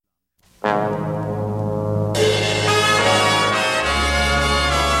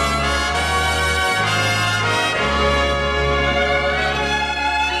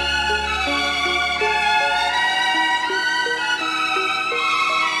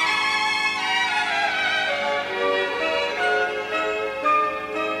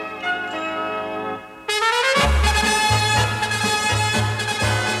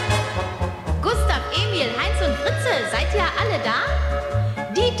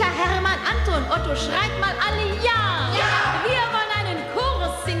Otto, schreit mal alle ja! Ja! Wir wollen einen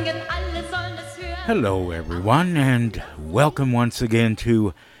Chorus singen, alle sollen es hören. Hello, everyone, and welcome once again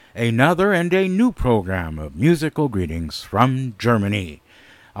to another and a new program of musical greetings from Germany.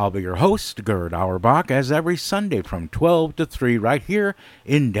 I'll be your host, Gerd Auerbach, as every Sunday from 12 to 3 right here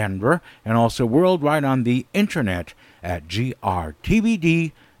in Denver and also worldwide on the internet at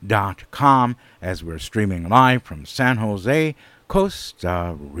grtvd.com as we're streaming live from San Jose,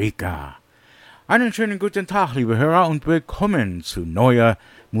 Costa Rica. Einen schönen guten Tag, liebe Hörer, und willkommen zu neuer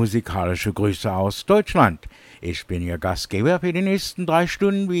musikalische Grüße aus Deutschland. Ich bin Ihr Gastgeber für die nächsten 3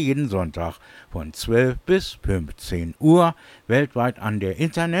 Stunden wie jeden Sonntag von 12 bis 15 Uhr weltweit an der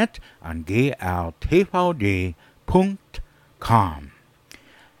Internet an grtvd.com.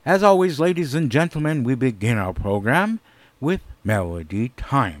 As always, ladies and gentlemen, we begin our program with Melody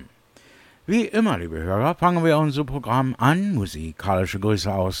Time. Wie immer, liebe Hörer, fangen wir unser Programm an, musikalische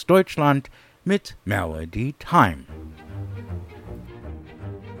Grüße aus Deutschland, mit Melody Time.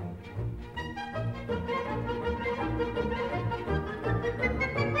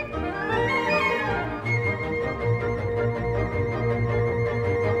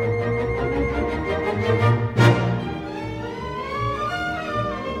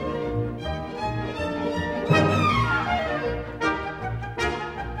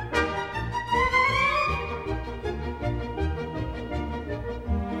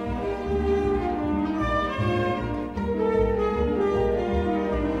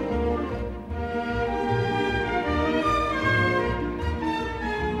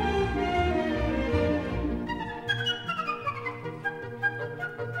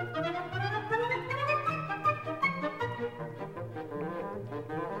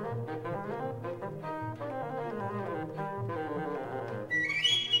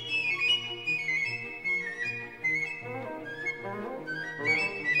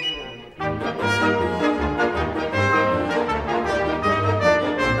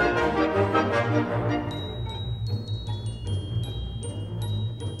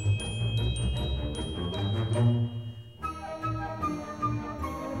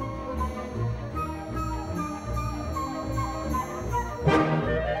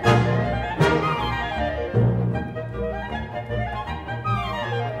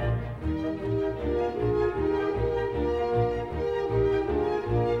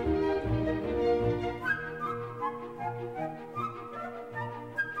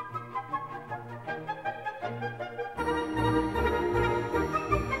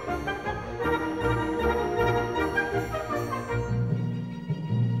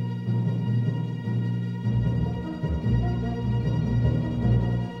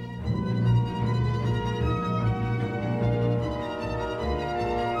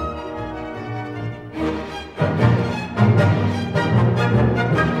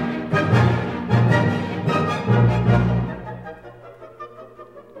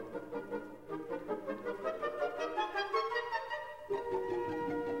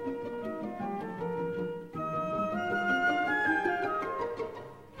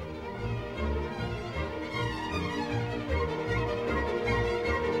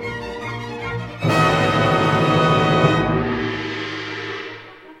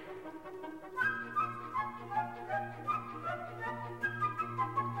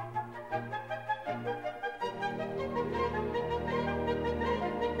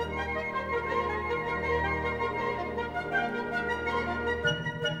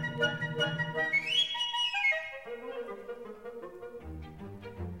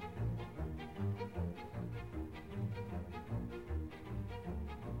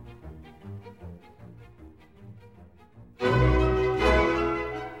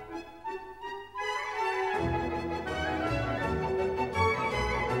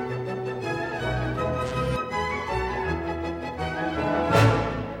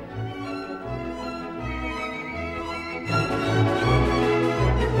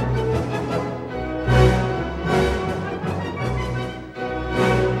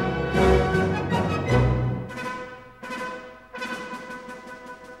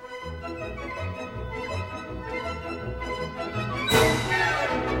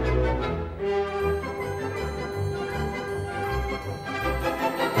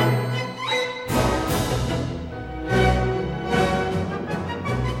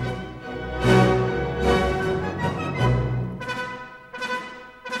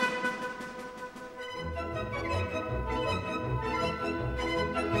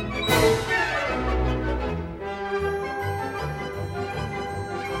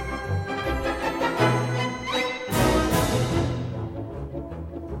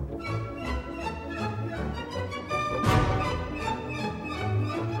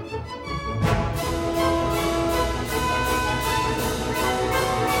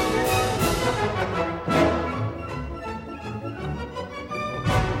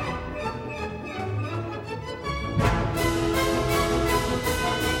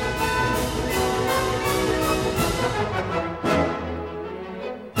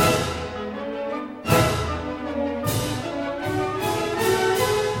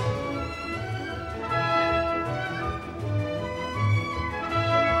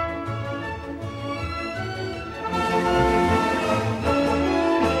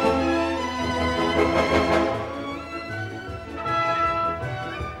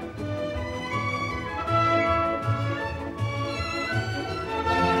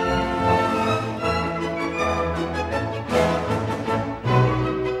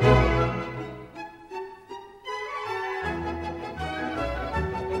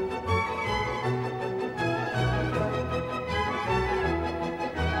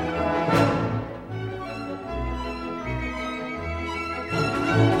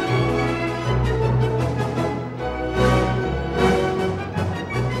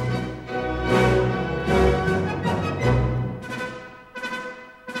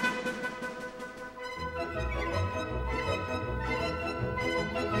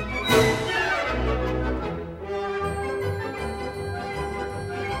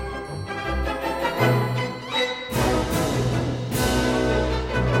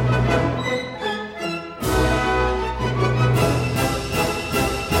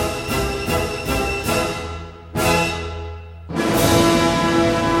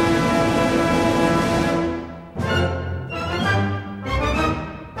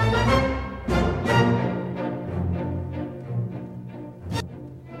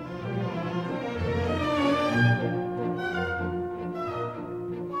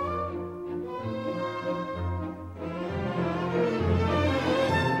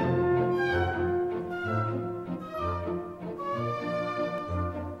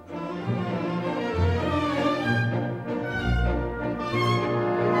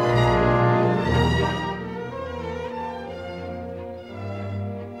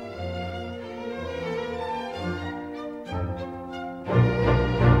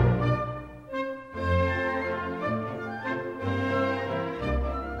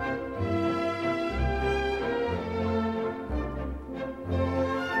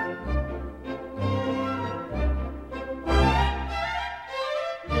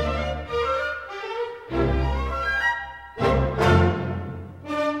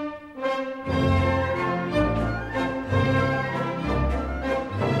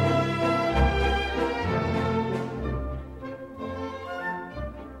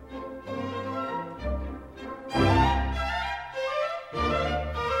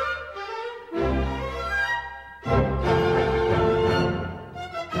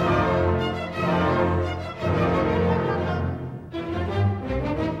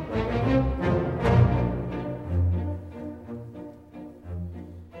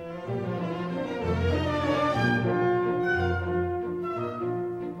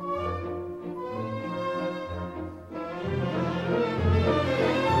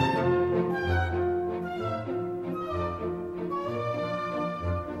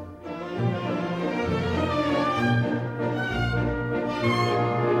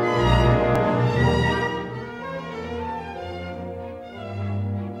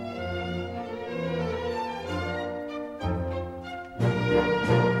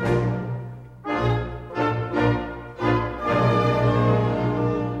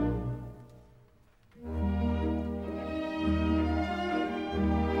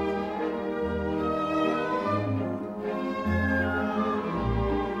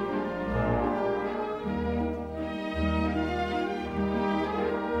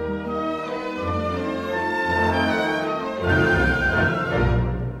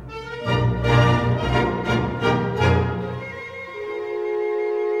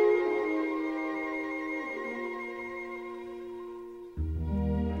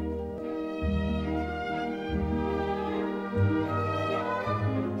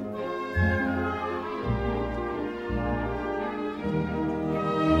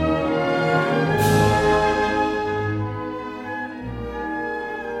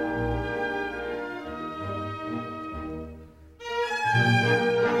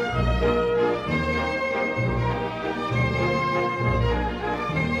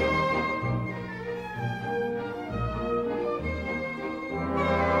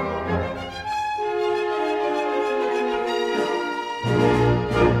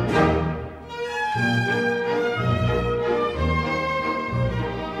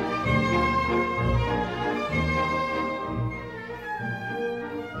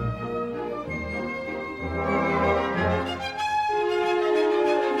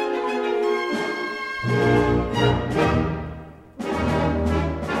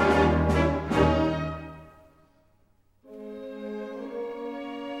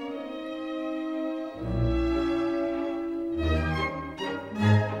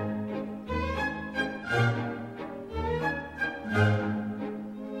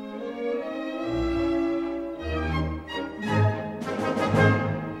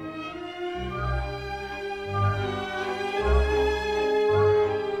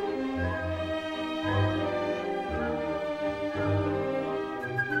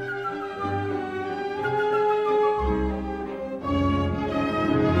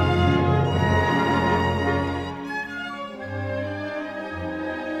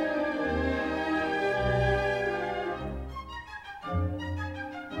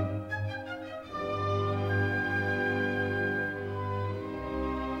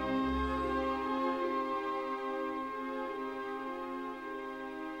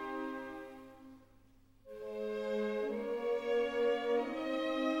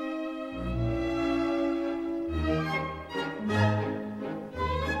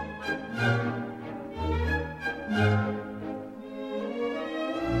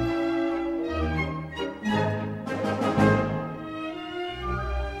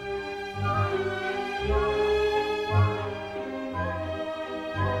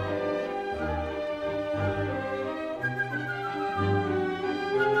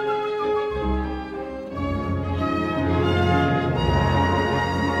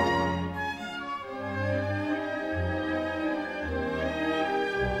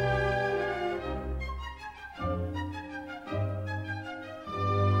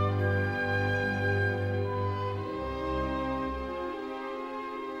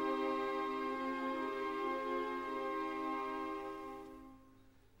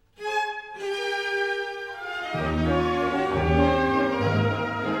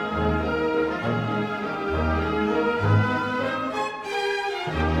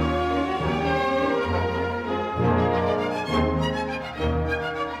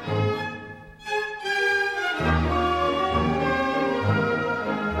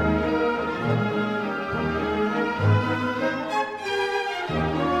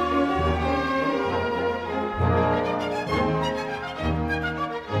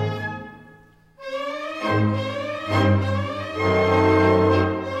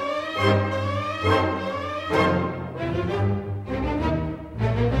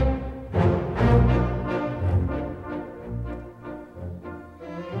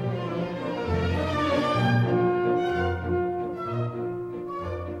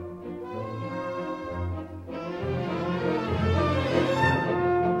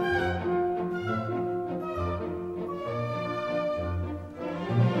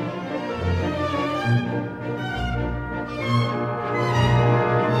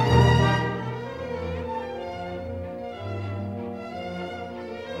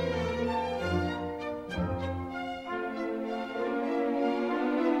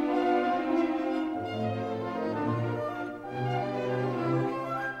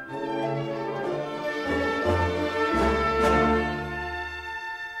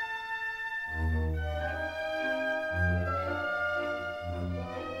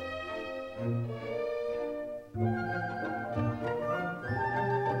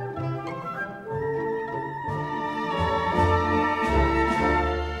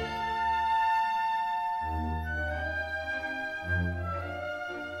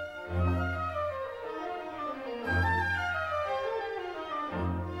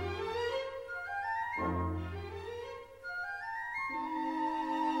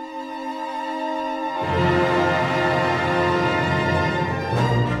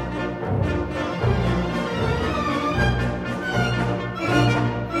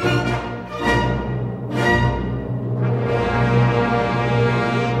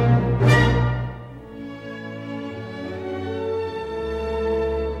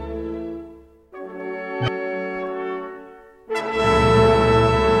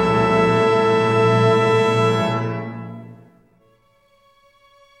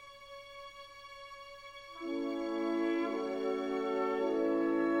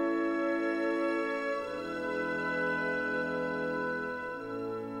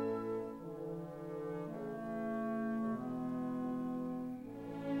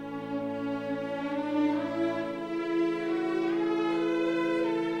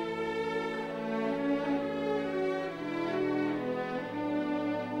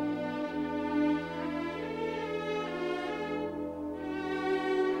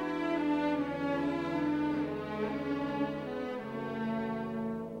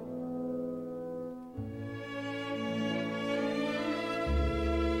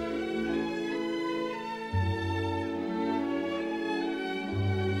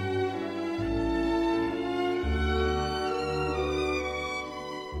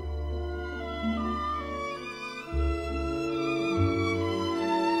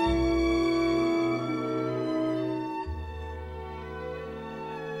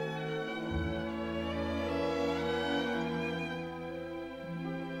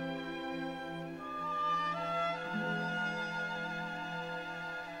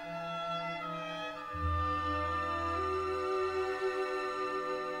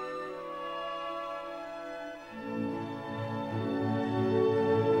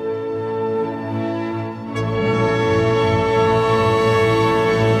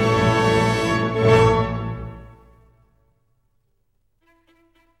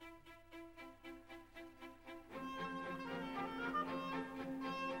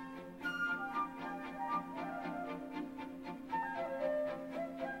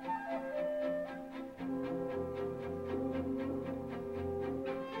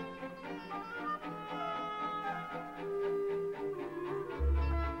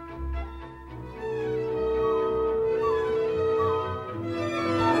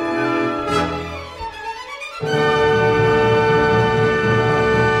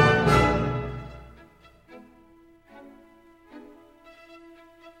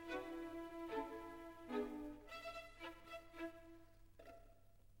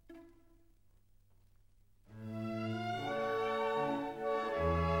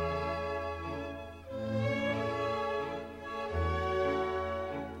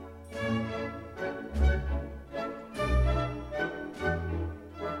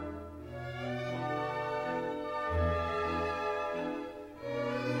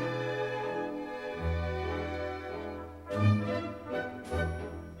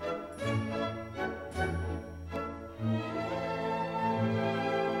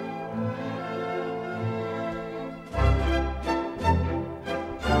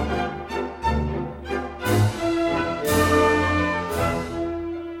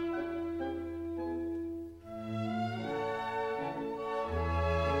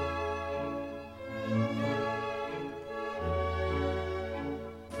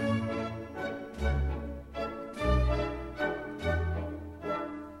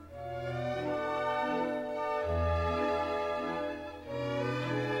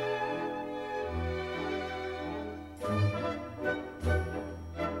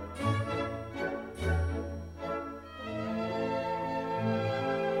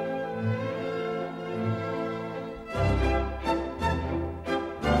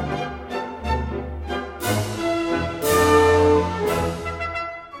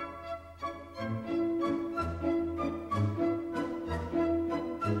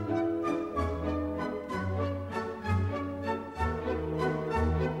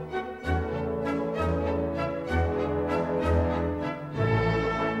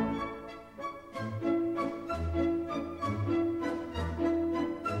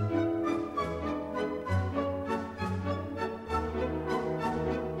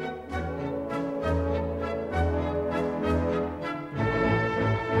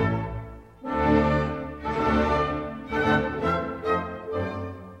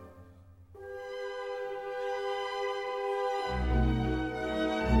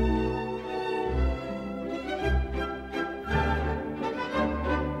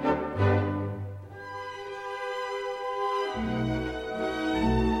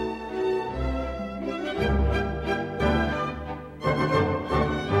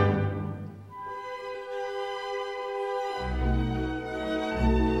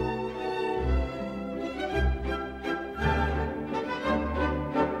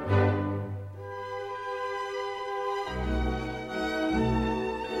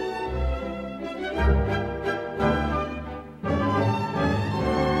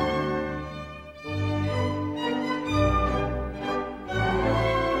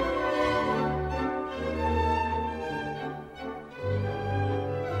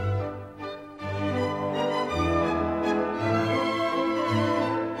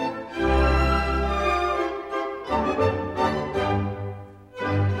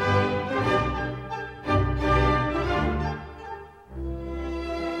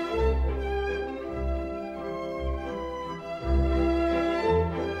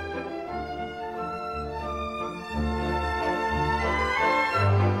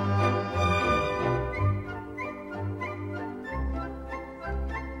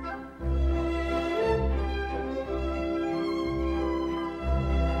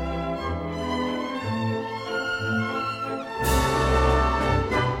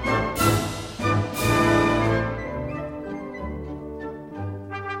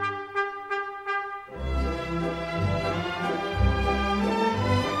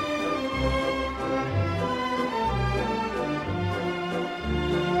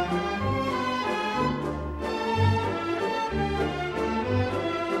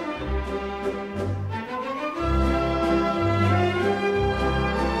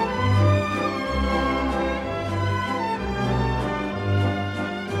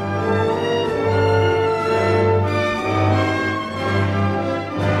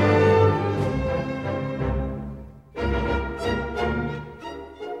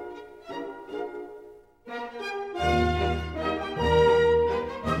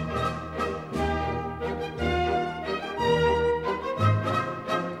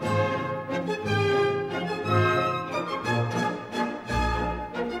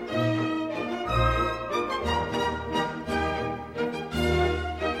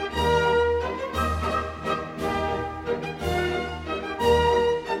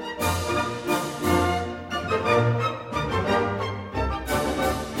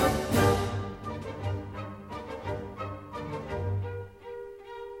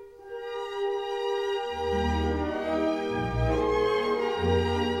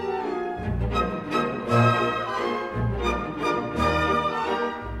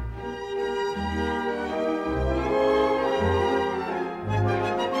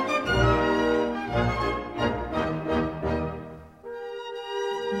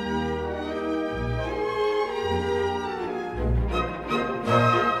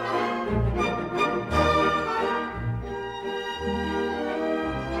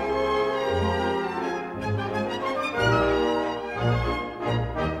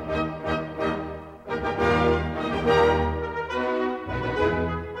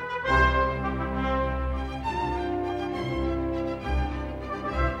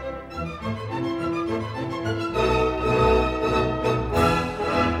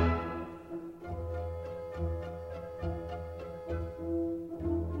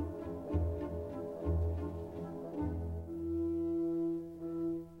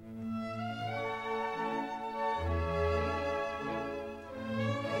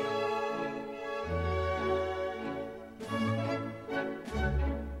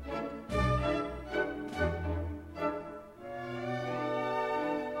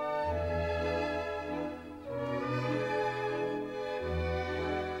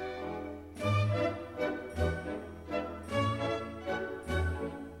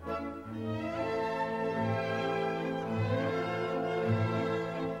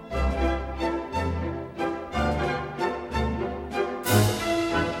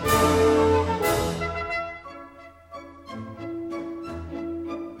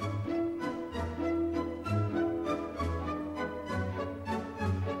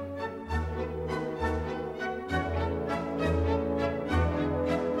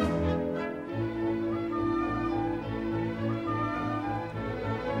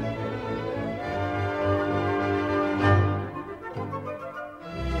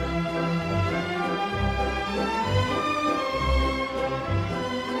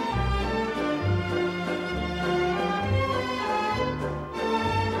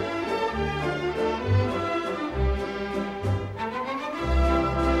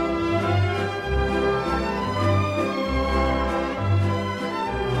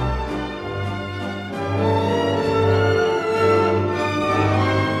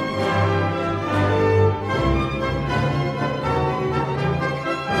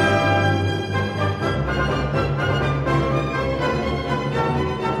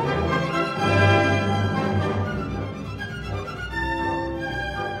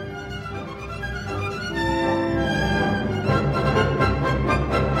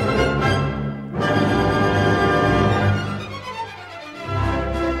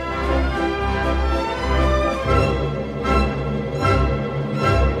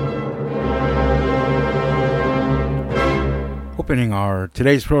 Opening our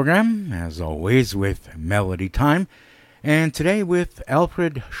today's program, as always, with Melody Time, and today with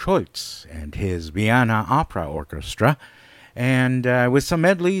Alfred Scholz and his Vienna Opera Orchestra, and with some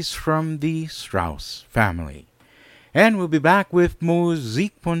medleys from the Strauss family. And we'll be back with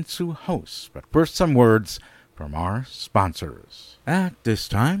Musik von zu Haus, but first some words from our sponsors. At this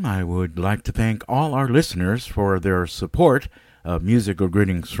time, I would like to thank all our listeners for their support of Musical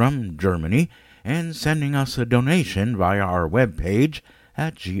Greetings from Germany and sending us a donation via our webpage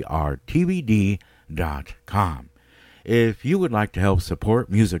at grtvd.com. If you would like to help support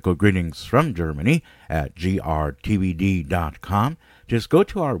Musical Greetings from Germany at grtvd.com, just go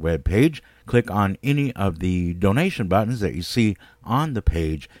to our webpage, click on any of the donation buttons that you see on the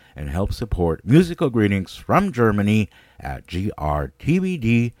page, and help support Musical Greetings from Germany at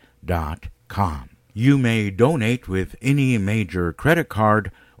grtvd.com. You may donate with any major credit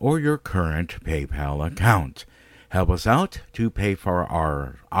card or your current PayPal account. Help us out to pay for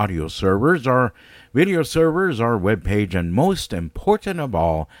our audio servers, our video servers, our webpage, and most important of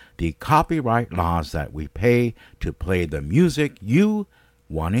all, the copyright laws that we pay to play the music you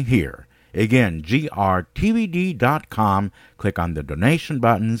want to hear. Again, grtvd.com, click on the donation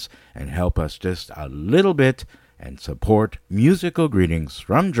buttons and help us just a little bit and support Musical Greetings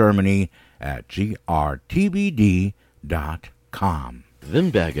from Germany at grtvd.com.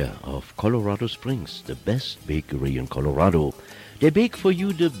 Wimberger of Colorado Springs, the best bakery in Colorado. They bake for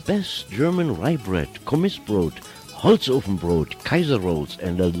you the best German rye bread, Kommissbrot, Holzofenbrot, Kaiser rolls,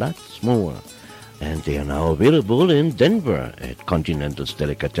 and a lot more. And they are now available in Denver at Continental's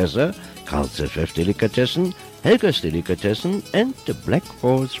Delicatessen, Carl's FF Delicatessen, Helga's Delicatessen, and the Black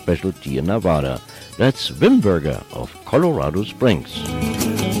Forest Specialty in Nevada. That's Wimberger of Colorado Springs.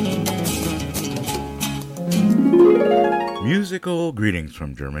 Musical Greetings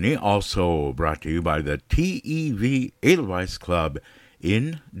from Germany, also brought to you by the TEV Edelweiss Club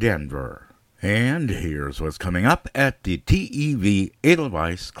in Denver. And here's what's coming up at the TEV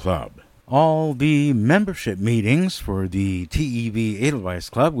Edelweiss Club. All the membership meetings for the TEV Edelweiss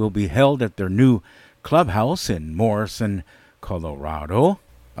Club will be held at their new clubhouse in Morrison, Colorado.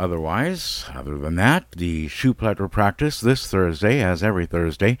 Other than that, the shoe-platter practice this Thursday, as every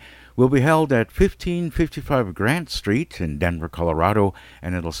Thursday, will be held at 1555 Grant Street in Denver, Colorado,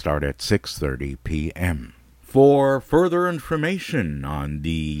 and it'll start at 6:30 p.m. For further information on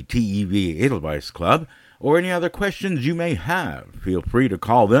the TEV Edelweiss Club or any other questions you may have, feel free to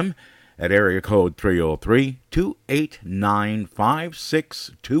call them at area code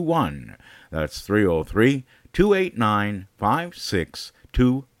 303-289-5621. That's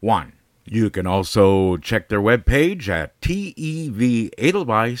 303-289-5621. You can also check their webpage at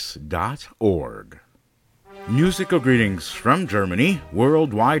tevedelweiss.org. Musical Greetings from Germany,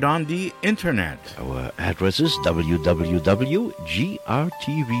 worldwide on the Internet. Our address is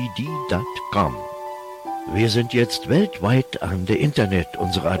www.grtvd.com. Wir sind jetzt weltweit an der Internet.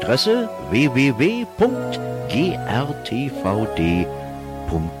 Unsere Adresse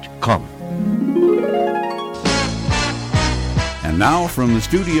www.grtvd.com. And now from the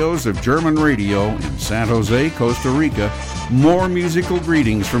studios of German Radio in San Jose, Costa Rica, more musical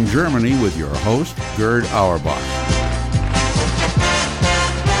greetings from Germany with your host, Gerd Auerbach.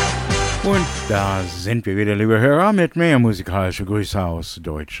 Und da sind wir wieder, liebe Hörer, mit mehr musikalische Grüße aus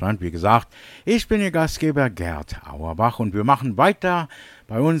Deutschland. Wie gesagt, ich bin Ihr Gastgeber Gerd Auerbach und wir machen weiter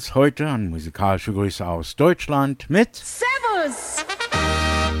bei uns heute an musikalische Grüße aus Deutschland mit Servus,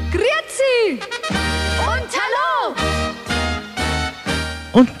 Grüezi und Hallo.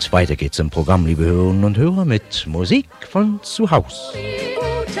 Und weiter geht's im Programm, liebe Hörerinnen und Hörer, mit Musik von zu Haus.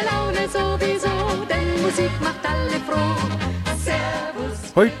 Gute Laune sowieso, denn Musik macht alle froh.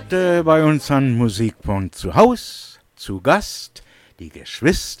 Servus. Heute bei uns an Musik von zu Haus, zu Gast die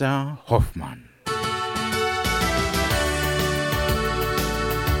Geschwister Hoffmann.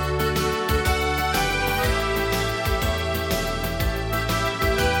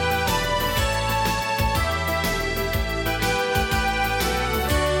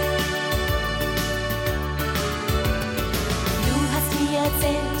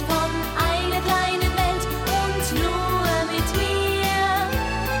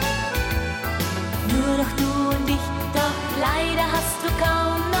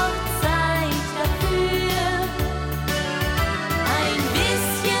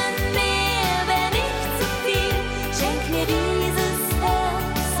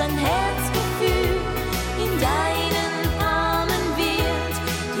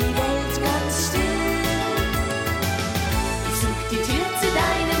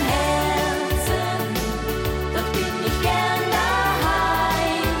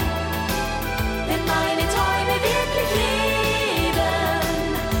 Wenn meine Träume wirklich leben.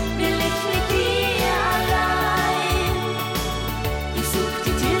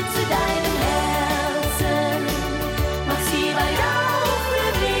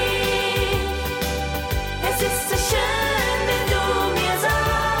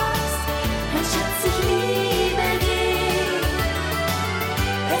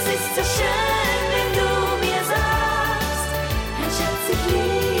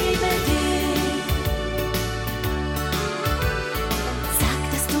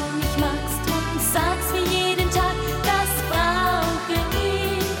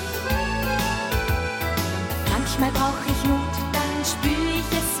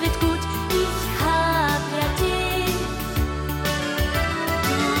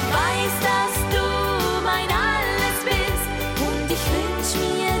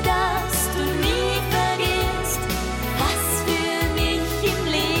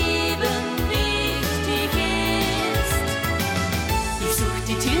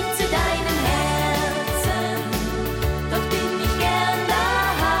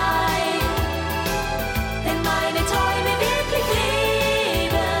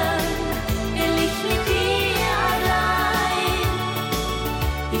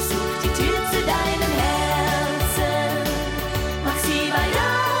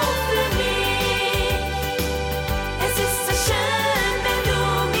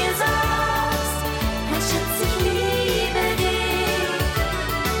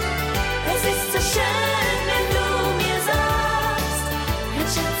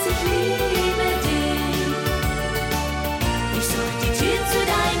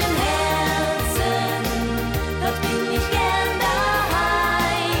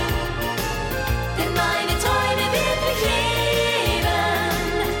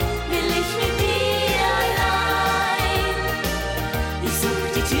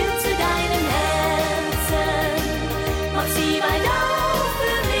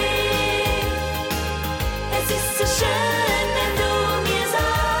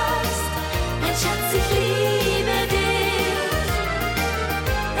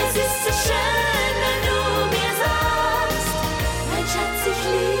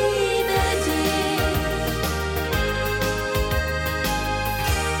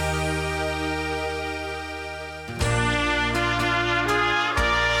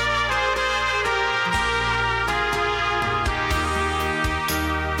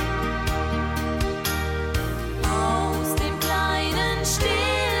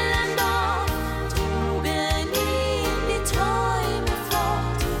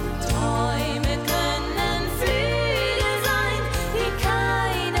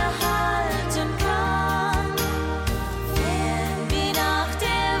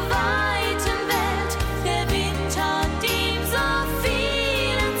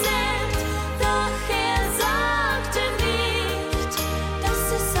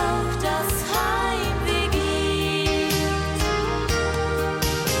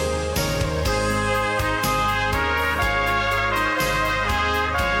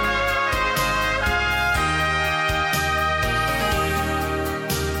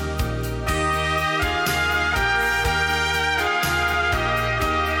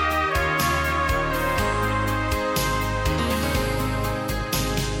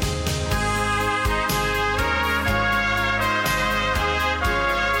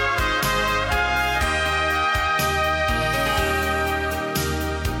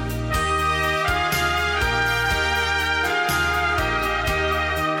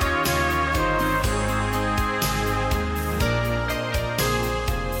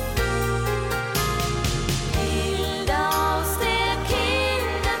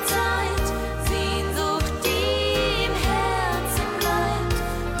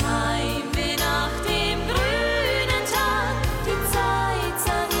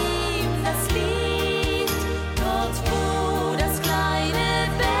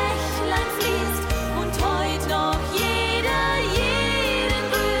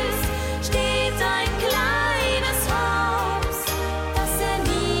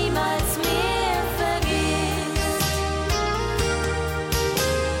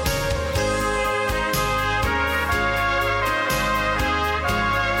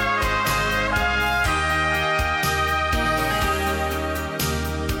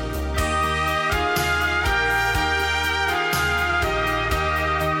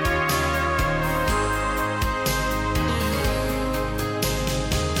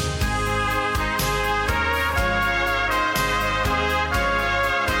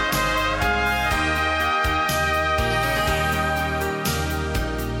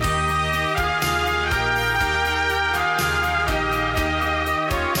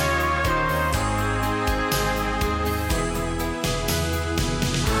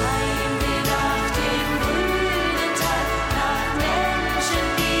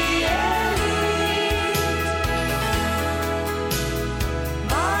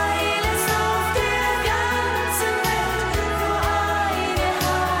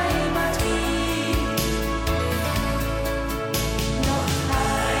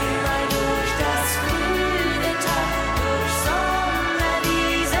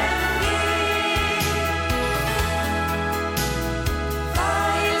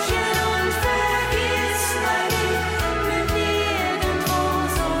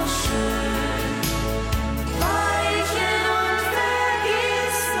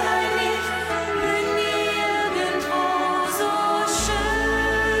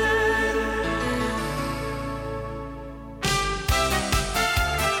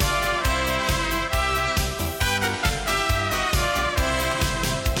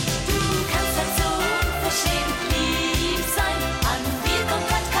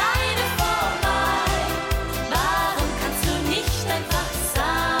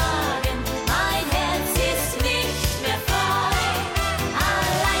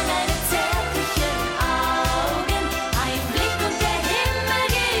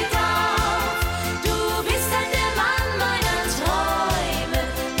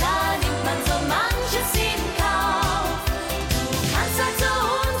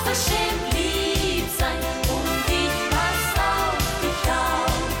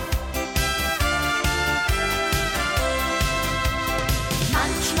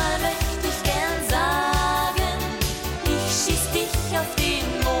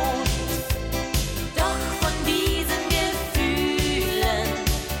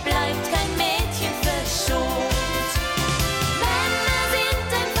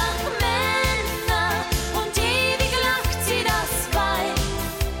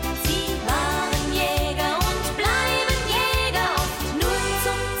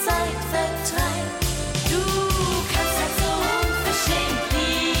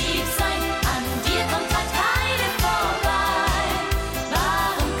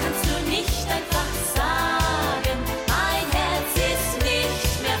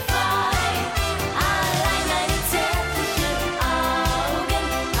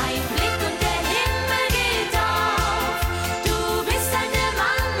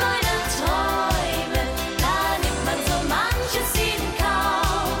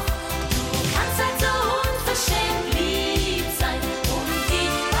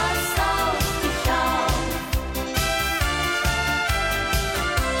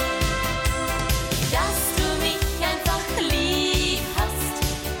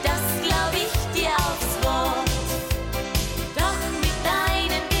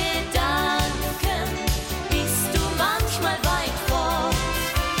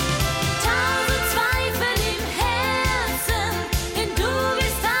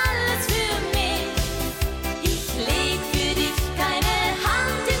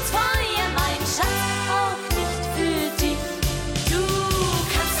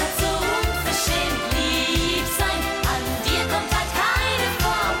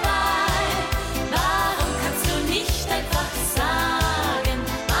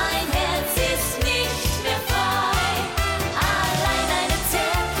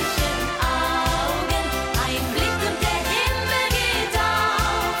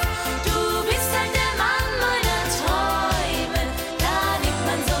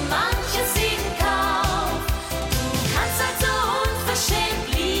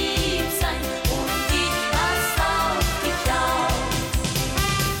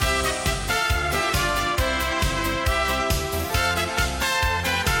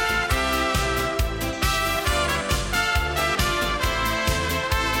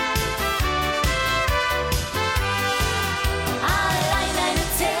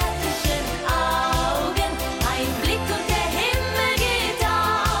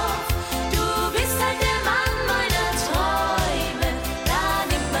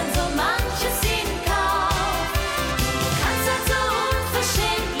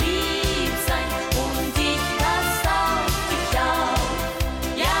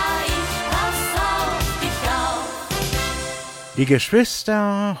 Die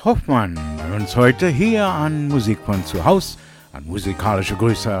Geschwister Hoffmann uns heute hier an Musik von zu Haus, an musikalische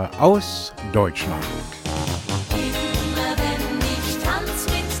Grüße aus Deutschland.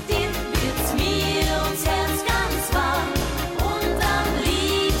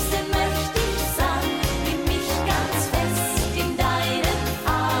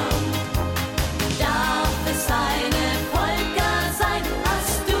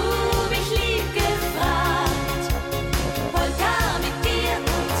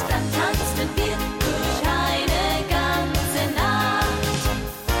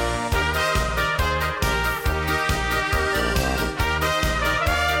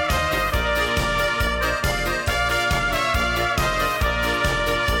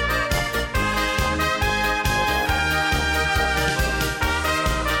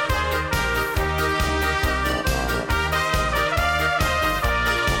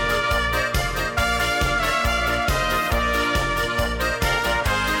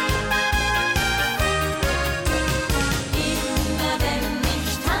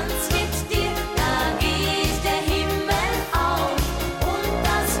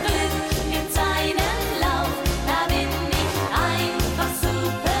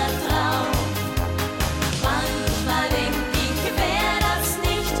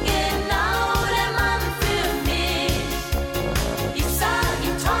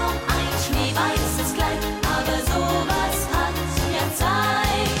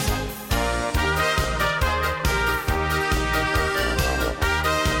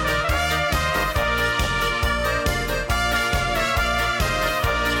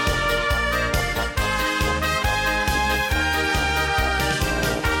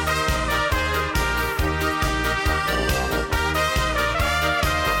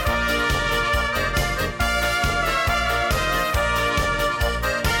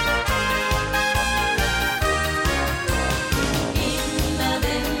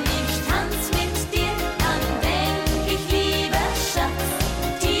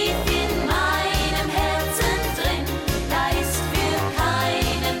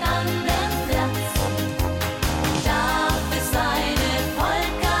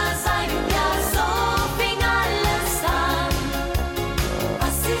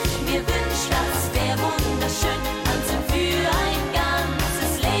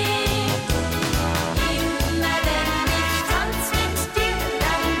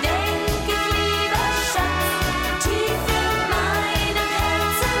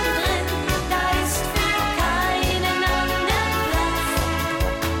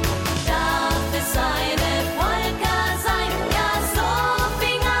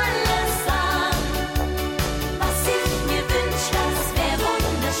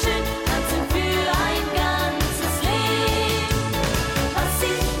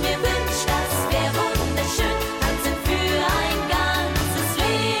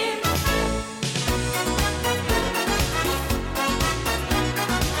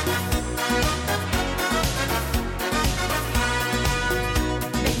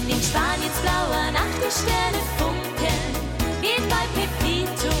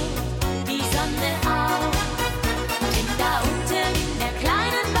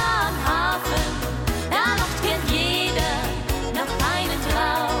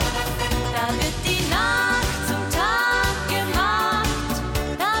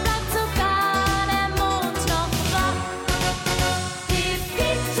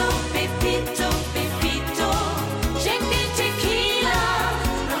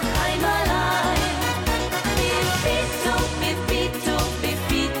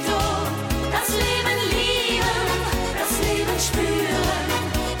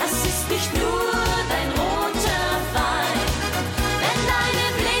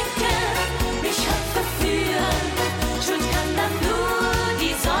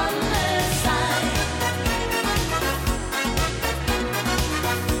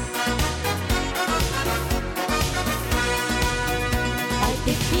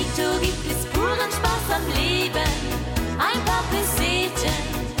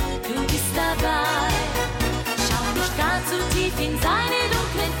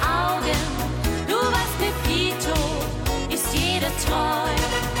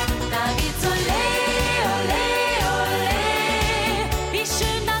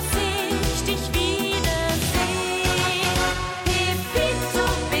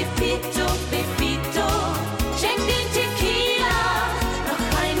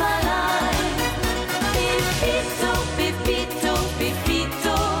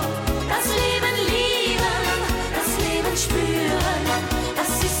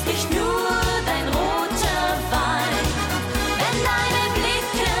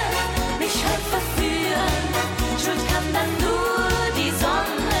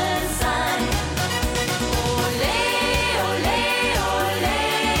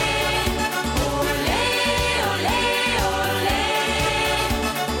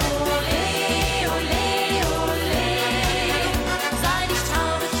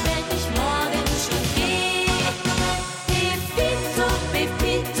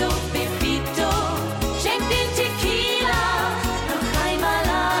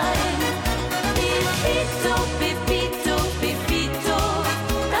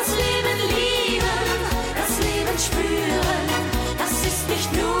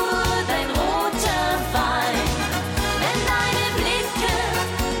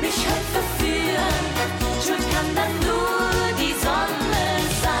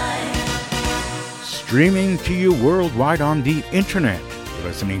 streaming to you worldwide on the internet. You're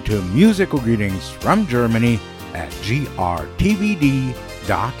listening to Musical Greetings from Germany at grtvd.com.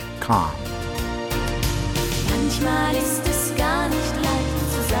 Manchmal ist es gar nicht leicht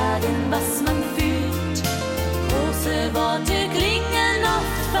zu sagen, was man fühlt. Große Worte klingen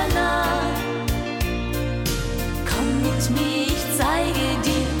oft banal. Komm mit mir, ich zeige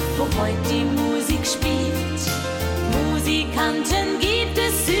dir, wo heute die Musik spielt. Musikanten gibt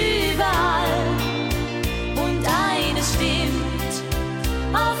es überall. Und eines stimmt,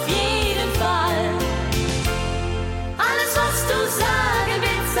 auf jeden Fall. Alles, was du sagen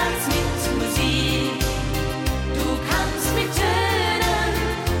willst, sag's mit Musik. Du kannst mit Tönen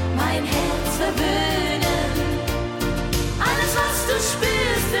mein Herz verwöhnen. Alles, was du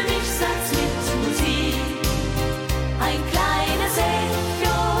spürst für mich, sag's mit Musik. Ein kleines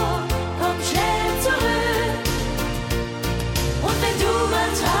Echo kommt schnell zurück. Und wenn du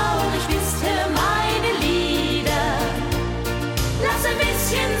mal traurig bist, hör meine Lieder. Lass ein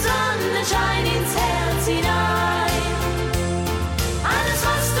bisschen Sonnenschein ins Herz hinein. Alles,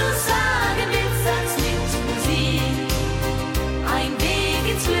 was du sagen willst, sag's mit Musik. Ein Weg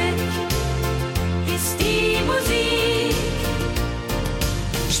ins Glück ist die Musik.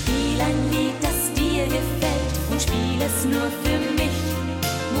 Spiel ein Lied, das dir gefällt, und spiel es nur für mich.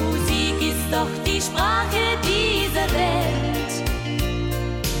 Musik ist doch die Sprache dieser Welt.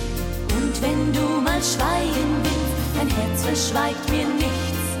 Und wenn du mal schweigen willst, dein Herz verschweigt mir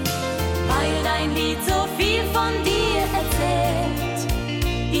nichts, weil dein Lied so viel von dir erzählt.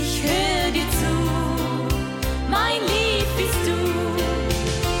 Ich höre dir zu, mein Lied bist du.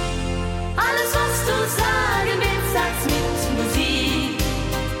 Alles, was du sagen willst, sag's mit Musik.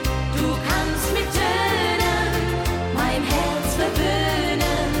 Du kannst mit Tönen mein Herz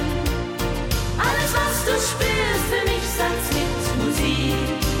verwöhnen. Alles, was du spürst für mich, sag's mit Musik.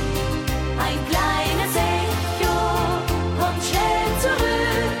 Ein kleines Echo kommt schnell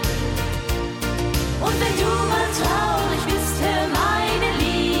zurück. Und wenn du mal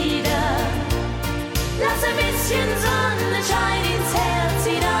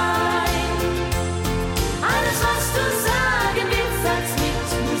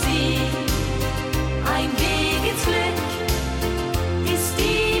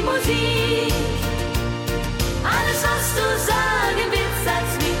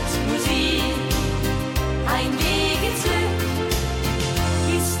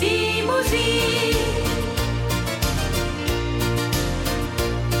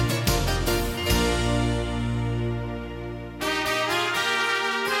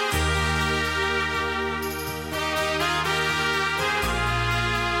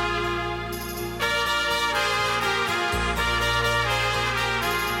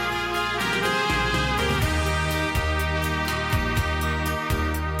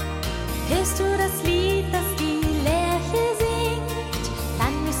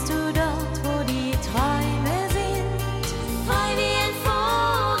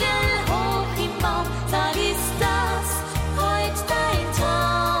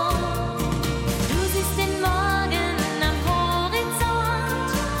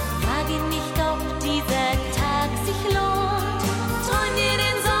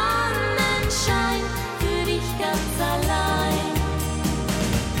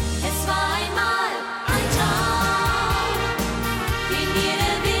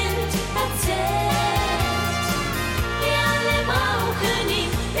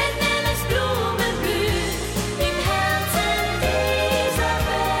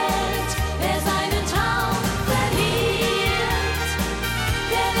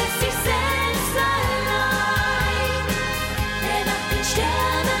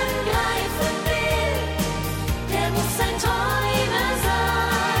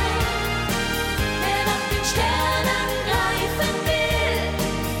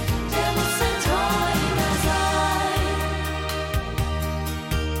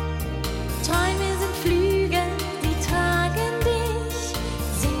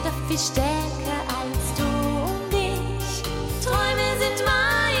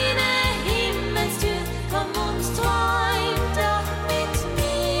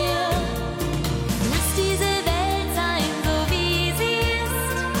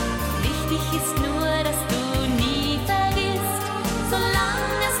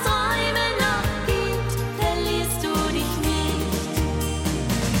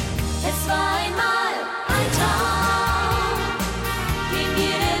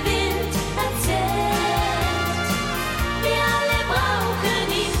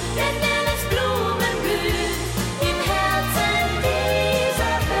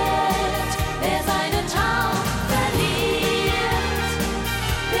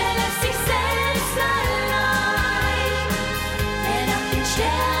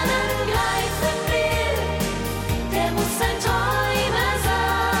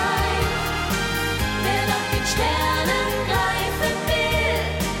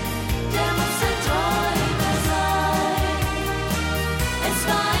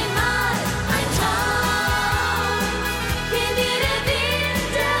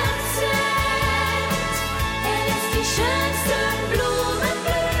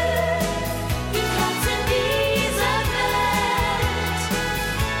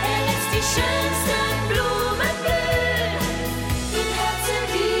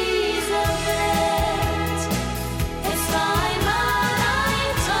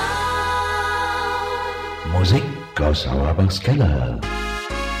aus Auerbachs Keller.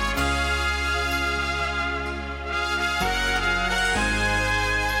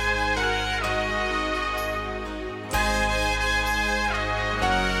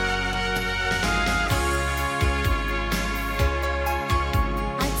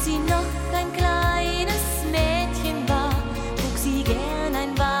 Als sie noch ein kleines Mädchen war, trug sie gern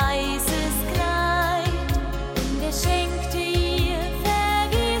ein weißes Kleid. Und er schenkte ihr,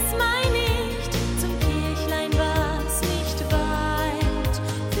 vergiss mein nicht, zum Kirchlein war's nicht weit.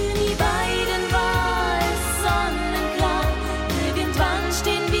 Für die beiden war es sonnenklar, irgendwann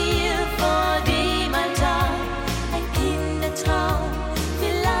stehen wir vor dem Altar. Ein Kindertraum,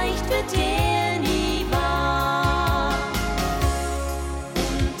 vielleicht wird er nie wahr.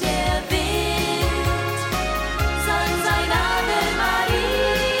 Und der Wind sang sein Ave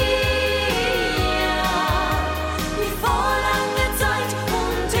Maria, wie vor langer Zeit,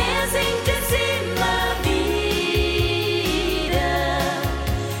 und er singt es immer wieder.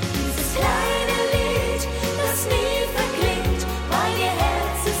 Dieses kleine Lied, das nie verklingt, weil ihr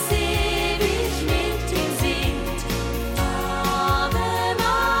Herz es ewig mit ihm singt. Ave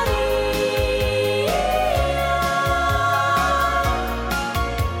Maria,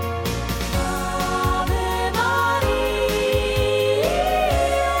 Ave Maria.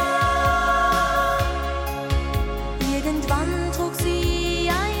 Irgendwann trug sie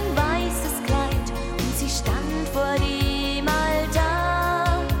ein weißes Kleid und sie stand vor dem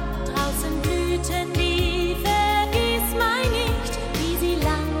Altar. Draußen blühten die Vergissmeinnicht, die sie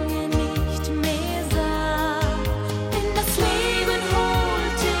lange nicht mehr sah. Denn das Leben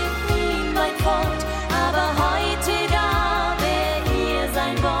holte ihn weit fort, aber heute gab er ihr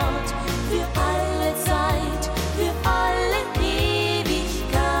sein Wort. Für alle Zeit, für alle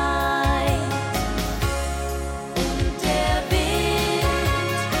Ewigkeit. Und der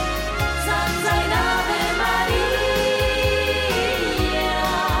Wind sang sein Ave Maria,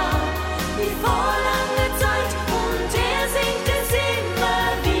 wie vor langer Zeit, und er singt es immer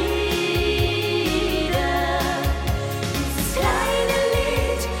wieder. Dieses kleine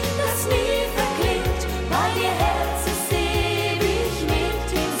Lied, das nie verklingt, weil ihr Herz es ewig mit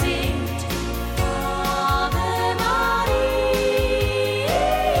ihm singt. Ave Maria, Ave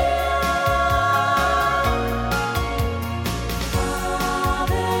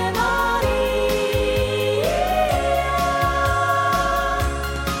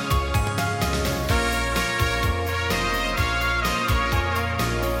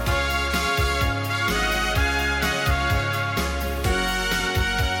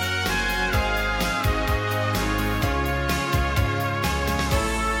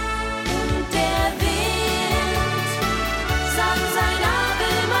Und der Wind sang sein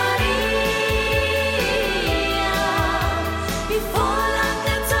Ave Maria, wie vor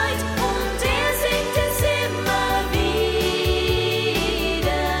langer Zeit, und er singt es immer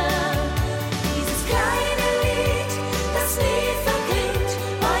wieder. Dieses kleine Lied, das nie verklingt,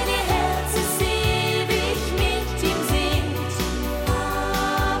 weil ihr Herz es ewig mit ihm singt.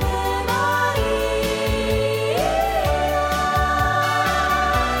 Ave Maria,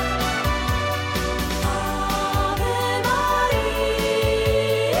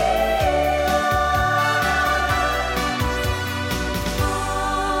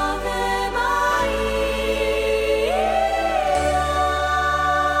 Ave Maria.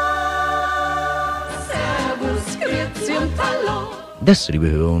 Servus, grüezi und hallo. Das, liebe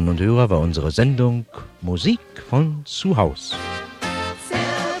Hörerinnen und Hörer, war unsere Sendung Musik von zu Haus.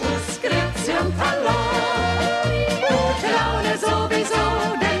 Servus, grüezi und hallo. Gute Laune sowieso,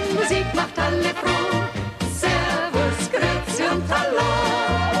 denn Musik macht alle froh. Servus, grüezi und hallo.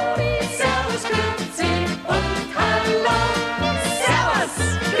 Servus, grüezi und hallo. Servus,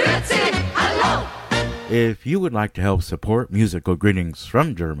 grüezi, hallo. If you would like to help support Musical Greetings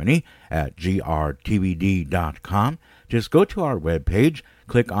from Germany at grtvd.com, just go to our webpage,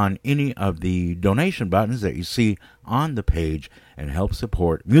 click on any of the donation buttons that you see on the page, and help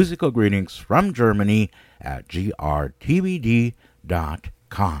support Musical Greetings from Germany at grtvd.com.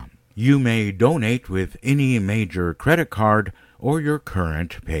 You may donate with any major credit card or your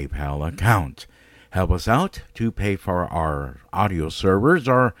current PayPal account. Help us out to pay for our audio servers,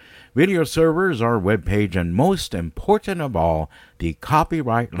 our video servers, our webpage, and most important of all, the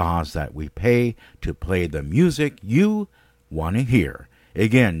copyright laws that we pay to play the music you want to hear.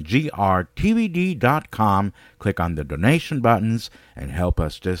 Again, grtvd.com, click on the donation buttons and help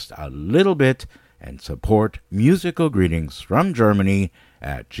us just a little bit and support Musical Greetings from Germany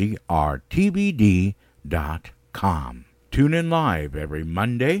at grtvd.com. Tune in live every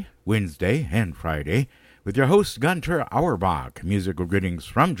Monday, Wednesday, and Friday with your host Gunter Auerbach. Musical Greetings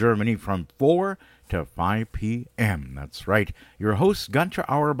from Germany from 4 to 5 p.m. That's right. Your host, Gunter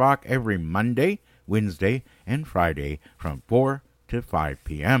Auerbach, every Monday, Wednesday, and Friday from 4 to 5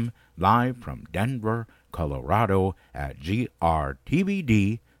 p.m. live from Denver, Colorado at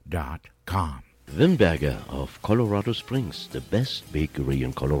grtvd.com. Wimberger of Colorado Springs, the best bakery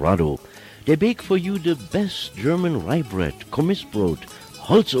in Colorado. They bake for you the best German rye bread, Kommissbrot,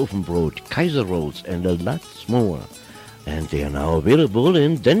 Holzofenbrot, Kaiser rolls, and a lot more. And they are now available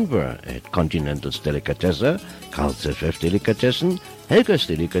in Denver at Continental's Delicatessen, Carl's FF Delicatessen, Helga's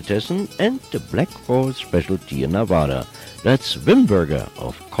Delicatessen, and the Black Horse Specialty in Nevada. That's Wimberger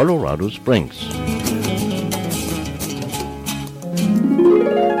of Colorado Springs.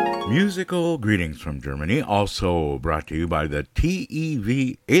 Musical greetings from Germany, also brought to you by the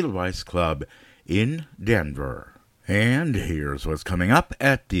TEV Edelweiss Club in Denver. And here's what's coming up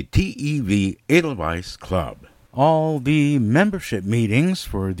at the TEV Edelweiss Club. All the membership meetings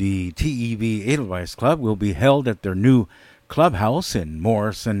for the TEV Edelweiss Club will be held at their new clubhouse in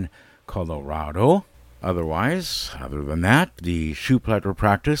Morrison, Colorado. Other than that, the Schuhplatter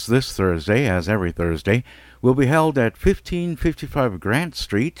practice this Thursday, as every Thursday, will be held at 1555 Grant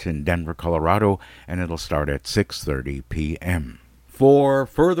Street in Denver, Colorado, and it'll start at 6:30 p.m. For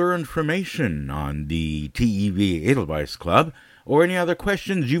further information on the TEV Edelweiss Club or any other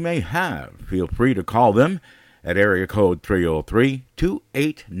questions you may have, feel free to call them at area code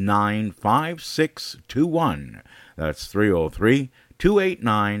 303-289-5621. That's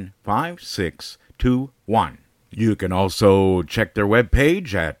 303-289-5621. You can also check their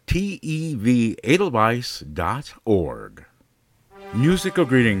webpage at tevedelweiss.org. Musical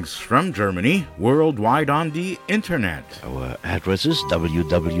greetings from Germany, worldwide on the Internet. Our address is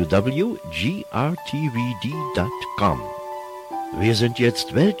www.grtvd.com. Wir sind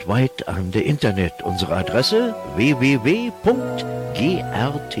jetzt weltweit an der Internet. Unsere Adresse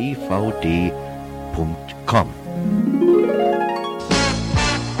www.grtvd.com.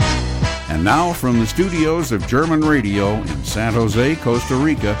 And now from the studios of German Radio in San Jose, Costa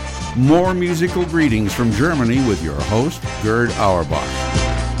Rica, more musical greetings from Germany with your host, Gerd Auerbach.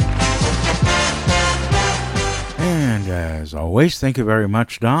 And as always, thank you very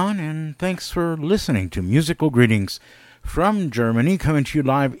much, Don, and thanks for listening to Musical Greetings from Germany, coming to you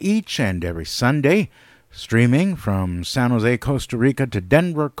live each and every Sunday, streaming from San Jose, Costa Rica to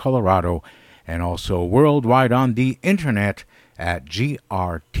Denver, Colorado, and also worldwide on the Internet at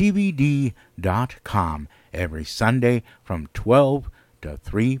grtvd.com every Sunday from 12 to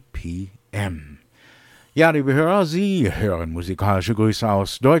 3 p.m. Ja, liebe Hörer, Sie hören musikalische Grüße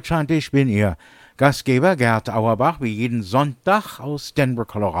aus Deutschland. Ich bin Ihr Gastgeber Gerd Auerbach, wie jeden Sonntag aus Denver,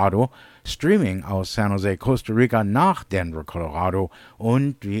 Colorado, Streaming aus San Jose, Costa Rica nach Denver, Colorado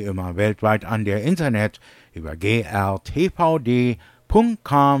und wie immer weltweit an der Internet über grtvd.com,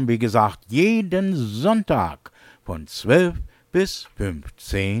 wie gesagt, jeden Sonntag von 12 bis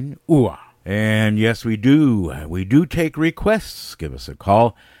 15 Uhr. And yes, we do take requests. Give us a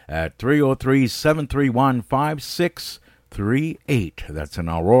call at 303-731-5638. That's in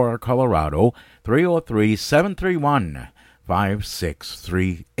Aurora, Colorado,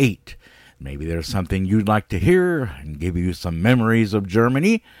 303-731-5638. Maybe there's something you'd like to hear and give you some memories of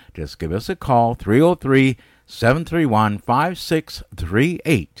Germany. Just give us a call,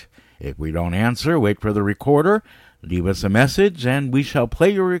 303-731-5638. If we don't answer, wait for the recorder, leave us a message, and we shall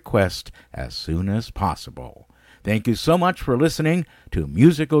play your request as soon as possible. Thank you so much for listening to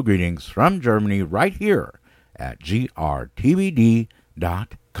Musical Greetings from Germany right here at grtvd.com.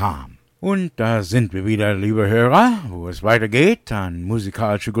 Und da sind wir wieder, liebe Hörer, wo es weitergeht an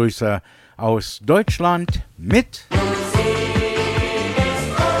musikalische Grüße aus Deutschland mit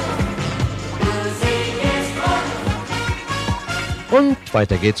Und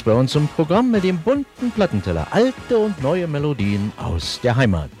weiter geht's bei uns im Programm mit dem bunten Plattenteller. Alte und neue Melodien aus der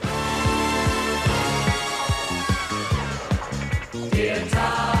Heimat. Der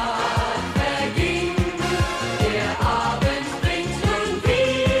Tag verging, der Abend bringt nun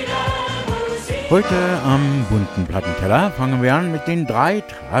wieder Musik. Heute am bunten Plattenteller fangen wir an mit den 3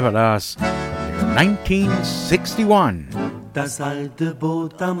 Travelers von 1961. Das alte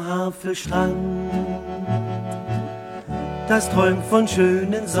Boot am Havelstrand, das träumt von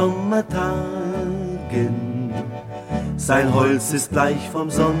schönen Sommertagen. Sein Holz ist bleich vom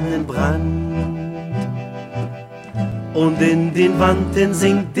Sonnenbrand und in den Wanten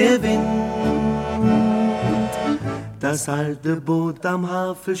singt der Wind. Das alte Boot am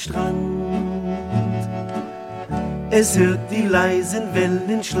Havelstrand, es hört die leisen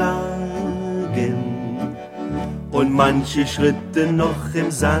Wellen schlagen und manche Schritte noch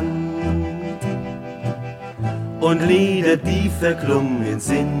im Sand. Und Lieder, die verklungen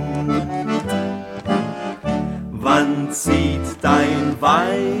sind. Wann zieht dein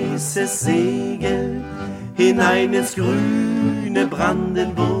weißes Segel hinein ins grüne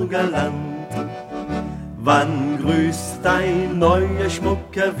Brandenburger Land? Wann grüßt dein neuer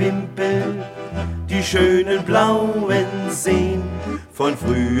schmucker Wimpel die schönen blauen Seen? Von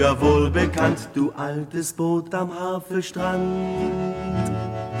früher wohl bekannt, du altes Boot am Havelstrand.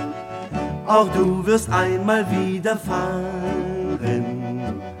 Auch du wirst einmal wieder fahren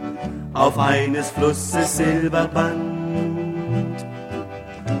auf eines Flusses Silberband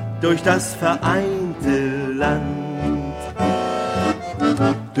durch das vereinte Land. Du,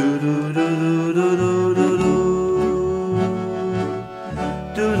 du, du, du, du, du, du, du.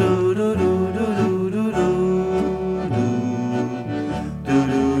 Du, du, du, du, du, du, du, du. Du, du, du,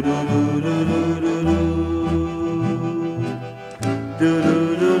 du, du, du, du. Du,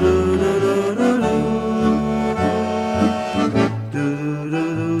 du, du, du, du, du, du.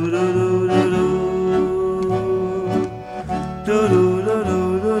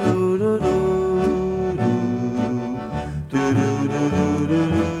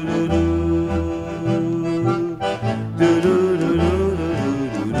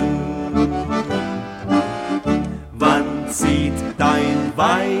 Wann zieht dein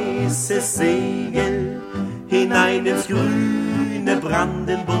weißes Segel hinein ins grüne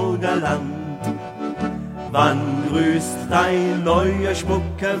Brandenburger Land? Wann grüßt dein neuer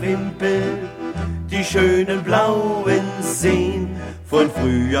schmucker Wimpel die schönen blauen Seen? Von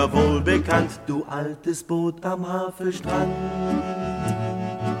früher wohl bekannt, du altes Boot am Havelstrand.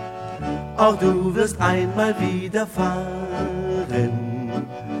 Auch du wirst einmal wieder fahren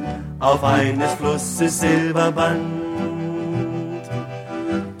auf eines Flusses Silberband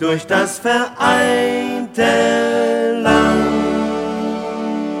durch das vereinte Land.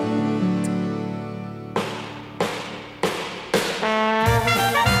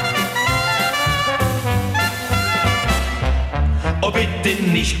 Oh, bitte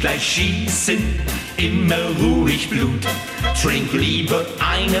nicht gleich schießen, immer ruhig Blut. Trink lieber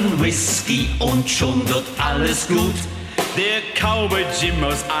einen Whisky und schon wird alles gut. Der Cowboy Jim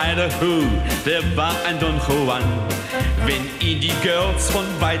aus Idaho, der war ein Don Juan. Wenn ihn die Girls von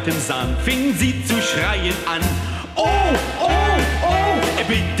weitem sahen, fingen sie zu schreien an. Oh, oh, oh,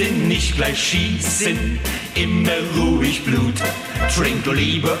 bitte nicht gleich schießen, immer ruhig Blut. Trink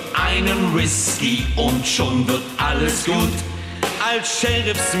lieber einen Whisky und schon wird alles gut. Als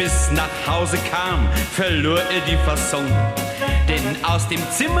Sheriff Smith nach Hause kam, verlor er die Fasson. Denn aus dem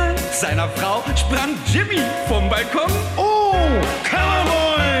Zimmer seiner Frau sprang Jimmy vom Balkon. Oh,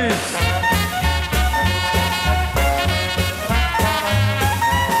 Cowboys!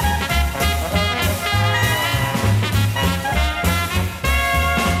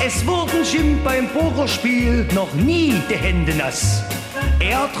 Es wurden Jim beim Pokerspiel noch nie die Hände nass.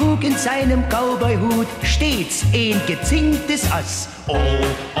 Er trug in seinem Cowboyhut stets ein gezinktes Ass. Oh,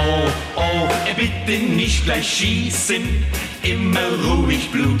 oh, oh, bitte nicht gleich schießen, immer ruhig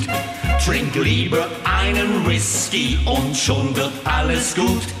Blut. Trink lieber einen Whisky und schon wird alles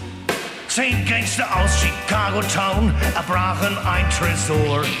gut. 10 Gangster aus Chicago Town erbrachen ein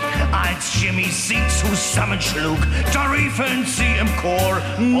Tresor. Als Jimmy sie zusammenschlug, da riefen sie im Chor: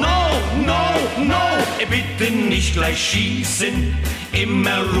 No, no, no, bitte nicht gleich schießen,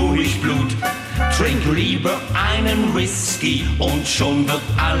 immer ruhig Blut. Trink lieber einen Whisky und schon wird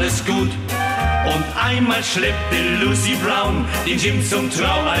alles gut. Und einmal schleppte Lucy Brown den Jim zum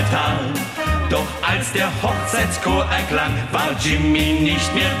Traualtar. Doch als der Hochzeitschor erklang, war Jimmy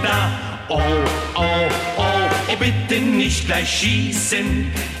nicht mehr da. Oh, oh, oh, bitte nicht gleich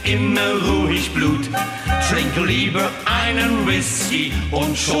schießen, immer ruhig Blut. Trink lieber einen Whisky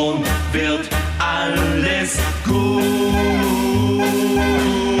und schon wird alles gut.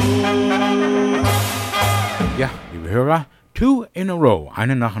 Ja, liebe Hörer, 2 in a row,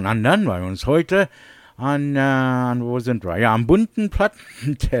 eine nach dem anderen, bei uns heute an wo sind wir? Ja, am bunten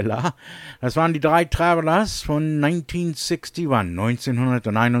Plattenteller. Das waren die 3 Travelers von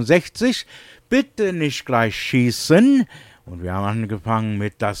 1961. Bitte nicht gleich schießen. Und wir haben angefangen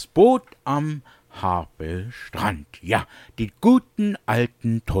mit Das Boot am Havelstrand. Ja, die guten,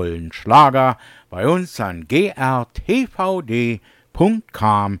 alten, tollen Schlager bei uns an grtvd.com.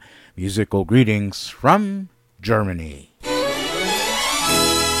 Musical greetings from Germany.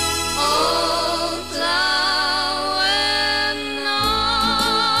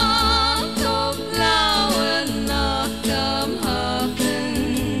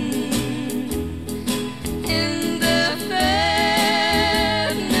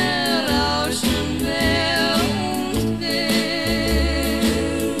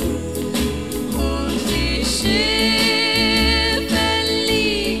 Schiffe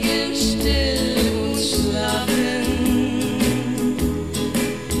liegen still und schlafen.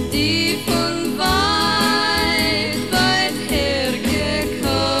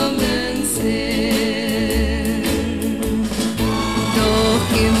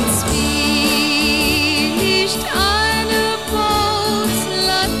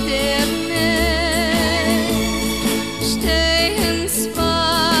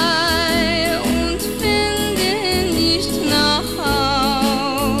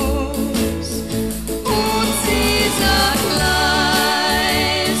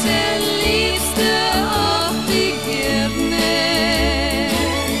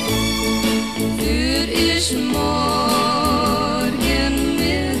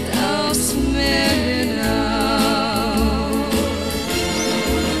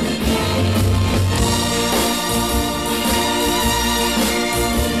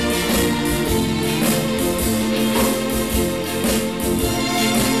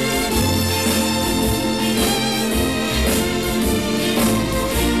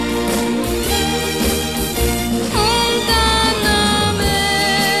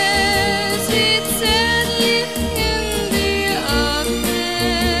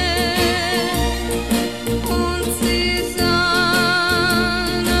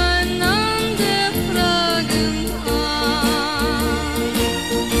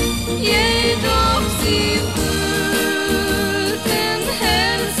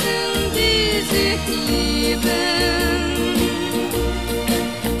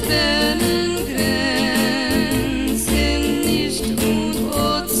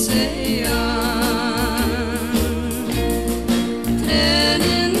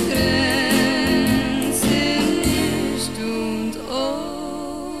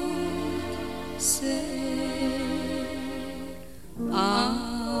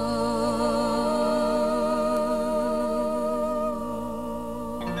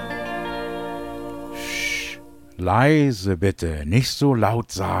 Leise bitte, nicht so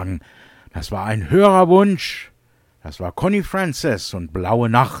laut sagen. Das war ein Hörerwunsch. Das war Connie Francis und Blaue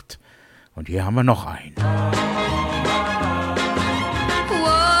Nacht. Und hier haben wir noch einen.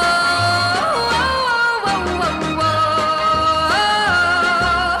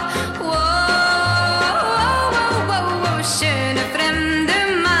 Schöne fremde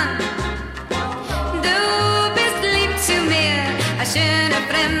Mann, du bist lieb zu mir, ein schöner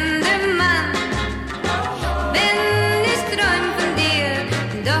fremder Mann. Wenn ich träum von dir,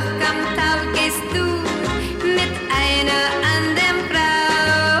 doch am Tag gehst du mit einer anderen Frau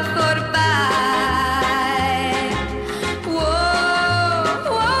vorbei. Wow,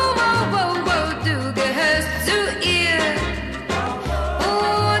 wow, wow, wow, wow, du gehörst zu ihr.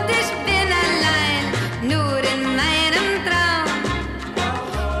 Und ich bin allein, nur in meinem Traum.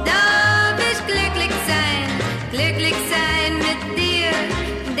 Darf ich glücklich sein mit dir,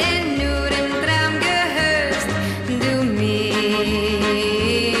 denn nur im Traum gehörst du mir.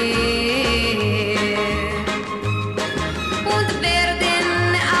 Und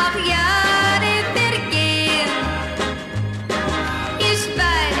werden auch Jahre vergehen. Ich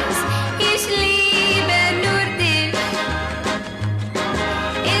weiß, ich liebe nur dich.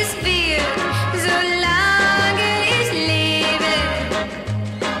 Es wird, solange ich lebe,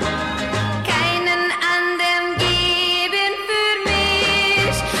 keinen anderen geben für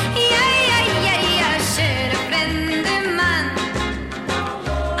mich. Ja, ja, ja, ja, schöner fremder Mann.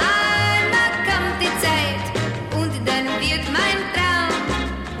 Einmal kommt die Zeit und dann wird mein Traum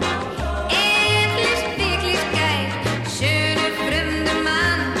endlich Wirklichkeit. Schöner fremder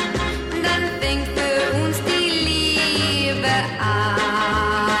Mann, dann fängt für uns die Liebe an.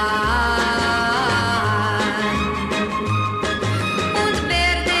 Und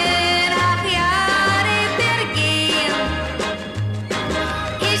werden auch Jahre vergehen.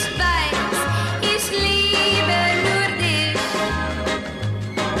 Ich weiß, ich liebe nur dich.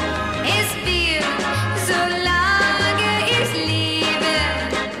 Es wird, solange ich lebe,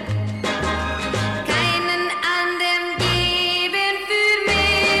 keinen anderen geben für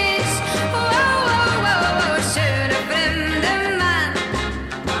mich. Wow, wow, wow, wow, schöner fremder Mann.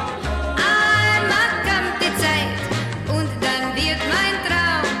 Einmal kommt die Zeit und dann wird mein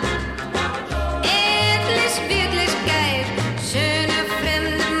Traum endlich Wirklichkeit. Schöner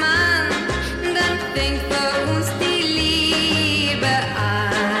fremder Mann, dann fängt für uns die Liebe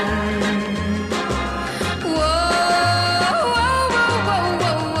an. Wow, wow, wow,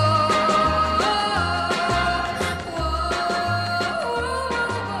 wow, wow.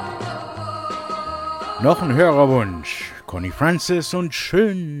 Noch ein Hörerwunsch. Connie Francis und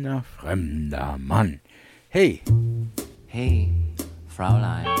Schöner fremder Mann. Hey, Hey,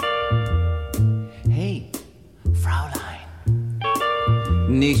 Fräulein. Hey, Fräulein.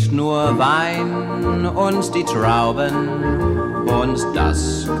 Nicht nur Wein und die Trauben, und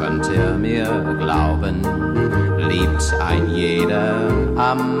das könnt ihr mir glauben, liebt ein jeder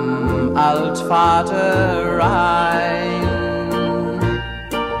am Altvater Rhein.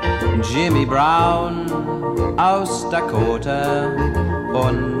 Jimmy Brown aus Dakota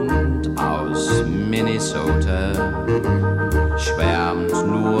und aus Minnesota schwärmt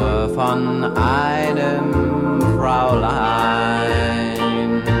nur von einem Fräulein.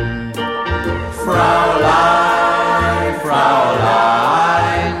 Fräulein,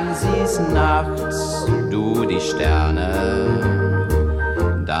 Fräulein, siehst nachts du die Sterne,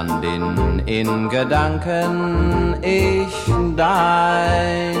 dann bin in Gedanken ich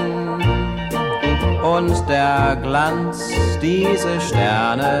dein. Und der Glanz dieser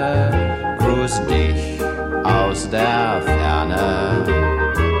Sterne grüßt dich aus der Ferne.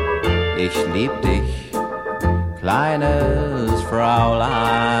 Ich lieb dich, kleines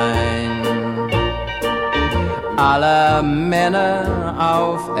Fräulein. Alle Männer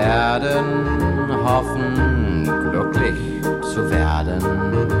auf Erden hoffen, glücklich zu werden,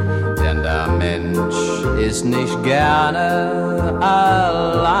 denn der Mensch ist nicht gerne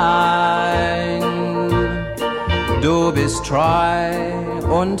allein. Du bist treu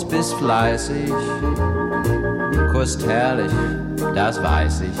und bist fleißig, kusst herrlich, das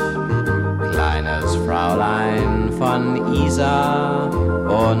weiß ich, kleines Fräulein von Isar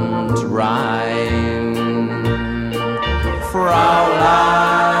und Rhein.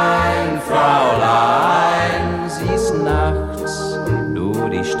 Fräulein, Fräulein, siehst nachts du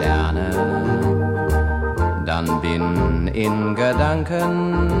die Sterne, dann bin in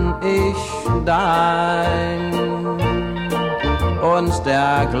Gedanken ich dein. und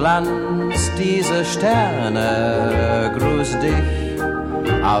der Glanz, diese Sterne, grüß dich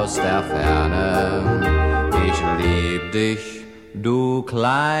aus der Ferne. Ich lieb dich, du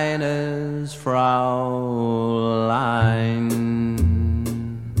kleines Fraulein.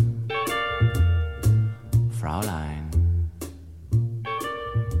 Fräulein.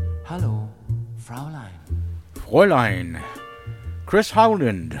 Hallo, Fräulein. Fräulein. Chris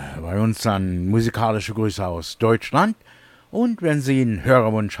Howland bei uns an musikalische Grüße aus Deutschland. Und wenn Sie einen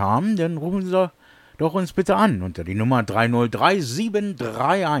Hörerwunsch haben, dann rufen Sie doch uns bitte an unter die Nummer 303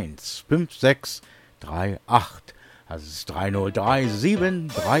 731 5638. Das ist 303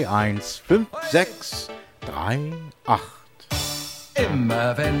 731 5638.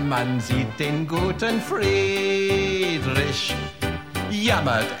 Immer wenn man sieht den guten Friedrich,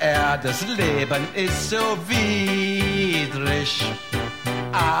 jammert er, das Leben ist so widrig.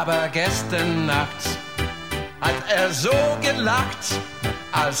 Aber gestern Nacht hat er so gelacht,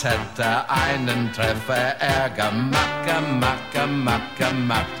 als hätte er einen Treffer er gemacht.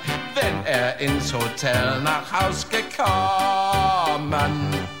 Wenn er ins Hotel nach Haus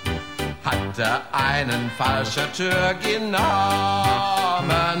gekommen, hat er einen falschen Tür genommen,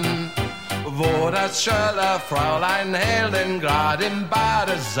 wo das schöne Fräulein Helen grad im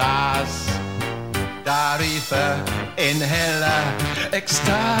Bade saß. Da rief er in heller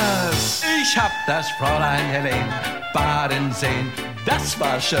Ekstase: Ich hab das Fräulein Helen baden sehen, das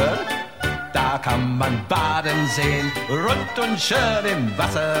war schön. Da kann man baden sehen, rund und schön im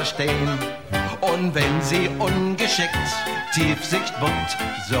Wasser stehen. Und wenn sie ungeschickt Tiefsicht buckt,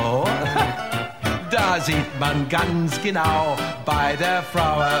 so, da sieht man ganz genau bei der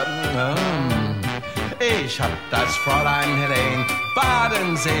Frau, ich hab das Fräulein Helen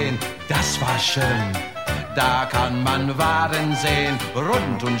baden sehen, das war schön. Da kann man baden sehen,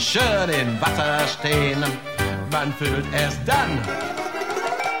 rund und schön im Wasser stehen. Man fühlt erst dann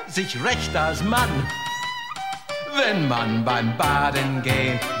sich recht als Mann, wenn man beim Baden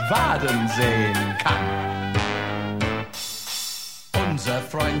gehen Waden sehen kann. Unser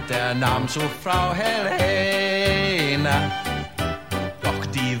Freund, der nahm zu Frau Helene doch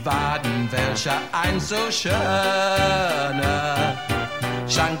die Waden, welche ein so schöne,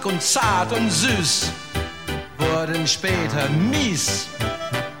 schlank und zart und süß, wurden später mies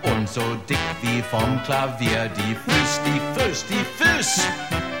und so dick wie vom Klavier. Die Füß,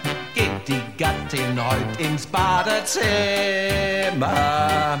 geht die Gattin heut ins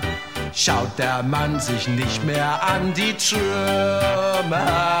Badezimmer, schaut der Mann sich nicht mehr an die Trümmer,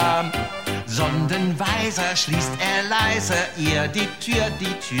 sondern weiser schließt er leise ihr die Tür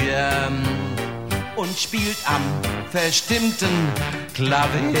und spielt am verstimmten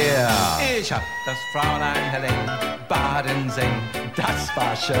Klavier. Ich hab das Fräulein Helen baden sehen, das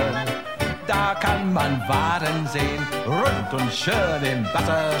war schön. Da kann man Waden sehen, rund und schön im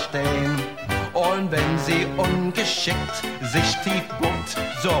Wasser stehen. Und wenn sie ungeschickt sich tief buckt,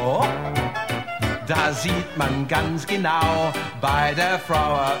 so, da sieht man ganz genau bei der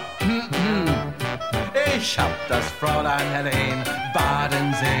Frau, ich hab das Fräulein Helen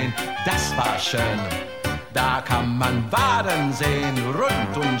baden sehen, das war schön. Da kann man baden sehen,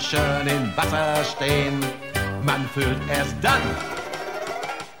 rund und schön im Wasser stehen. Man fühlt erst dann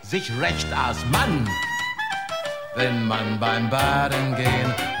sich recht als Mann, wenn man beim Baden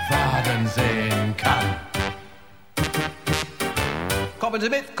gehen Waden sehen kann. Kommen Sie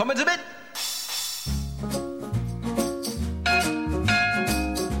mit, kommen Sie mit!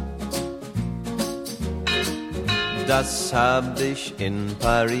 Das hab ich in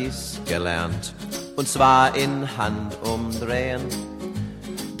Paris gelernt, und zwar in Handumdrehen.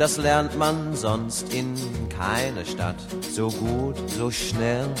 Das lernt man sonst in keiner Stadt so gut, so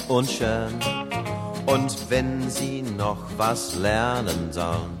schnell und schön. Und wenn Sie noch was lernen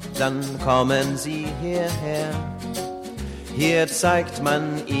sollen, dann kommen Sie hierher. Hier zeigt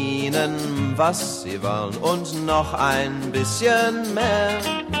man Ihnen, was Sie wollen und noch ein bisschen mehr.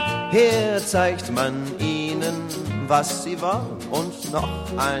 Hier zeigt man Ihnen, was Sie wollen und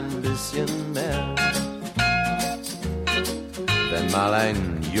noch ein bisschen mehr. Wenn mal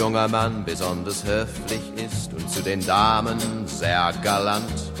ein junger Mann besonders höflich ist und zu den Damen sehr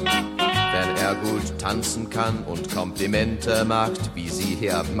galant, wenn er gut tanzen kann und Komplimente macht, wie sie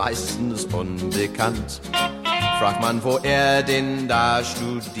hier meistens unbekannt, fragt man, wo er denn da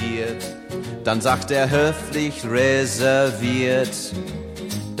studiert, dann sagt er höflich reserviert: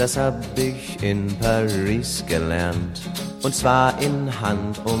 Das hab ich in Paris gelernt, und zwar in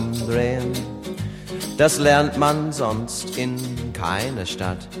Handumdrehen. Das lernt man sonst in keiner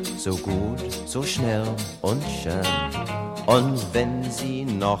Stadt so gut, so schnell und schön. Und wenn Sie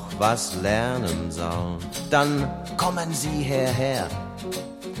noch was lernen sollen, dann kommen Sie hierher.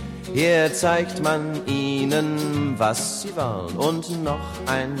 Hier zeigt man Ihnen, was Sie wollen und noch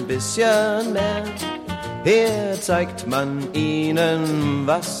ein bisschen mehr. Hier zeigt man Ihnen,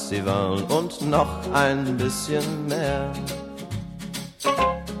 was Sie wollen und noch ein bisschen mehr.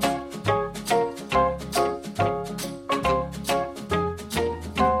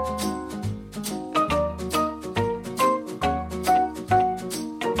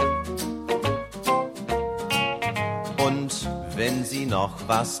 Wenn Sie noch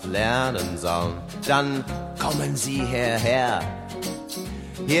was lernen sollen, dann kommen Sie hierher.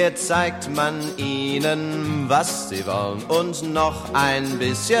 Hier zeigt man Ihnen, was Sie wollen und noch ein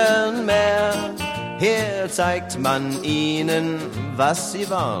bisschen mehr. Hier zeigt man Ihnen, was Sie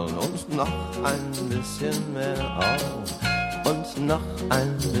wollen und noch ein bisschen mehr. Oh, und noch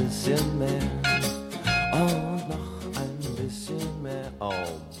ein bisschen mehr. Oh, noch ein bisschen mehr. Oh,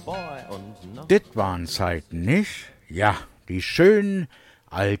 boy, und noch... Das waren Zeiten, nicht? Ja. Die schönen,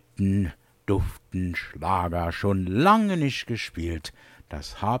 alten, duften Schlager schon lange nicht gespielt.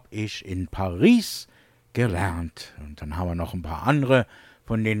 Das hab ich in Paris gelernt. Und dann haben wir noch ein paar andere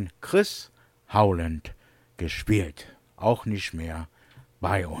von den Chris Howland gespielt. Auch nicht mehr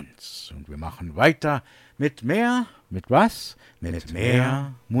bei uns. Und wir machen weiter mit mehr, mit was? Mit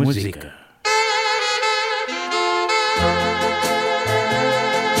mehr Musik.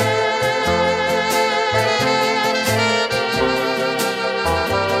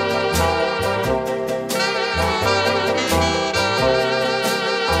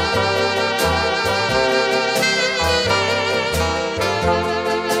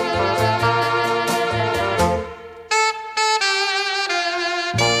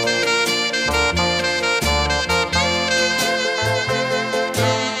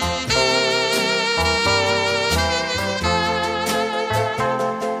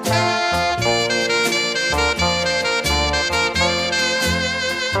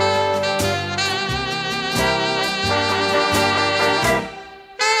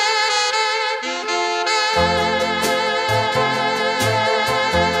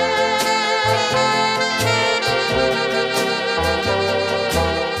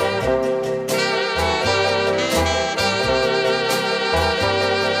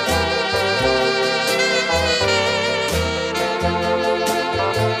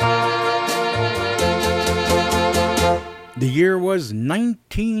 The year was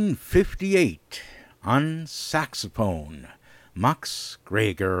 1958. On saxophone, Max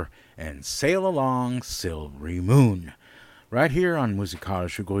Greger and Sail Along Silvery Moon. Right here on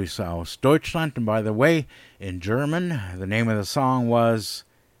Musikalische Grüße aus Deutschland. And by the way, in German, the name of the song was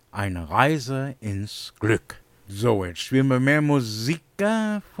Eine Reise ins Glück. So, jetzt spielen wir mehr Musik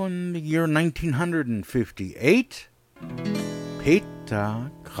von the year 1958.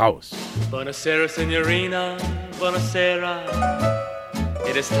 Peter Kraus. Buonasera, signorina, buonasera.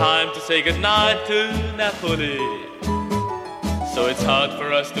 It is time to say goodnight to Napoli. So it's hard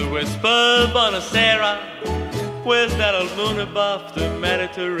for us to whisper buonasera. Where's that old moon above the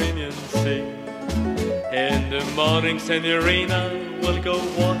Mediterranean Sea? In the morning, signorina, we'll go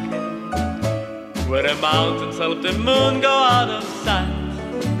walking where the mountains of the moon go out of sight,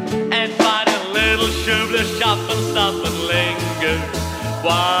 and find a little shoebler shop and stop and linger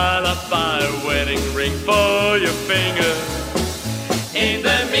while I buy a wedding ring for your finger. In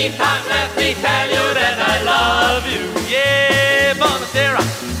the meantime, let me tell you that I love you. Yeah, buonasera,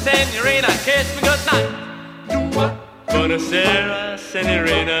 signorina, kiss me goodnight. Buonasera,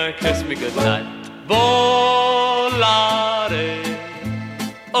 signorina, kiss me goodnight. Volare,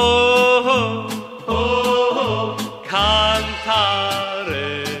 oh, oh, oh,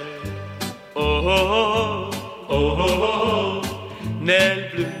 cantare, oh, oh, oh, oh, nel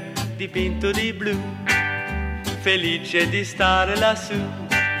blu, dipinto di blu, felice di stare lassù.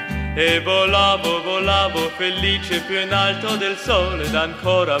 E volavo, volavo, felice più in alto del sole ed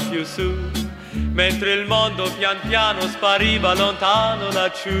ancora più su, mentre il mondo pian piano spariva lontano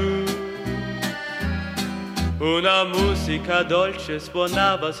laggiù. Una musica dolce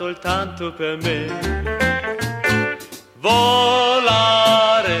suonava soltanto per me.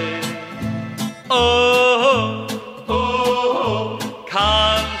 Volare, oh, oh, oh,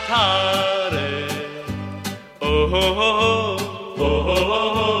 cantare, oh, oh, oh, oh,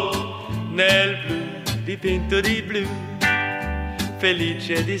 oh, nel blu dipinto di blu,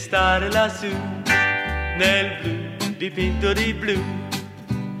 felice di stare lassù. Nel blu dipinto di blu,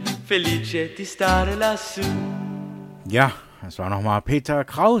 felice di stare lassù. Ja, das war nochmal Peter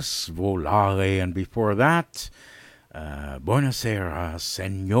Kraus, Volare, and before that, Buonasera,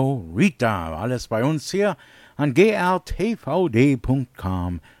 Senorita. Alles bei uns hier an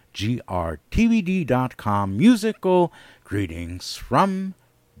grtvd.com, grtvd.com. Musical greetings from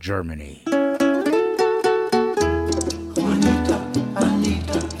Germany. Juanita,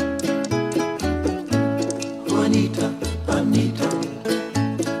 Anita, Juanita, Anita,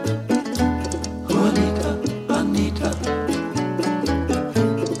 Juanita, Anita.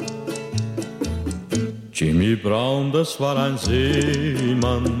 Jimmy Brown, das war ein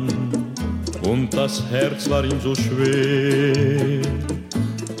Seemann und das Herz war ihm so schwer.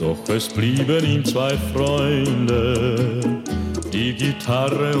 Doch es blieben ihm zwei Freunde, die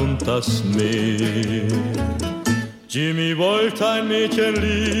Gitarre und das Meer. Jimmy wollte ein Mädchen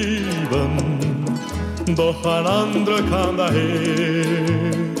lieben, doch ein anderer kam daher.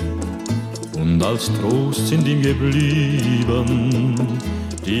 Und als Trost sind ihm geblieben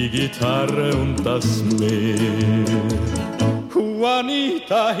die Gitarre und das Meer.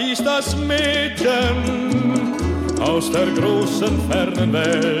 Juanita hieß das Mädchen aus der großen fernen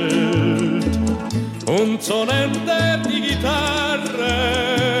Welt. Und so nennt er die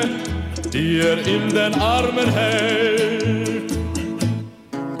Gitarre, die in den Armen hält.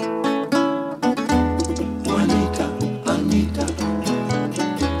 Juanita, Anita,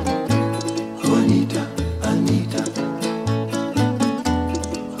 Juanita, Anita,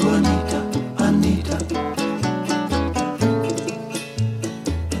 Juanita, Anita.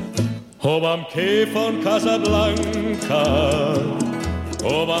 Ob am Quai von Casablanca,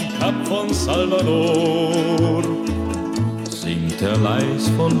 ob am Kap von Salvador, singt er leis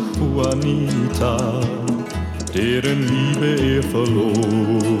von Juanita, deren Liebe er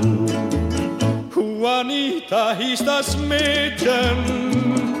verlor. Juanita hieß das Mädchen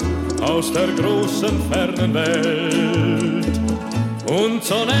aus der großen fernen Welt. Und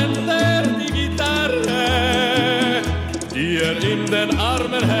so nennt er die Gitarre, die in den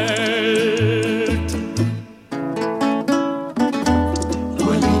Armen hält.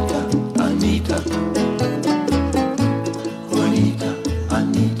 Juanita, Anita, Juanita,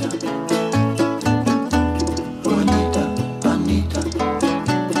 Anita, Juanita, Anita.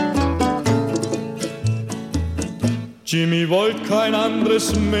 Jimmy wollte kein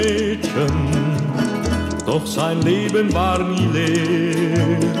anderes Mädchen, doch sein Leben war nie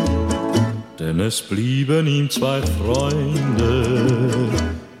leer. Denn es blieben ihm zwei Freunde,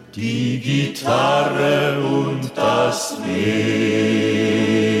 die Gitarre und das Meer.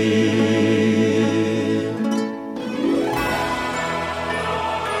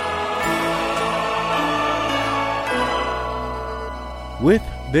 With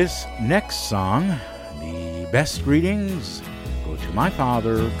this next song, the best greetings go to my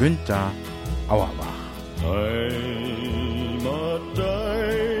father, Günther Auerbach. Heimat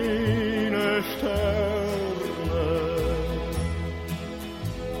deine Sterne,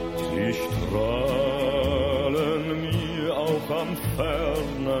 sie strahlen mir auch am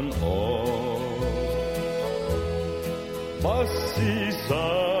fernen Ort. Was sie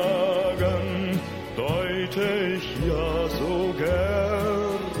sagen, deute ich ja so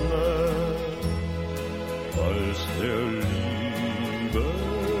gerne, als der Liebe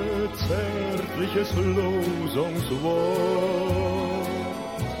zärtliches Losungswort.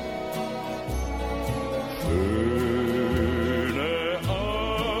 Schöne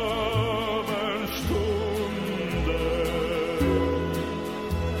Abendstunde,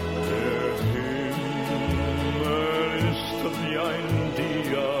 der Himmel ist wie ein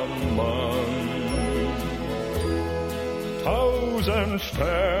Diamant. 1000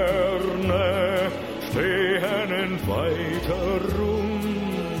 Sterne stehen in weiter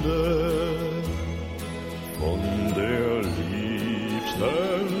Runde, von der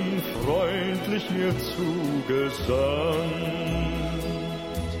Liebsten freundlich mir zugesandt.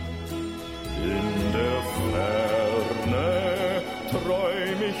 In der Ferne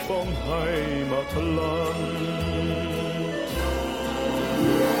träum ich vom Heimatland.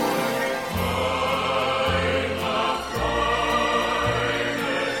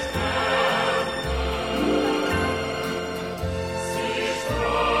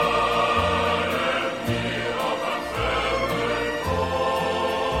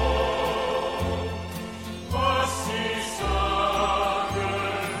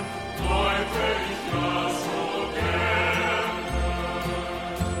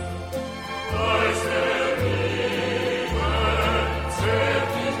 Als der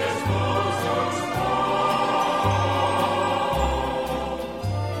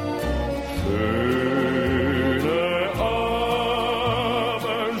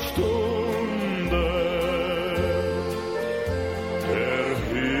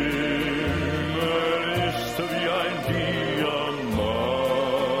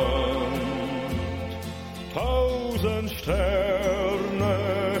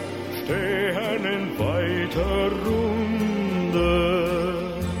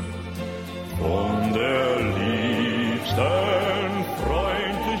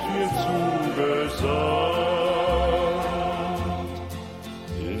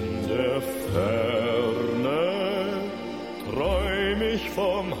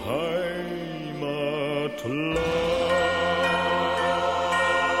vom Heimatland.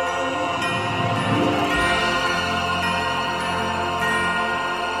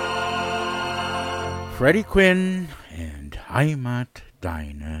 Freddie Quinn and Heimat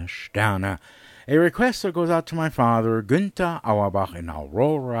deine Sterne. A request that goes out to my father, Günther Auerbach in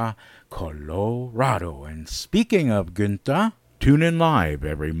Aurora, Colorado. And speaking of Günther, tune in live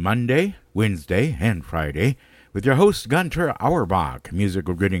every Monday, Wednesday, and Friday with your host, Günther Auerbach.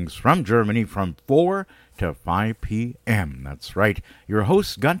 Musical greetings from Germany from 4 to 5 p.m. That's right, your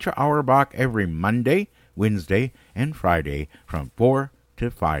host, Günther Auerbach, every Monday, Wednesday, and Friday from 4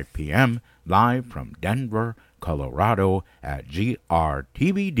 to 5 p.m. live from Denver, Colorado at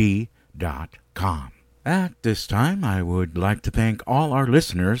grtvd.com. At this time, I would like to thank all our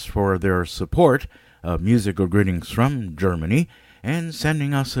listeners for their support of Musical Greetings from Germany and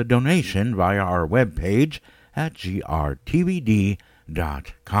sending us a donation via our webpage at grtvd.com.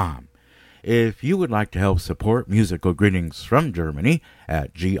 If you would like to help support Musical Greetings from Germany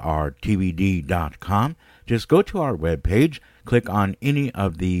at grtvd.com, just go to our webpage, click on any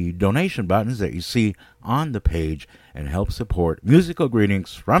of the donation buttons that you see on the page, and help support Musical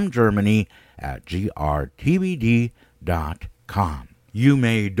Greetings from Germany at grtvd.com. You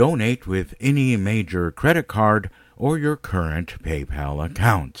may donate with any major credit card or your current PayPal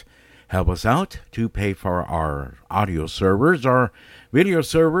account. Help us out to pay for our audio servers, our video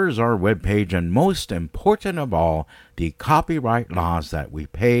servers, our webpage, and most important of all, the copyright laws that we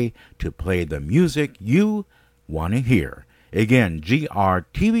pay to play the music you want to hear. Again,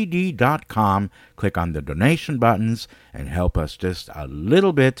 grtvd.com, click on the donation buttons and help us just a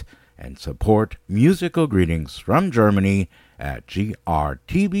little bit and support Musical Greetings from Germany at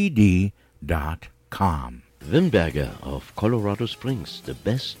grtvd.com. Wimberger of Colorado Springs, the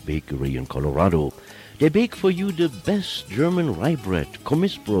best bakery in Colorado. They bake for you the best German rye bread,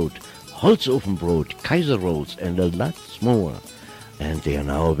 Kommissbrot, Holzofenbrot, Kaiser rolls, and a lot more. And they are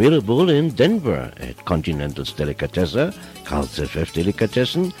now available in Denver at Continental's Delicatessen, Carl's FF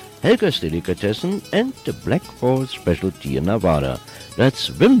Delicatessen, Helga's Delicatessen, and the Black Forest Specialty in Nevada. That's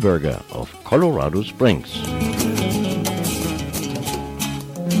Wimberger of Colorado Springs.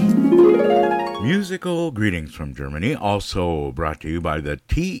 Musical Greetings from Germany, also brought to you by the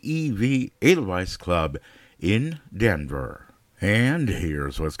TEV Edelweiss Club in Denver. And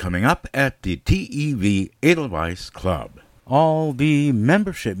here's what's coming up at the TEV Edelweiss Club. All the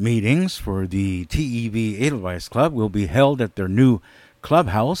membership meetings for the TEV Edelweiss Club will be held at their new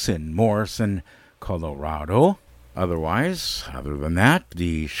clubhouse in Morrison, Colorado. Other than that,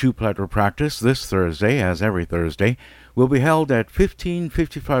 the shoe-platter practice this Thursday, as every Thursday, will be held at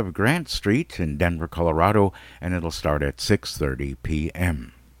 1555 Grant Street in Denver, Colorado, and it'll start at 6:30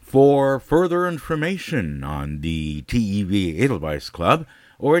 p.m. For further information on the TEV Edelweiss Club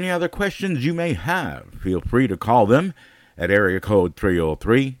or any other questions you may have, feel free to call them at area code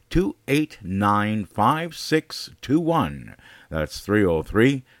 303-289-5621. That's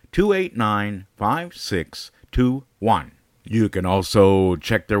 303-289-5621. You can also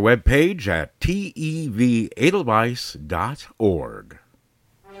check their webpage at tevedelweiss.org.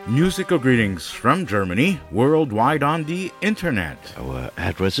 Musical greetings from Germany, worldwide on the internet. Our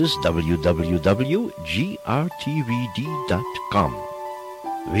address is www.grtvd.com.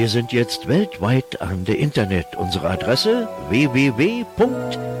 Wir sind jetzt weltweit an der Internet. Unsere Adresse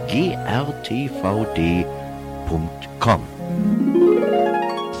www.grtvd.com.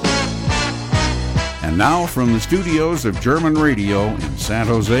 And now from the studios of German Radio in San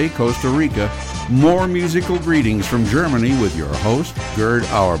Jose, Costa Rica, more musical greetings from Germany with your host, Gerd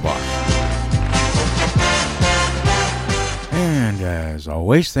Auerbach. And as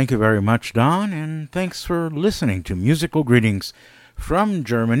always, thank you very much, Don, and thanks for listening to Musical Greetings from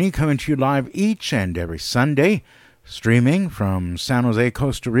Germany, coming to you live each and every Sunday, streaming from San Jose,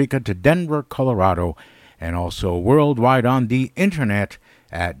 Costa Rica to Denver, Colorado, and also worldwide on the internet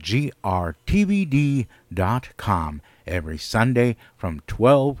at grtvd.com every Sunday from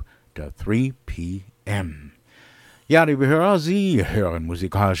 12 to 3 p.m. Ja, liebe Hörer, Sie hören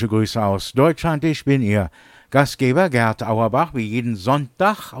musikalische Grüße aus Deutschland. Ich bin Ihr Gastgeber Gerd Auerbach, wie jeden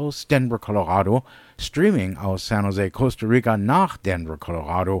Sonntag aus Denver, Colorado, Streaming aus San Jose, Costa Rica nach Denver,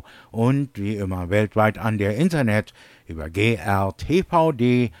 Colorado und wie immer weltweit an der Internet über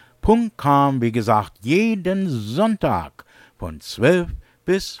grtvd.com, wie gesagt, jeden Sonntag von 12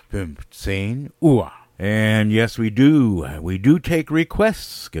 bis 15 Uhr. And yes, we do take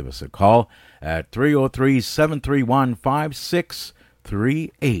requests. Give us a call at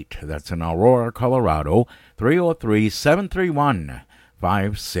 303-731-5638. That's in Aurora, Colorado,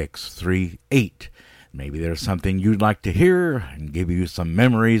 303-731-5638. Maybe there's something you'd like to hear and give you some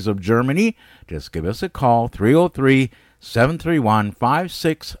memories of Germany. Just give us a call,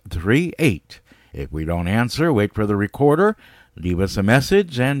 303-731-5638. If we don't answer, wait for the recorder, leave us a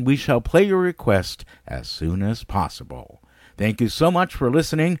message, and we shall play your request as soon as possible. Thank you so much for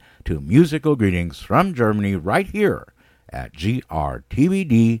listening to Musical Greetings from Germany right here at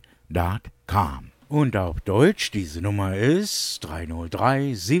grtvd.com. Und auf Deutsch, diese Nummer ist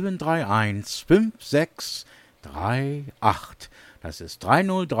 303-731-5638. Das ist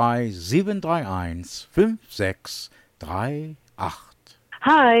 303-731-5638.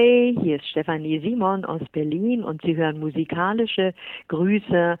 Hi, hier ist Stefanie Simon aus Berlin und Sie hören musikalische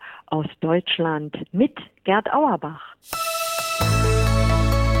Grüße aus Deutschland mit Gerd Auerbach.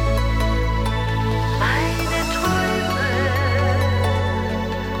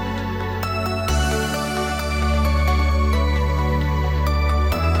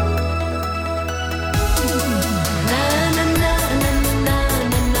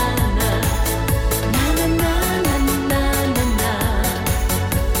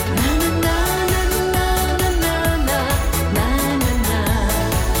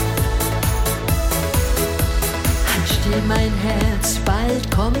 Mein Herz,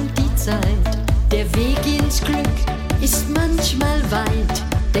 bald kommt die Zeit. Der Weg ins Glück ist manchmal weit,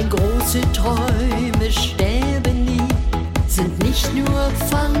 denn große Träume sterben nie, sind nicht nur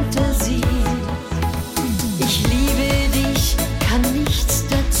Fantasie. Ich liebe dich, kann nichts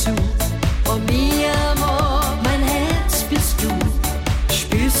dazu. Oh mi amor, mein Herz bist du.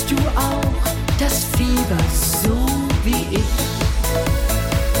 Spürst du auch das Fieber so wie ich?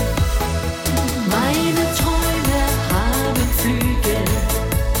 Meine Träume haben Flügel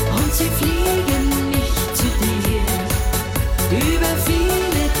und sie fliegen mich zu dir. Über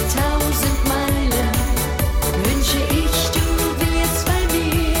viele tausend Meilen wünsche ich, du wärst bei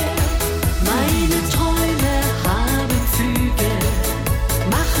mir. Meine Träume haben Flügel,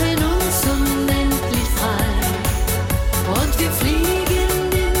 machen uns unendlich frei. Und wir fliegen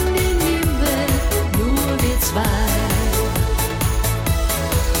in den Himmel, nur wir zwei.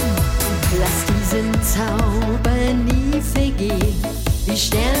 Lass diesen Zauber nie vergehen, wie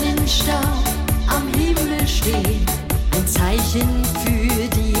Sternenstaub am Himmel stehen, ein Zeichen für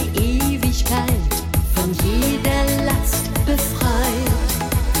die Ewigkeit, von jeder Last befreit.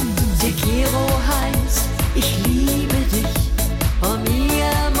 Te quiero heißt, ich liebe dich, oh mi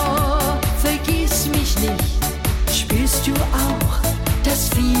amor, vergiss mich nicht. Spürst du auch das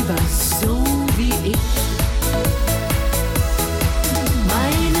Fieber so wie ich?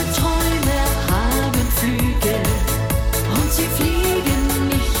 Meine Träume haben Flügel und sie fliegen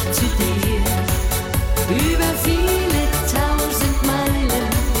mich zu dir. Über viele tausend Meilen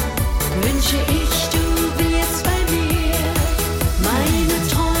wünsche ich, du wärst bei mir. Meine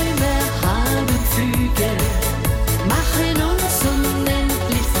Träume haben Flügel, machen uns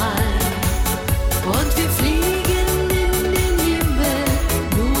unendlich frei. Und wir fliegen in den Himmel,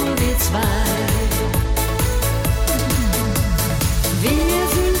 nur wir zwei. Wer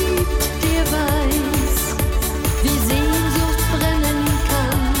sie liebt, der weiß, wie Sehnsucht brennen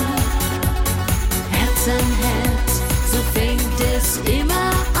kann. Herz an Herz, so fängt es immer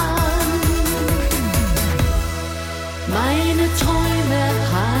an. Meine Träume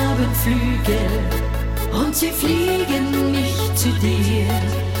haben Flügel und sie fliegen mich zu dir.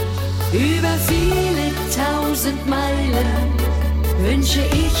 Über viele tausend Meilen wünsche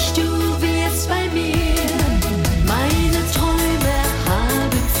ich, du wärst bei mir. Meine Träume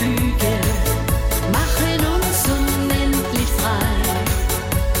haben Flügel, machen uns unendlich frei.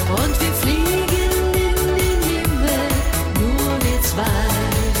 Und wir fliegen in den Himmel, nur wir zwei.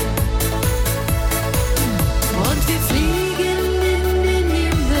 Und wir fliegen in den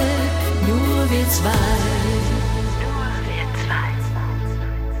Himmel, nur wir zwei.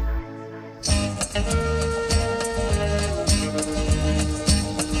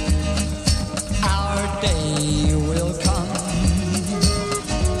 Our day will come,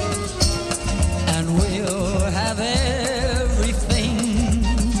 and we'll have everything.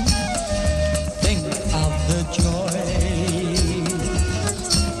 Think of the joy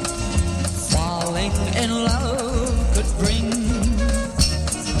falling in love could bring.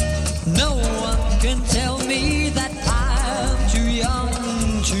 No one can tell me that I'm too young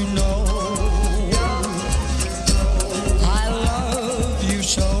to know. I love you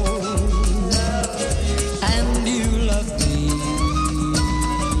so, and you love me.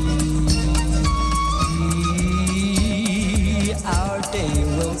 Our day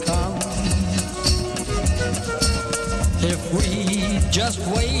will come if we just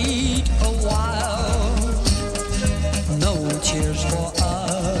wait a while. No tears for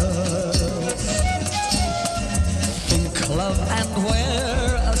us,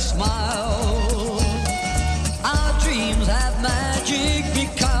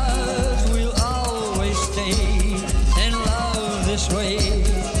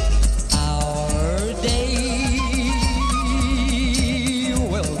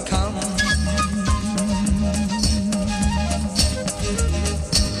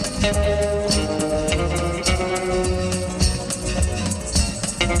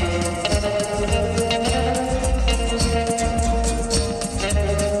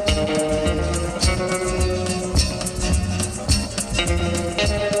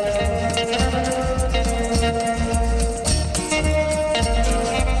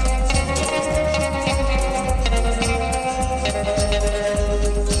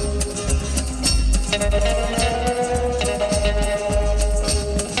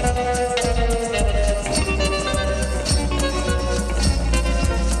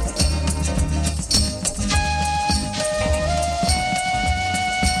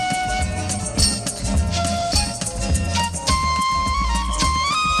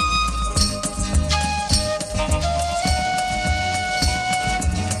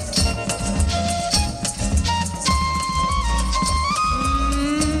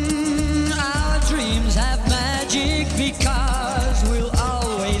 because we'll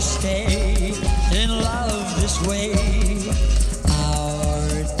always stay in love this way.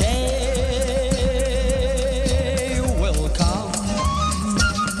 Our day will come.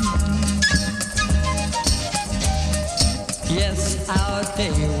 Yes, our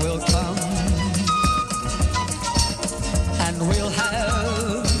day will come. And we'll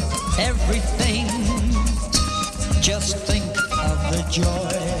have everything. Just think of the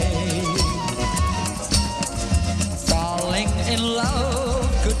joy. Falling in love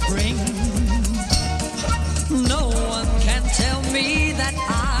could bring. No one can tell me that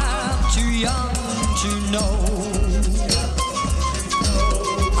I'm too young to know.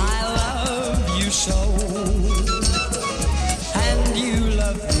 I love you so, and you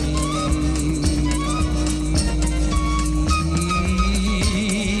love me.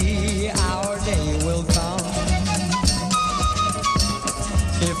 Our day will come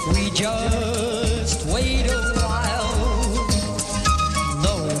if we just wait a while.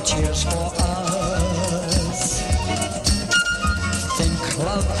 No tears for us. Think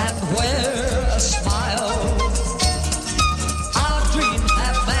love and wear a smile. Our dreams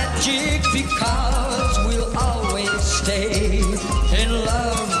have magic because we'll always stay in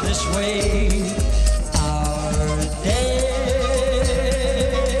love this way. Our day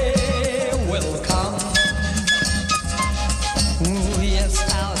will come. Ooh, yes,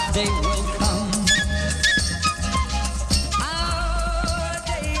 our day will come. Our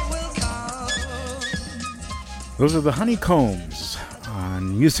day will come. Those are the Honeycombs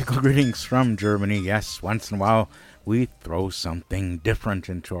on Musical Greetings from Germany. Yes, once in a while we throw something different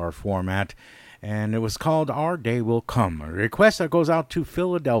into our format, and it was called Our Day Will Come, a request that goes out to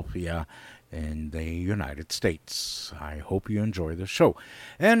Philadelphia in the United States. I hope you enjoy the show.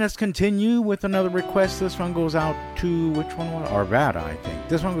 And let's continue with another request. This one goes out to, which one was Arvada, I think.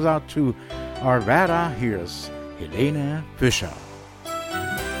 This one goes out to Arvada. Here's Helene Fischer.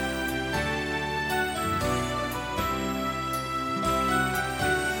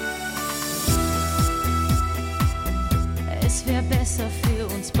 Es wäre besser für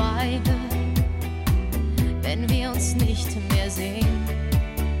uns beide, wenn wir uns nicht mehr sehen.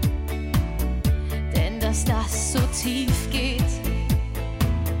 Denn dass das so tief geht,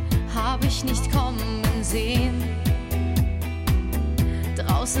 hab ich nicht kommen sehen.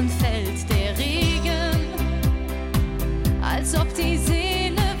 Draußen fällt der Regen, als ob die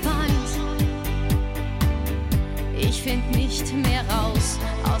Seele weint. Ich find nicht mehr raus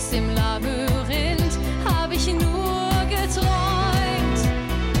aus dem Labyrinth, hab ich nur geträumt.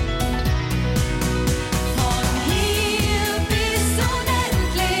 Von hier bis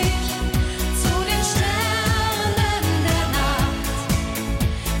unendlich zu den Sternen der Nacht.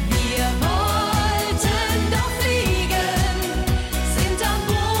 Wir wollten doch fliegen, sind am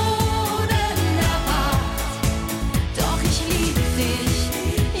Boden erwacht. Doch ich lieb dich,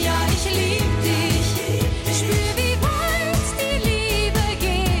 ja ich lieb dich, spür wie weit die Liebe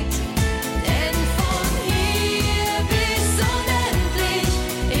geht. Denn von hier bis unendlich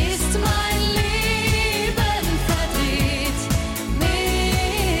ist mein Leben verdreht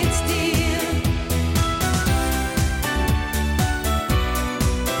mit dir.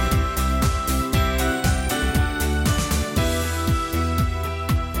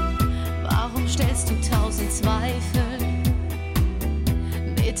 Warum stellst du 1000 Zweifel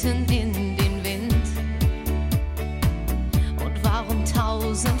mitten in den Wind? Und warum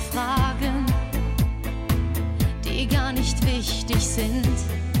 1000 Fragen, die gar nicht wichtig sind?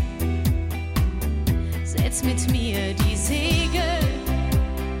 Setz mit mir die Segel,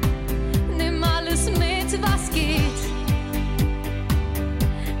 nimm alles mit, was geht.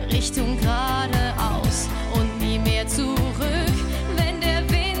 Richtung geradeaus und nie mehr zurück, wenn der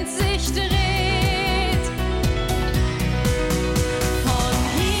Wind sich dreht. Von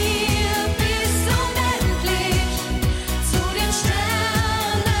hier bis unendlich zu den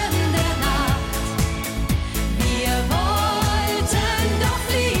Sternen der Nacht. Wir wollten doch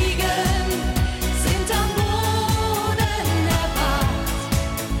fliegen, sind am Boden erwacht.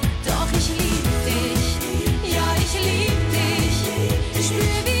 Doch ich lieb dich, ja ich lieb dich,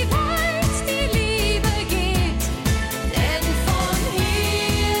 spür wie weit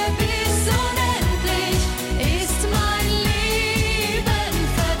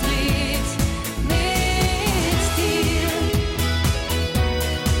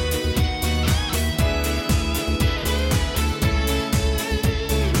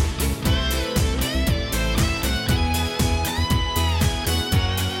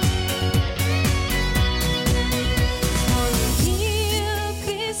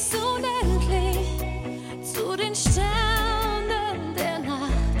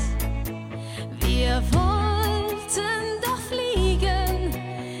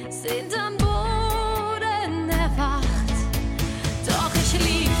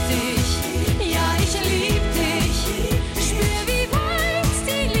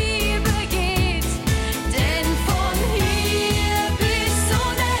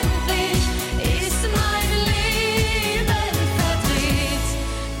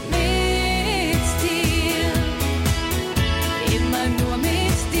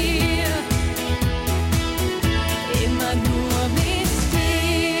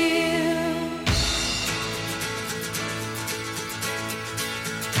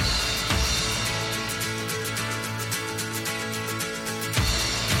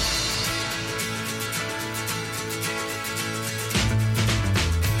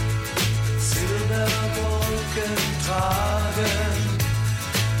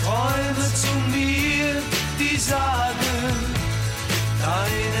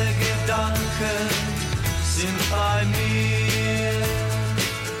Gedanken sind bei mir.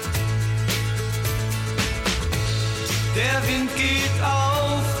 Der Wind geht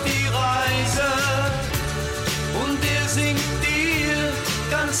auf die Reise und er singt dir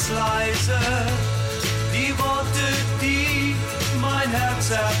ganz leise die Worte, die mein Herz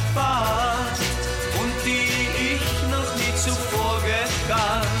erfasst und die ich noch nie zuvor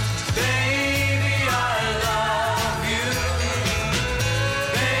gekannt. Baby, I love you.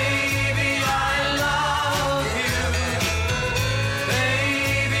 Baby, I love you.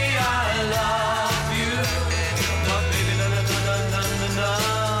 Baby, I love you. No, baby, na, na, na, na, na, na.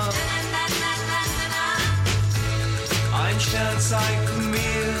 Ein Stern zeigt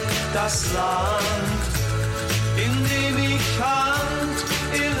mir das Land, in dem ich Hand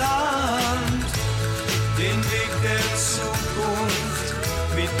in Hand den Weg der Zukunft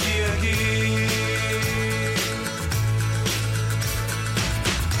mit dir gehe.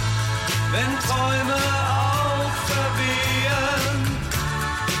 Wenn Träume auch verwehen,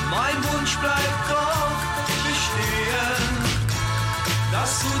 mein Wunsch bleibt doch bestehen,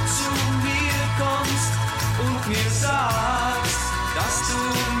 dass du zu mir kommst und mir sagst, dass du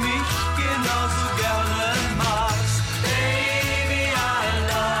mich genauso gerne magst. Baby, I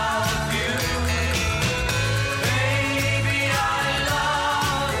love you. Baby, I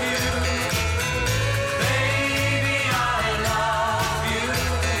love you. Baby, I love you.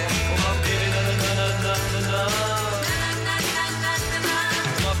 Oh, my baby, na na na na na na.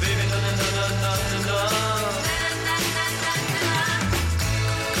 Oh, my baby, na na na na na na.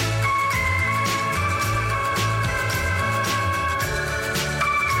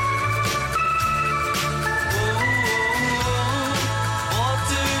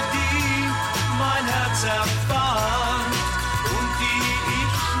 Erfahren und die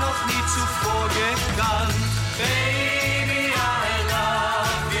ich noch nie zuvor gekannt. Baby, I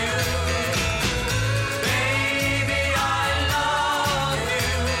love you. Baby, I love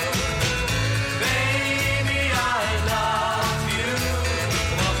you. Baby, I love you.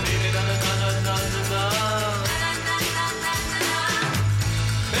 Oh, baby, na na na na na na.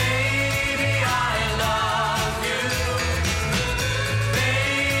 Baby, I love you.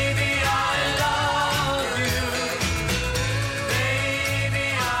 Baby, I love you.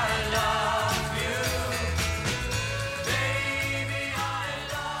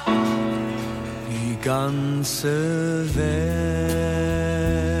 Die ganze Welt,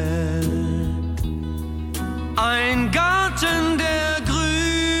 ein Garten, der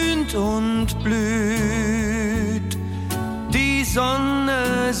grünt und blüht, die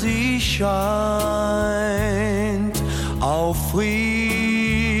Sonne, sie scheint auf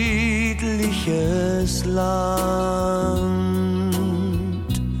friedliches Land.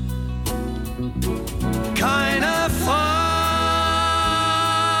 Keiner fragt,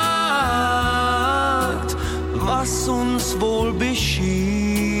 was uns wohl beschieden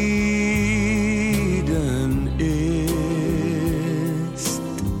ist.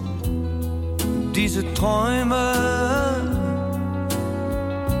 Diese Träume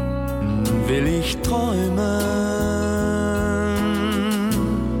will ich träumen.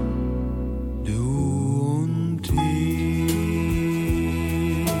 Du und ich.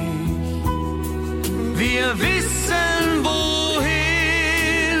 Wir wissen,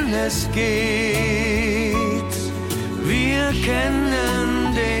 wohin es geht. Wir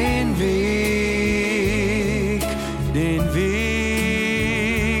kennen den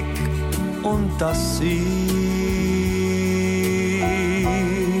Weg und das Ziel.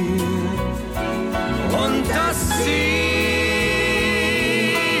 Und das Ziel,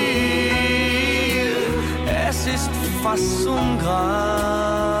 es ist fast zum Greifen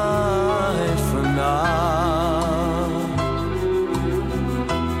nah.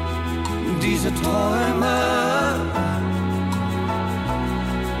 Diese Träume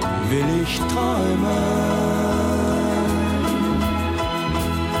will ich träumen.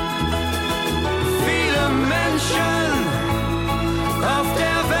 Viele Menschen auf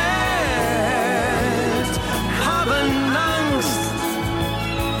der Welt haben Angst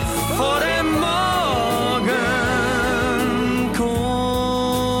vor dem Morgen,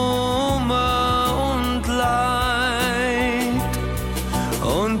 Kummer und Leid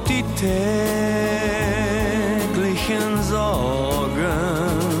und die täglichen Sorgen.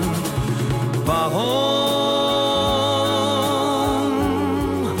 Warum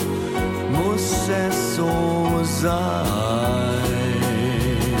muss es so sein?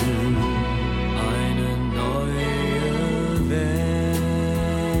 Eine neue Welt,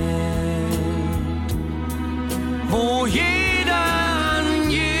 wo jeder an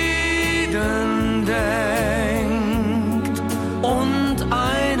jeden denkt und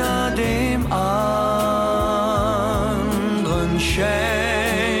einer dem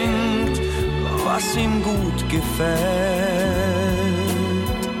was ihm gut gefällt.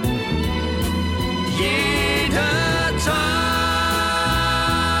 Jeder Tag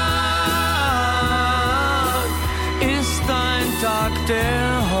ist ein Tag,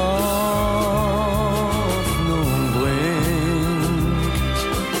 der Hoffnung bringt.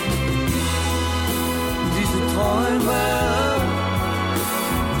 Diese Träume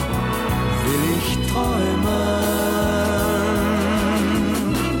will ich träumen.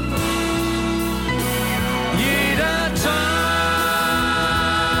 Jeder Tag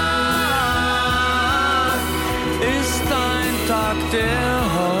ist ein Tag, der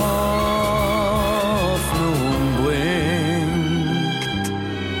Hoffnung bringt.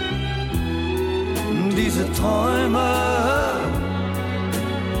 Diese Träume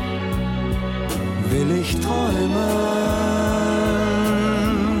will ich träumen.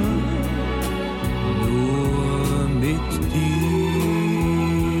 Nur mit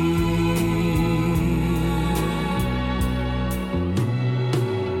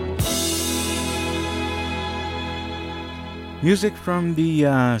Music from the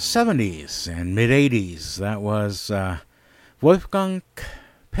 70s and mid-80s. That was Wolfgang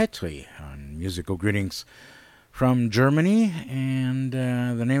Petri on Musical Greetings from Germany. And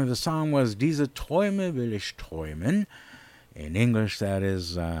the name of the song was Diese Träume will ich träumen. In English, that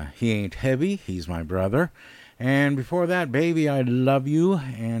is, He Ain't Heavy, He's My Brother. And before that, Baby, I Love You.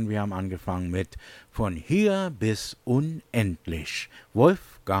 And wir haben angefangen mit Von hier bis unendlich.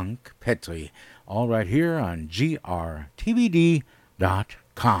 Wolfgang Petri. All right here on grtvd.com.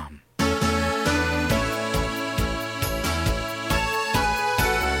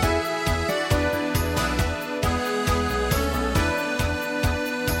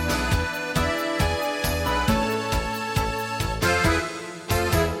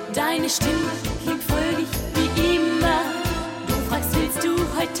 Deine Stimme klingt fröhlich wie immer. Du fragst, willst du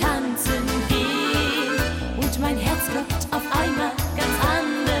heute tanzen gehen? Und mein Herz klopft auf einmal ganz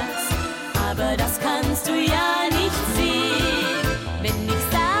anders. Aber das kannst du ja nicht sehen. Wenn ich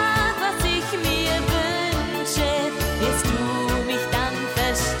sag, was ich mir wünsche, wirst du mich dann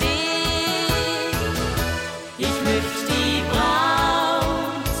verstehen. Ich möchte die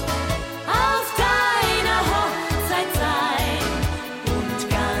Braut auf deiner Hochzeit sein. Und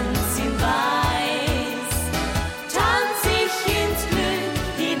ganz in Weiß tanz ich ins Glück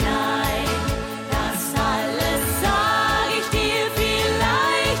hinein. Das alles sag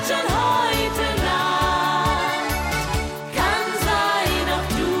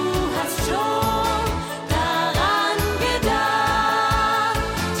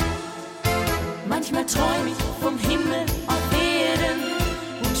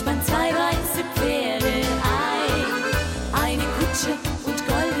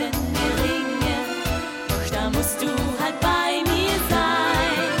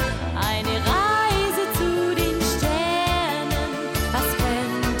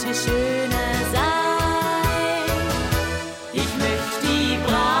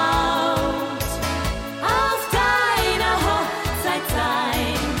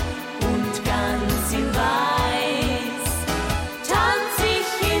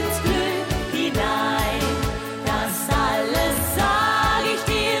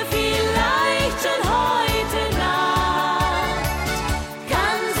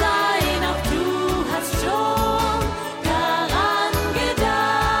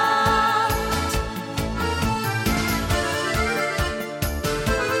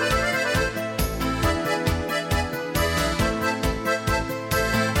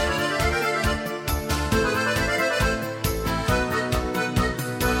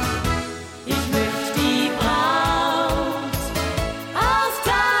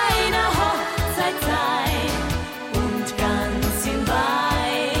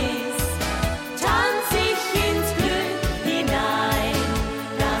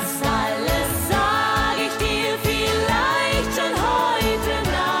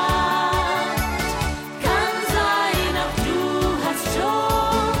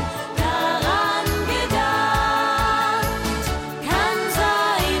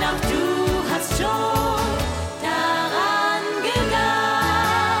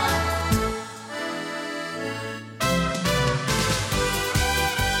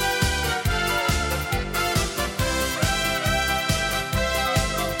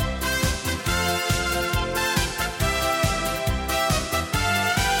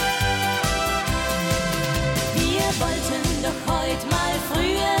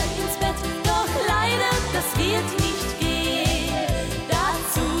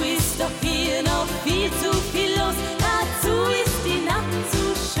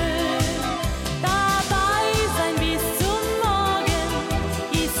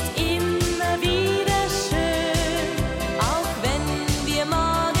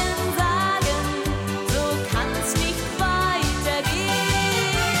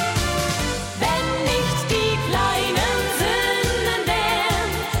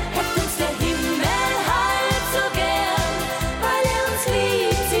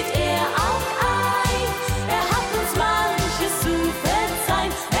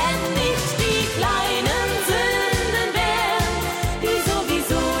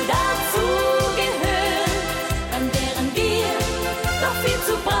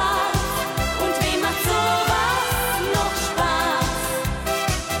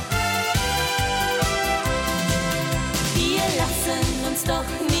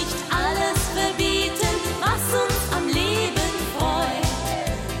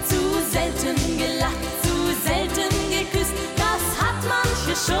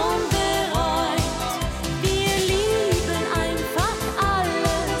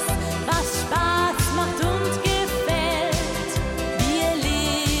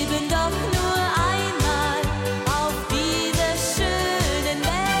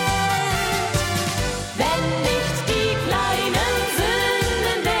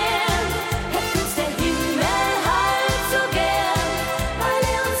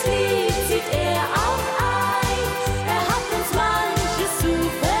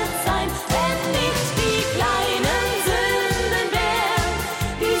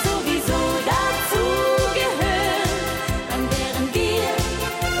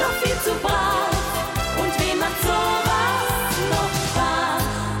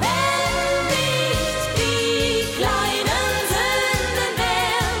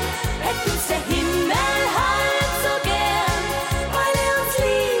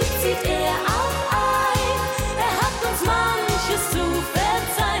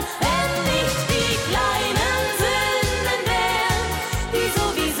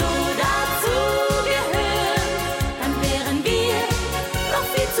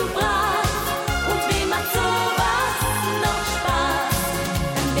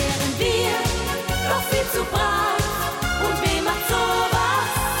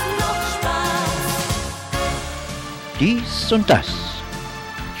dies und das.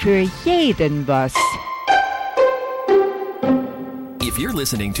 Für jeden was. If you're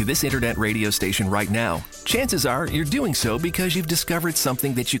listening to this internet radio station right now, chances are you're doing so because you've discovered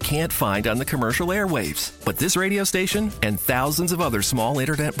something that you can't find on the commercial airwaves. But this radio station and thousands of other small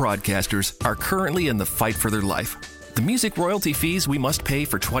internet broadcasters are currently in the fight for their life. The music royalty fees we must pay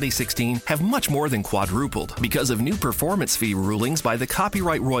for 2016 have much more than quadrupled because of new performance fee rulings by the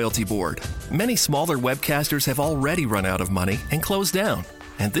Copyright Royalty Board. Many smaller webcasters have already run out of money and closed down,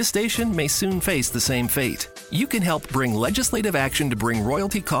 and this station may soon face the same fate. You can help bring legislative action to bring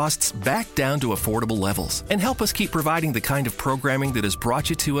royalty costs back down to affordable levels and help us keep providing the kind of programming that has brought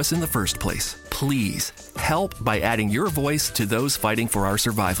you to us in the first place. Please help by adding your voice to those fighting for our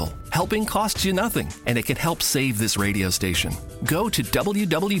survival. Helping costs you nothing, and it can help save this radio station. Go to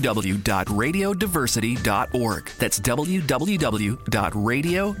www.radiodiversity.org. That's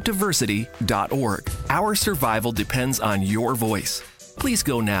www.radiodiversity.org. Our survival depends on your voice. Please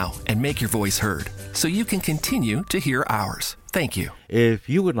go now and make your voice heard so you can continue to hear ours. Thank you. If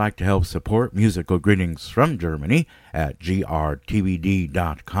you would like to help support Musical Greetings from Germany at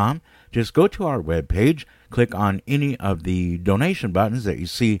grtvd.com, just go to our webpage, click on any of the donation buttons that you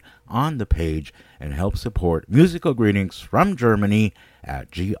see on the page, and help support Musical Greetings from Germany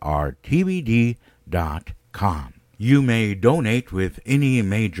at grtvd.com. You may donate with any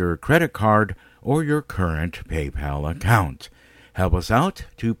major credit card or your current PayPal account. Help us out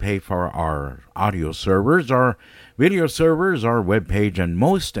to pay for our audio servers, our video servers, our webpage, and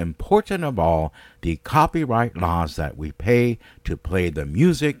most important of all, the copyright laws that we pay to play the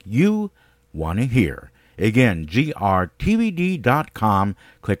music you want to hear. Again, grtvd.com,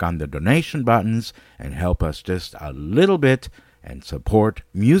 click on the donation buttons and help us just a little bit and support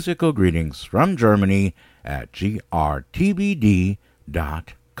Musical Greetings from Germany at grtvd.com.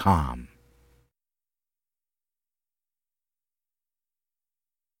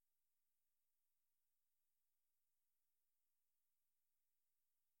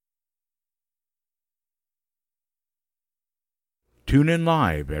 Tune in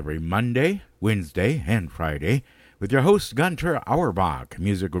live every Monday, Wednesday, and Friday with your host Gunter Auerbach.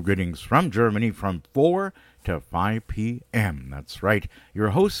 Musical Greetings from Germany from 4 to 5 p.m. That's right,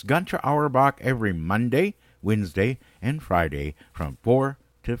 your host Gunter Auerbach every Monday, Wednesday, and Friday from 4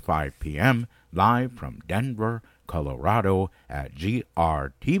 to 5 p.m. live from Denver, Colorado at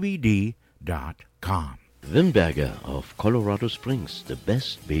grtvd.com. Wimberger of Colorado Springs, the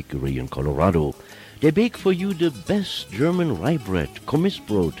best bakery in Colorado. They bake for you the best German rye bread,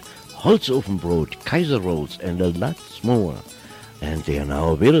 Kommissbrot, Holzofenbrot, Kaiser rolls, and a lot more. And they are now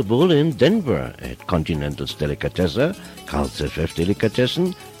available in Denver at Continental's Delicatessen, Carl's FF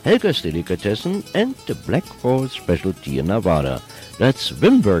Delicatessen, Helga's Delicatessen, and the Black Horse Specialty in Nevada. That's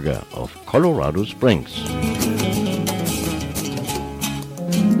Wimberger of Colorado Springs.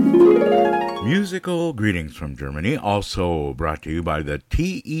 Musical Greetings from Germany, also brought to you by the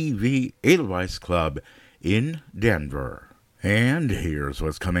TEV Edelweiss Club in Denver. And here's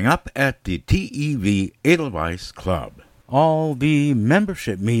what's coming up at the TEV Edelweiss Club. All the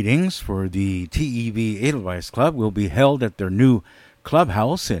membership meetings for the TEV Edelweiss Club will be held at their new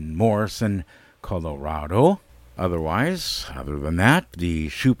clubhouse in Morrison, Colorado. Other than that, the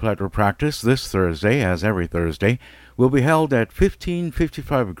Schuhplatter practice this Thursday, as every Thursday, will be held at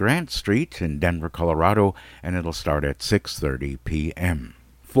 1555 Grant Street in Denver, Colorado, and it'll start at 6:30 p.m.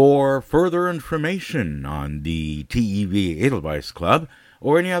 For further information on the TEV Edelweiss Club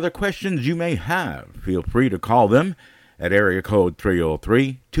or any other questions you may have, feel free to call them at area code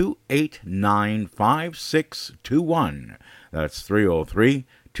 303-289-5621. That's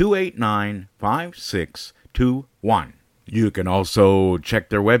 303-289-5621. You can also check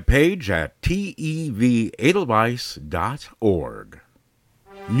their webpage at tevedelweiss.org.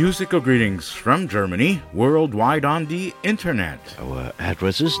 Musical Greetings from Germany, worldwide on the Internet. Our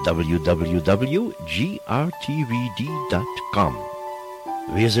address is www.grtvd.com.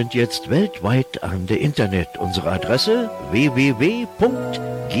 Wir sind jetzt weltweit an der Internet. Unsere Adresse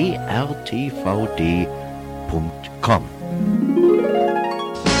www.grtvd.com.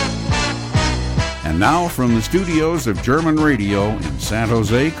 And now from the studios of German Radio in San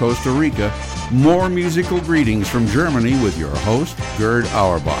Jose, Costa Rica, more musical greetings from Germany with your host, Gerd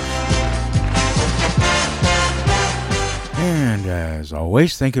Auerbach. And as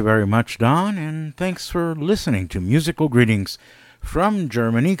always, thank you very much, Don, and thanks for listening to Musical Greetings from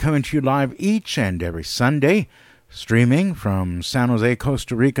Germany, coming to you live each and every Sunday, streaming from San Jose,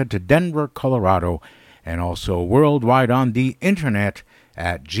 Costa Rica to Denver, Colorado, and also worldwide on the Internet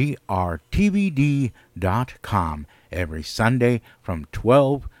at grtvd.com every Sunday from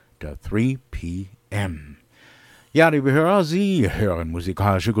 12 to 3 p.m. Ja, liebe Hörer, Sie hören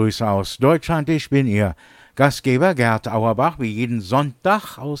musikalische Grüße aus Deutschland. Ich bin Ihr Gastgeber Gerd Auerbach, wie jeden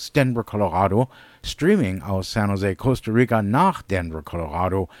Sonntag aus Denver, Colorado, Streaming aus San Jose, Costa Rica nach Denver,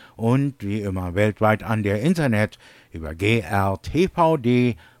 Colorado und wie immer weltweit an der Internet über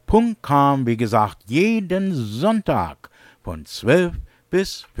grtvd.com, wie gesagt, jeden Sonntag von 12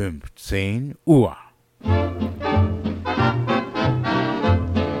 bis 15 Uhr.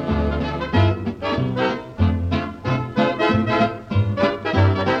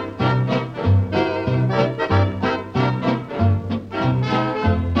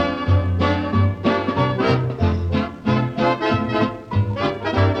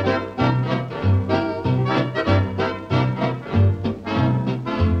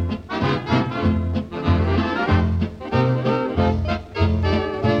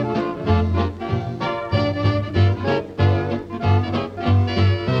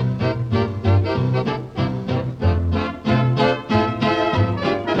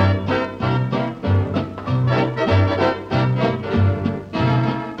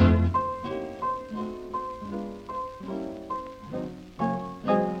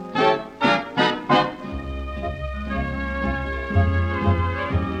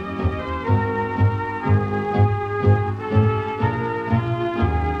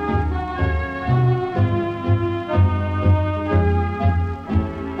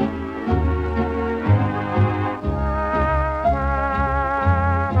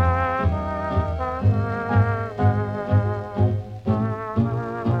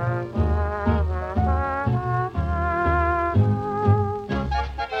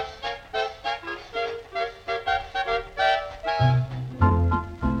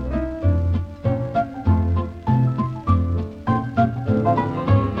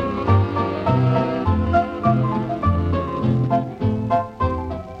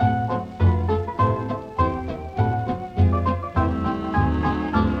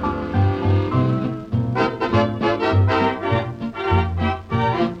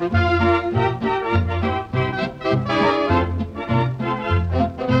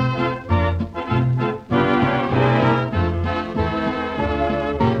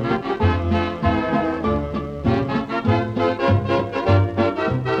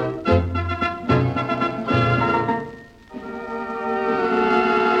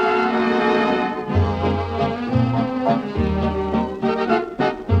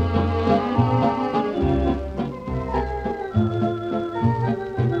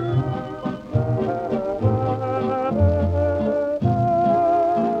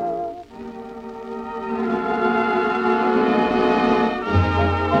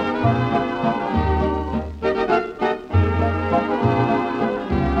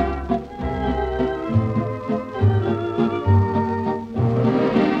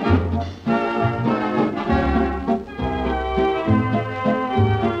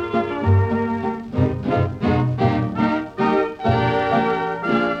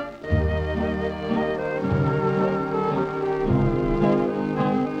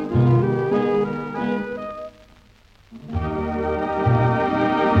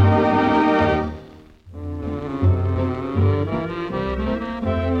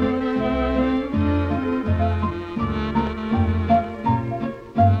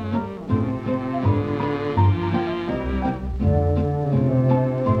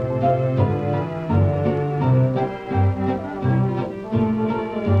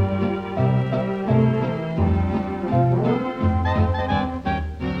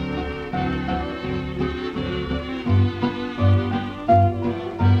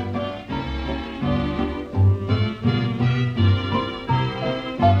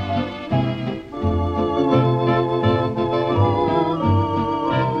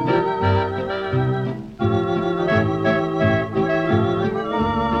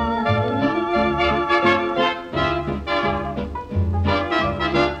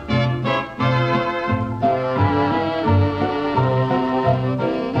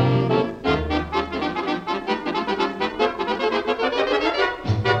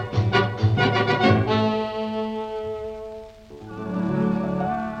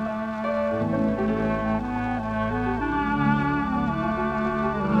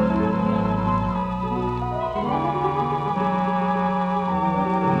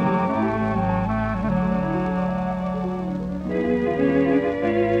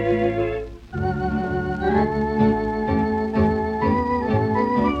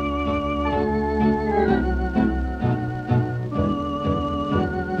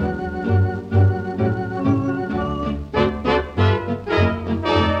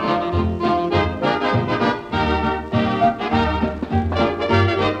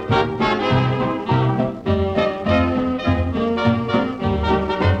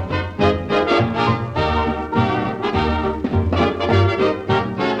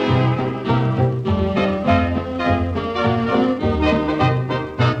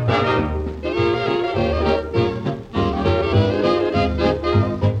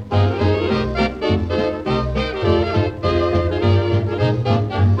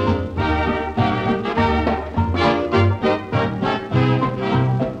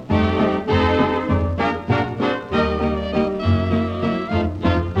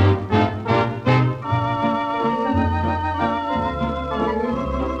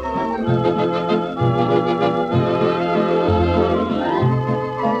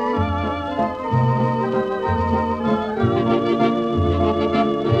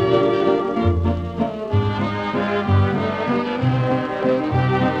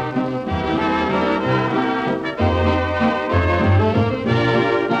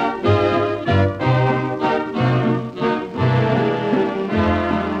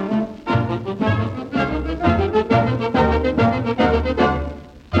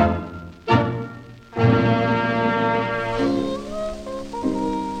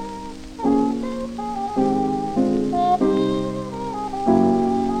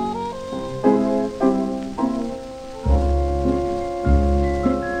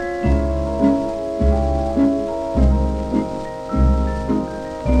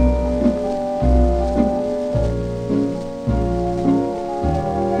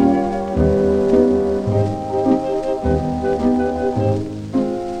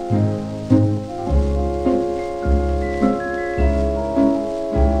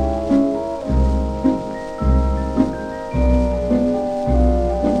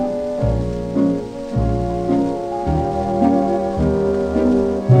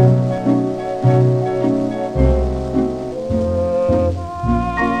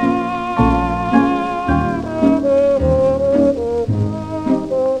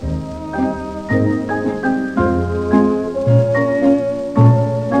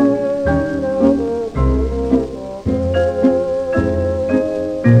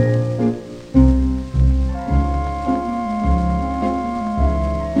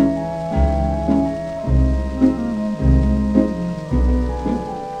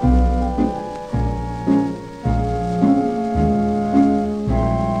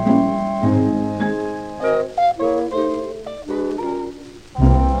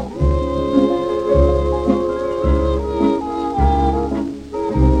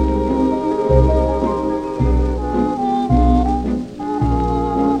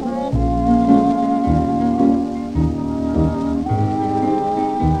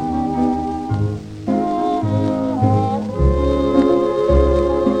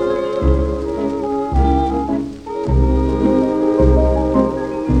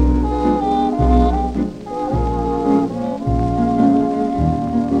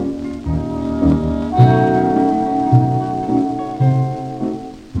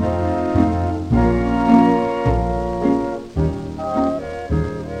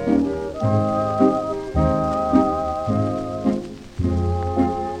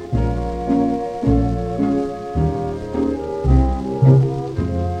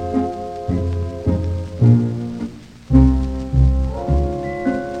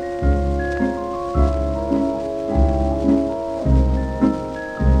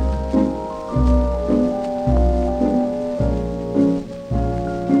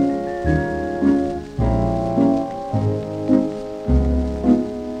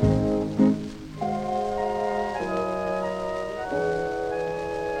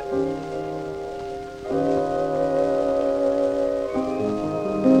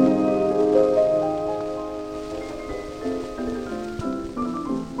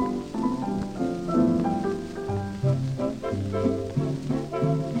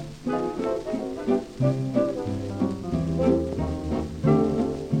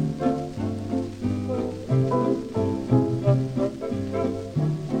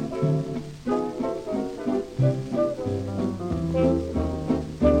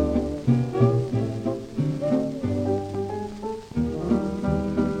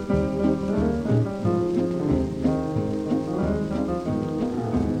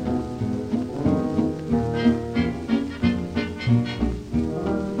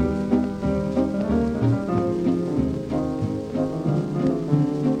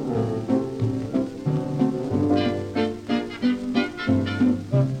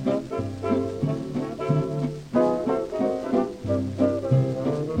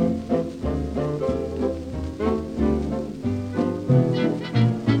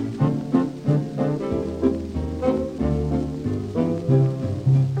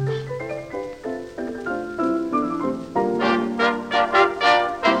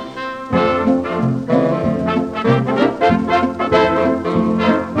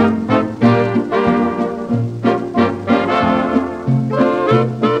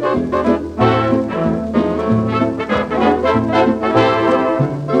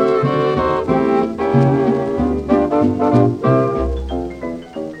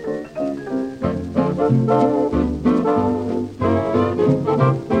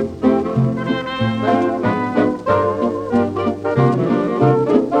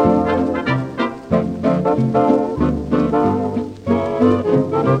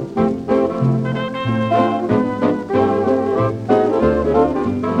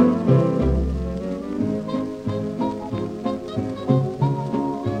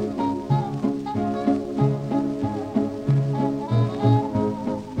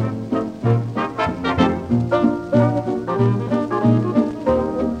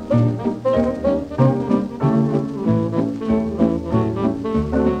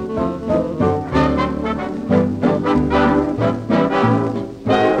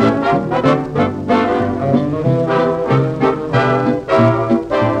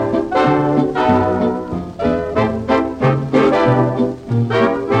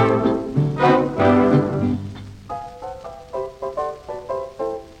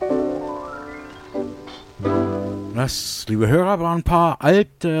 Das, liebe Hörer, waren ein paar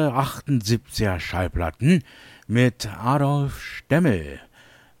alte 78er Schallplatten mit Adolf Stemmel.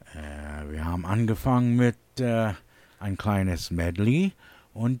 Wir haben angefangen mit ein kleines Medley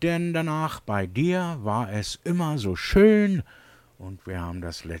und dann danach bei dir war es immer so schön und wir haben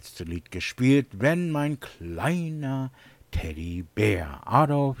das letzte Lied gespielt, Wenn mein kleiner Teddybär,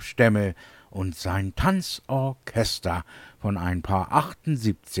 Adolf Stemmel und sein Tanzorchester von ein paar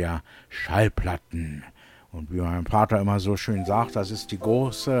 78er Schallplatten. Und wie mein Vater immer so schön sagt, das ist die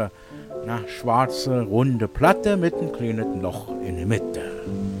große, schwarze, runde Platte mit einem kleinen Loch in der Mitte.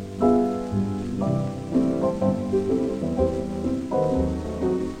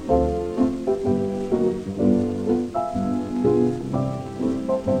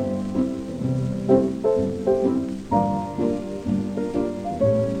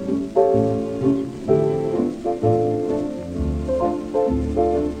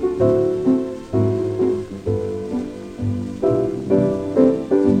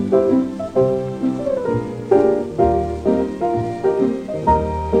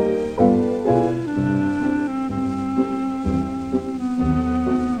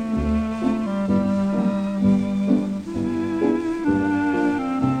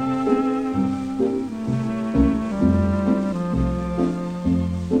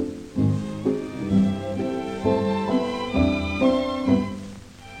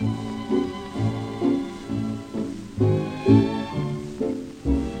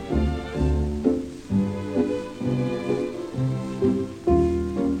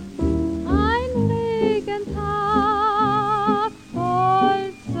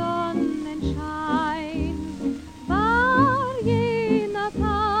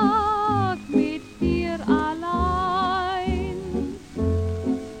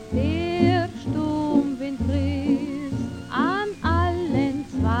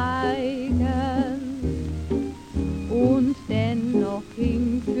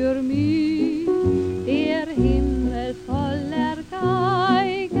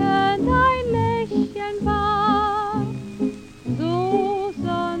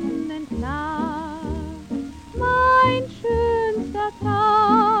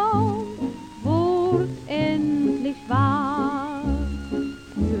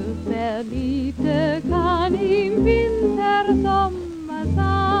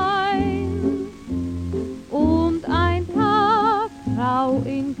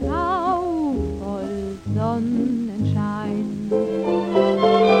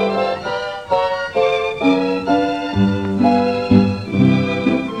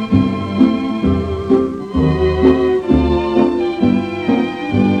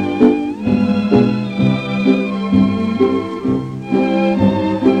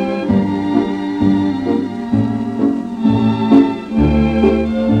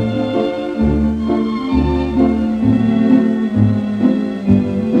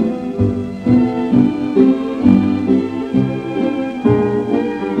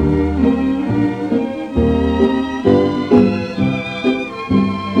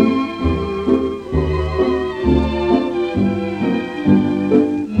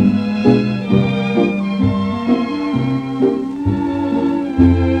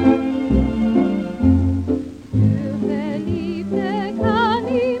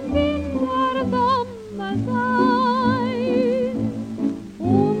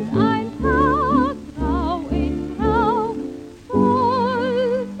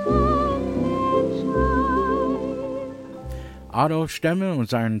 Adolf Stemmel und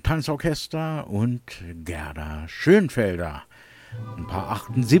sein Tanzorchester und Gerda Schönfelder. Ein paar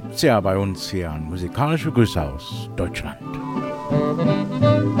 78er bei uns hier an Musikalische Grüße aus Deutschland.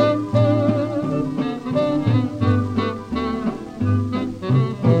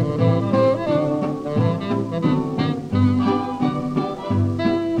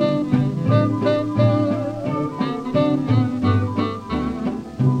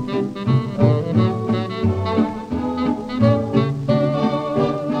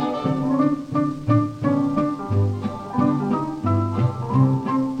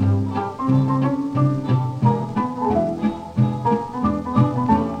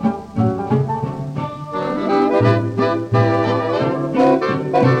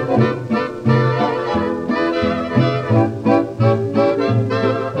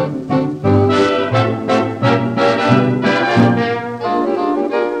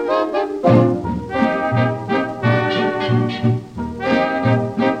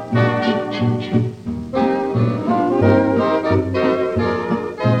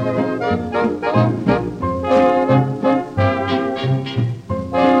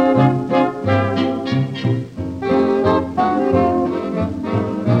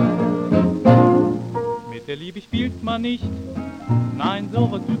 der Liebe spielt man nicht. Nein,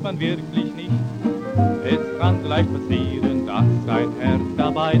 sowas tut man wirklich nicht. Es kann so leicht passieren, dass ein Herz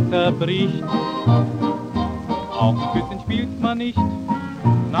dabei zerbricht. Auch mit Küssen spielt man nicht.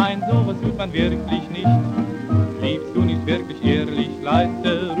 Nein, sowas tut man wirklich nicht. Liebst du nicht wirklich ehrlich,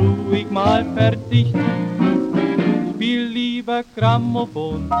 leiste ruhig mal Verzicht. Spiel lieber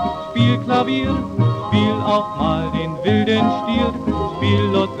Grammophon, spiel Klavier, spiel auch mal den wilden Stier, spiel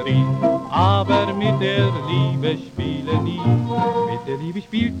Lotterie, aber mit der Liebe spiele nie. Mit der Liebe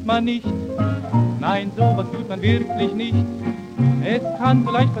spielt man nicht, nein, sowas tut man wirklich nicht. Es kann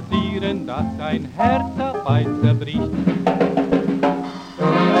so leicht passieren, dass ein Herz dabei zerbricht.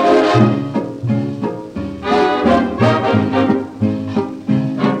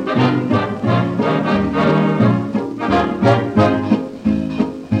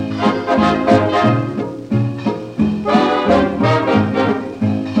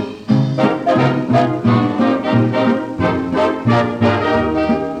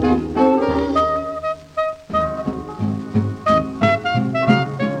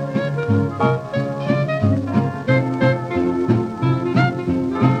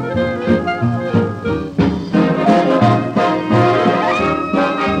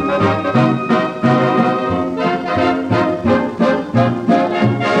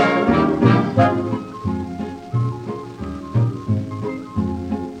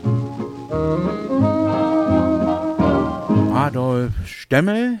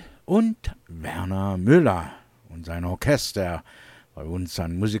 Stemmel und Werner Müller und sein Orchester bei uns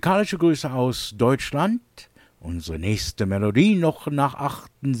an musikalische Grüße aus Deutschland. Unsere nächste Melodie noch nach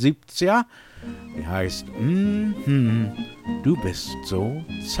 78er. Die heißt Du bist so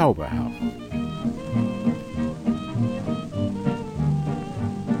zauberhaft.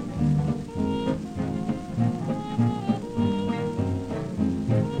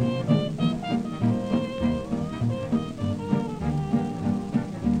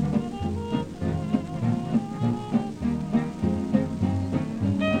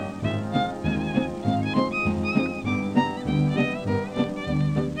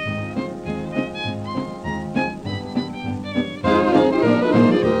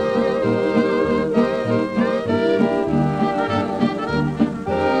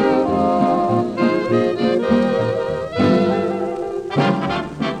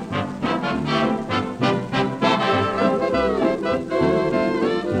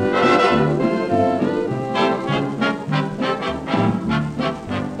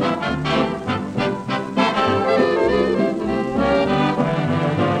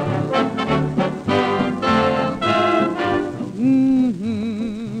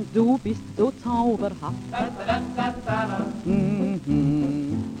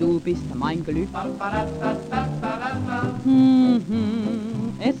 Du bist mein Glück.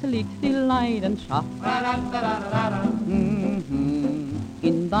 Es liegt die Leidenschaft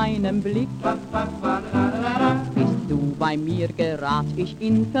in deinem Blick. Bist du bei mir, gerat ich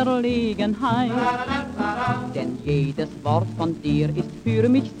in Verlegenheit, denn jedes Wort von dir ist für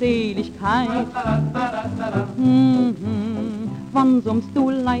mich Seligkeit. Wann summst du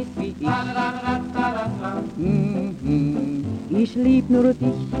leid wie ich? Ich lieb nur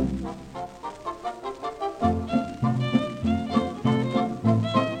dich.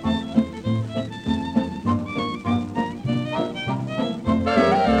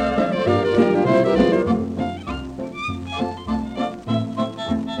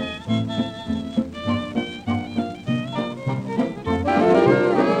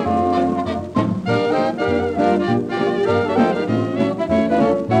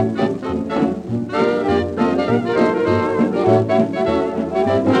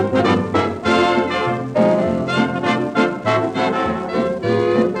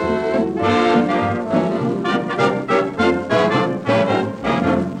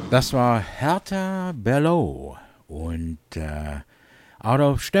 Das war Hertha Berlow und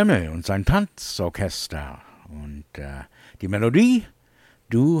Adolf Stemmel und sein Tanzorchester. Und die Melodie,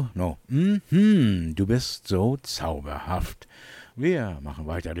 du bist so zauberhaft. Wir machen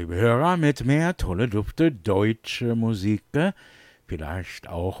weiter, liebe Hörer, mit mehr tolle, dufte deutsche Musik. Vielleicht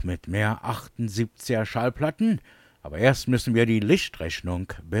auch mit mehr 78er Schallplatten. Aber erst müssen wir die Lichtrechnung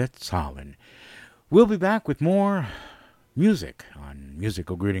bezahlen. We'll be back with more music on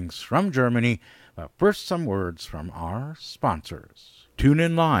Musical Greetings from Germany, but first some words from our sponsors. Tune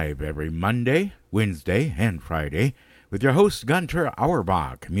in live every Monday, Wednesday, and Friday with your host Gunter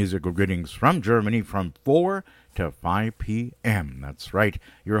Auerbach. Musical Greetings from Germany from 4 to 5 p.m. That's right,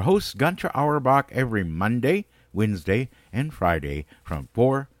 your host Gunter Auerbach every Monday, Wednesday, and Friday from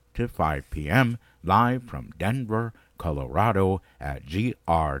 4 to 5 p.m. live from Denver, Colorado at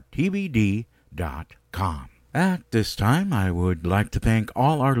grtvd.org. gmail.com. At this time, I would like to thank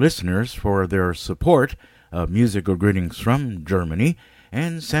all our listeners for their support of Musical Greetings from Germany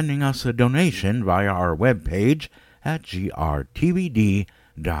and sending us a donation via our webpage at grtvd.com.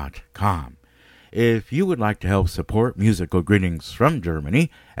 If you would like to help support Musical Greetings from Germany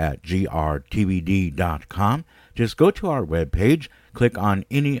at grtvd.com, just go to our webpage, click on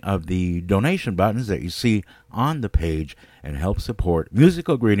any of the donation buttons that you see on the page, and help support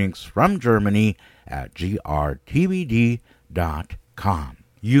Musical Greetings from Germany at grtvd.com.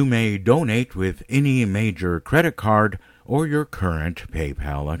 You may donate with any major credit card or your current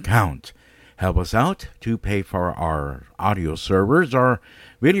PayPal account. Help us out to pay for our audio servers, our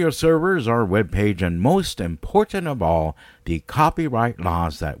video servers, our webpage, and most important of all, the copyright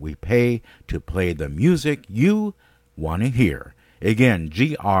laws that we pay to play the music you want to hear. Again,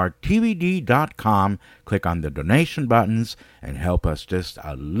 grtvd.com. Click on the donation buttons and help us just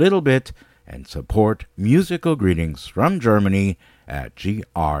a little bit and support Musical Greetings from Germany at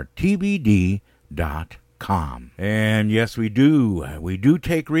grtvd.com. And yes, we do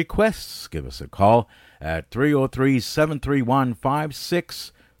take requests. Give us a call at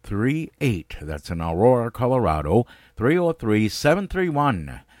 303-731-5638. That's in Aurora, Colorado,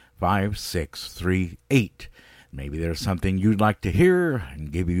 303-731-5638. Maybe there's something you'd like to hear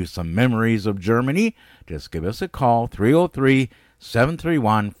and give you some memories of Germany. Just give us a call,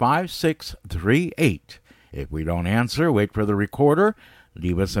 303-731-5638. If we don't answer, wait for the recorder,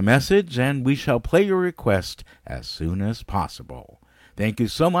 leave us a message, and we shall play your request as soon as possible. Thank you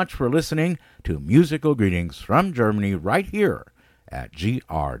so much for listening to Musical Greetings from Germany right here at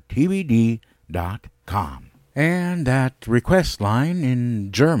grtvd.com. And that request line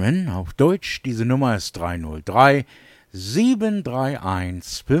in German, auf Deutsch, diese Nummer ist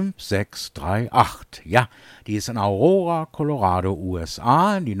 303-731-5638. Ja, die ist in Aurora, Colorado,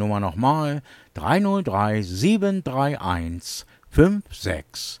 USA. Die Nummer nochmal, 303-731-5638.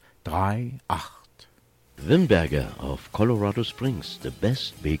 Wimberger of Colorado Springs, the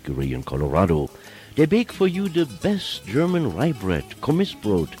best bakery in Colorado. They bake for you the best German rye bread,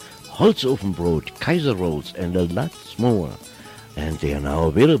 Kommissbrot, Holzofenbrot, Kaiser rolls, and a lot more. And they are now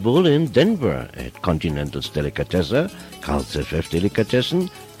available in Denver at Continental's Delicatessen, Carl's FF Delicatessen,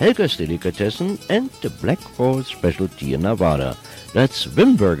 Helga's Delicatessen, and the Black Horse Specialty in Nevada. That's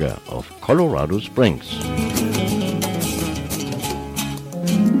Wimberger of Colorado Springs.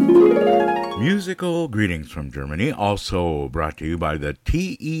 Musical Greetings from Germany, also brought to you by the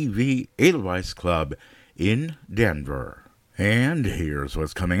TEV Edelweiss Club in Denver. And here's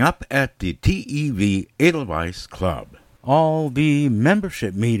what's coming up at the TEV Edelweiss Club. All the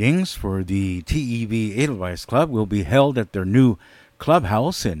membership meetings for the TEV Edelweiss Club will be held at their new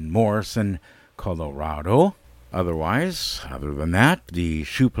clubhouse in Morrison, Colorado. Other than that, the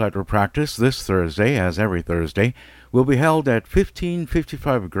shoe-platter practice this Thursday, as every Thursday, will be held at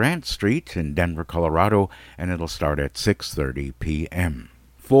 1555 Grant Street in Denver, Colorado, and it'll start at 6:30 p.m.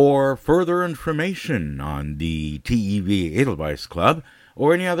 For further information on the TEV Edelweiss Club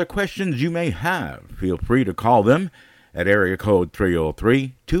or any other questions you may have, feel free to call them at area code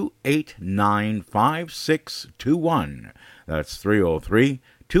 303-289-5621. That's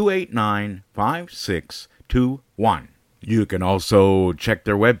 303-289-5621. You can also check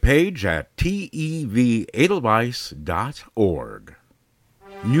their webpage at tevedelweiss.org.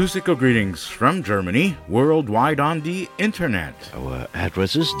 Musical Greetings from Germany, worldwide on the Internet. Our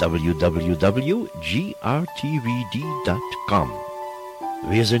address is www.grtvd.com.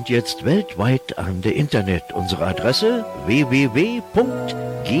 Wir sind jetzt weltweit an der Internet. Unsere Adresse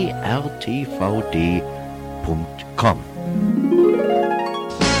www.grtvd.com.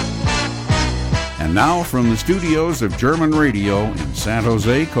 And now from the studios of German Radio in San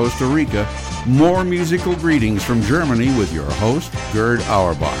Jose, Costa Rica, more musical greetings from Germany with your host, Gerd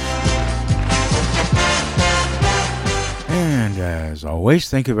Auerbach. And as always,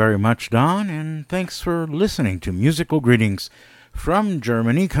 thank you very much, Don, and thanks for listening to Musical Greetings from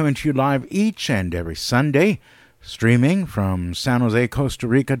Germany, coming to you live each and every Sunday, streaming from San Jose, Costa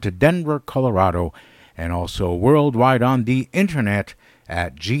Rica to Denver, Colorado, and also worldwide on the Internet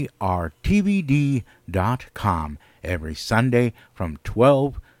at grtvd.com every Sunday from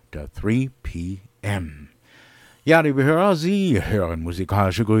 12 to 3 p.m. Ja, liebe Hörer, Sie hören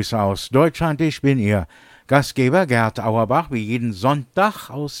musikalische Grüße aus Deutschland. Ich bin Ihr Gastgeber Gerd Auerbach, wie jeden Sonntag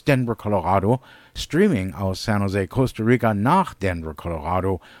aus Denver, Colorado, Streaming aus San Jose, Costa Rica nach Denver,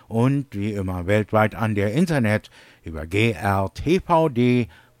 Colorado und wie immer weltweit an der Internet über grtvd.com,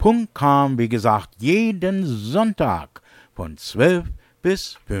 wie gesagt, jeden Sonntag von 12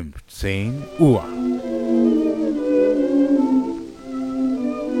 bis 15 Uhr.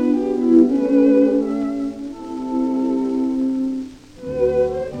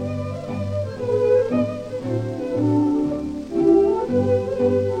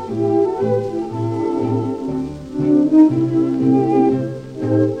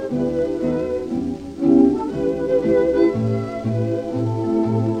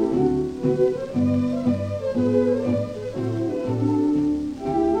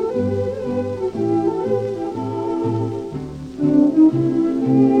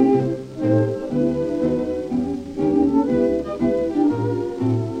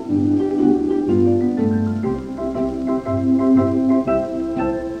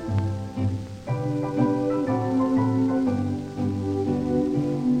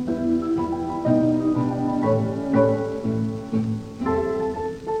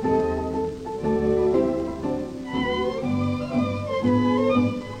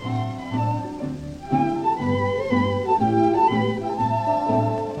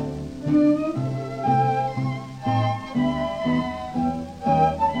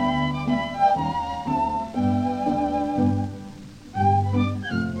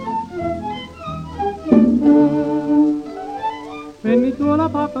 Wenn ich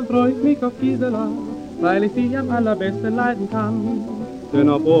Urlaub hab, dann freu ich mich auf Gisela, weil ich sie am allerbesten leiden kann. Denn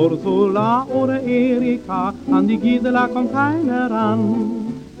ob Ursula oder Erika, an die Gisela kommt keiner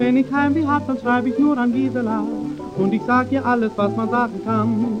ran. Wenn ich Heimweh hab, dann schreib ich nur an Gisela und ich sag ihr alles, was man sagen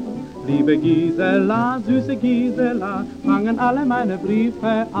kann. Liebe Gisela, süße Gisela, fangen alle meine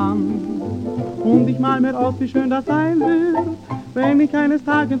Briefe an. Und ich mal mir aus, wie schön das sein wird, wenn ich eines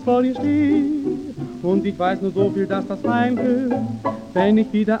Tages vor ihr stehe. Und ich weiß nur so viel, dass das fein wird, wenn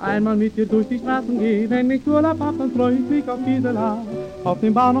ich wieder einmal mit ihr durch die Straßen gehe. Wenn ich Urlaub hab, dann freu ich mich auf Gisela. Auf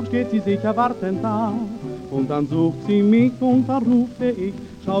dem Bahnhof steht sie sicher wartend da. Und dann sucht sie mich und dann rufe ich,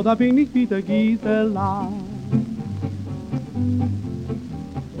 schau, da bin ich wieder, Gisela.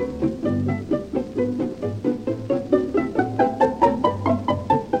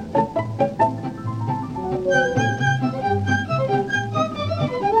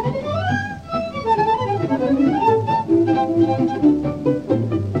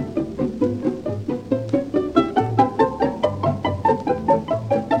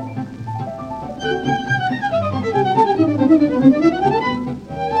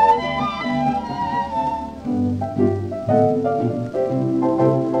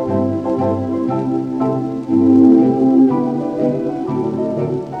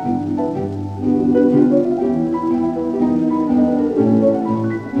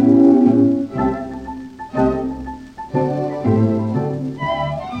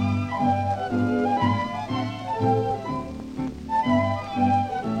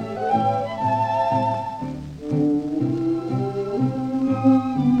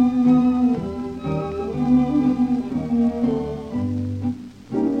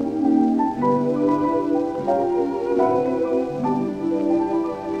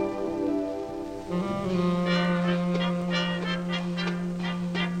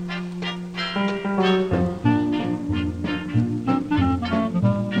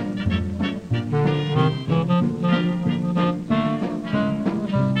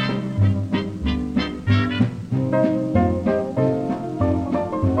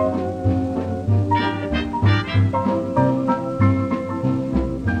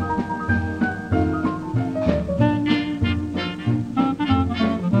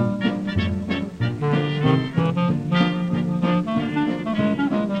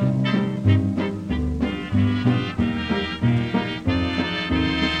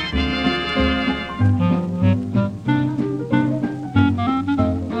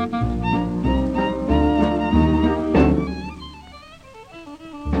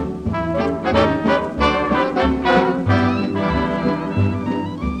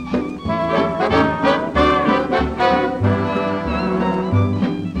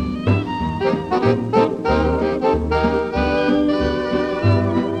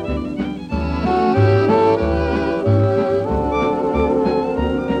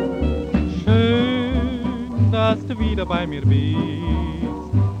 Bei mir bist,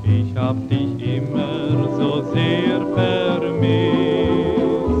 ich hab dich immer so sehr vermisst.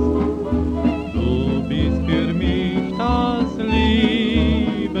 Du bist für mich das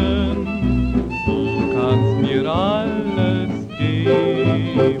Leben, du kannst mir alles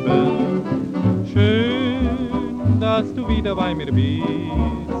geben. Schön, dass du wieder bei mir bist,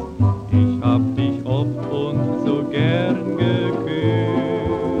 ich hab dich oft und so gern geküsst.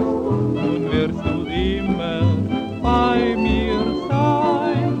 Nun wirst du immer bei mir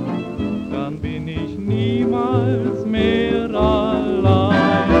sein, dann bin ich niemals mehr allein.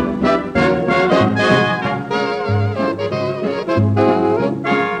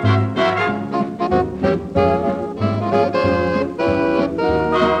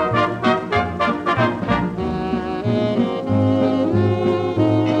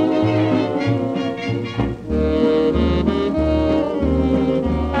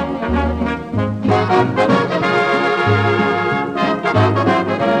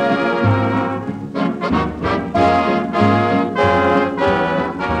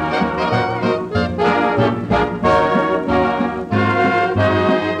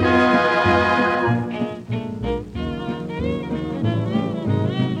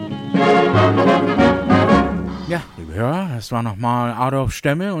 das war nochmal Adolf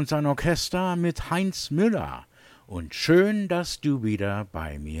Stemme und sein Orchester mit Heinz Müller. Und schön, dass du wieder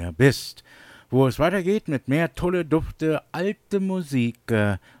bei mir bist. Wo es weitergeht mit mehr tolle Dufte, alte Musik,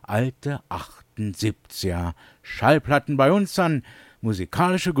 alte 78er Schallplatten bei uns an.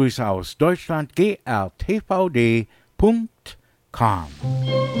 Musikalische Grüße aus Deutschland, grtvd.com.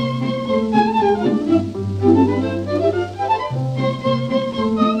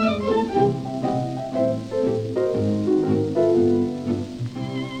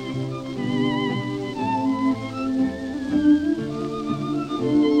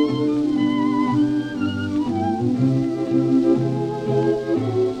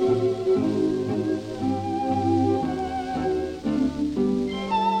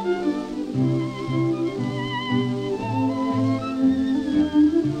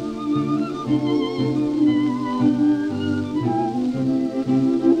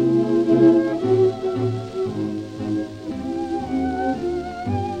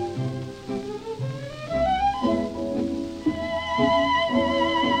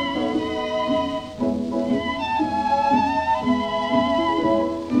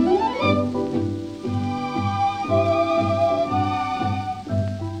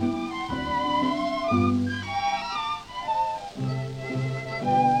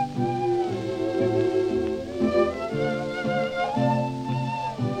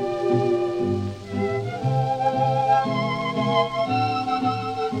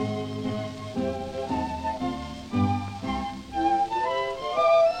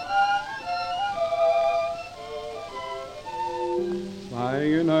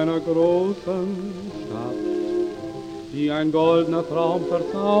 Großen Stadt, die ein goldener Traum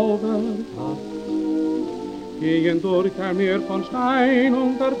verzaubert hat, gehen durch ein Meer von Stein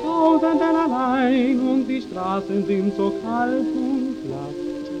unter Tausenden allein und die Straßen sind so kalt und glatt.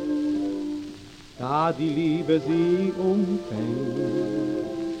 Da die Liebe sie umfängt,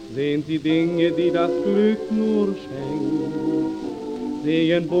 sehen sie Dinge, die das Glück nur schenkt.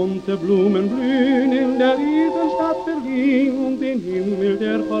 Sehen bunte Blumen blühen in der Riesenstadt Berlin und den Himmel,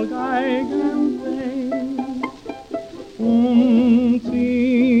 der voll Geigen fängt. Und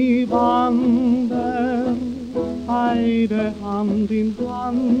sie wandern beide Hand in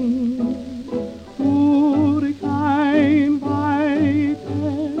Hand durch ein weites,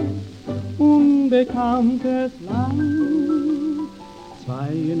 unbekanntes Land. Zwei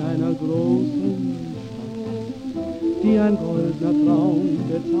in einer großen die ein goldener Traum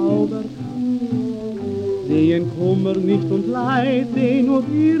bezaubert kann. Sehen Kummer nicht und Leid, sehen nur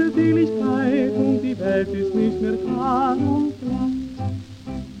ihre Seligkeit und die Welt ist nicht mehr klar und glatt.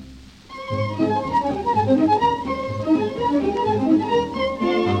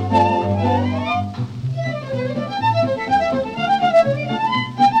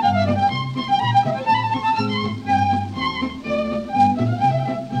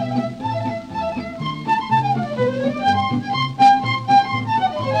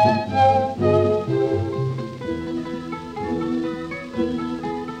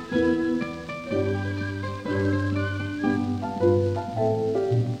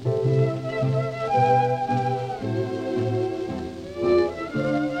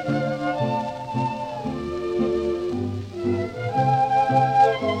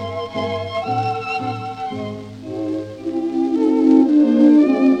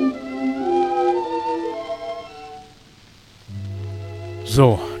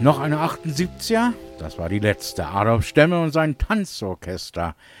 So, noch eine 78er. Das war die letzte. Adolf Stemme und sein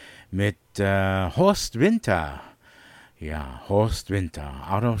Tanzorchester mit Horst Winter. Ja, Horst Winter,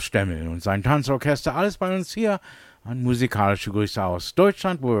 Adolf Stemme und sein Tanzorchester. Alles bei uns hier an musikalische Grüße aus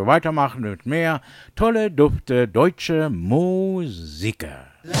Deutschland, wo wir weitermachen mit mehr tolle, dufte deutsche Musik.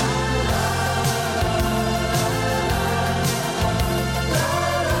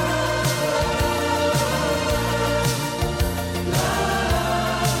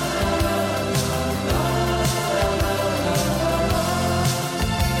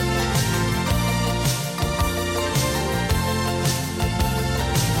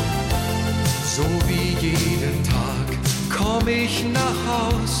 So wie jeden Tag komm ich nach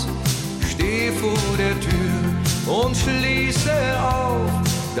Haus, steh vor der Tür und schließe auf.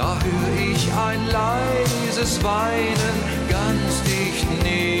 Da hör ich ein leises Weinen ganz dicht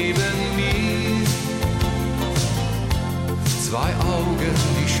neben mir. Zwei Augen,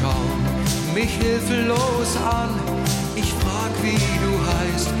 die schauen mich hilflos an. Ich frag, wie du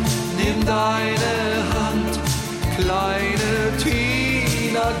heißt, nimm deine Hand, kleine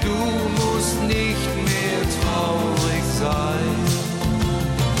Tina, du musst nicht mehr traurig sein.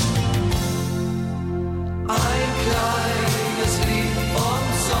 Ein kleines Lied vom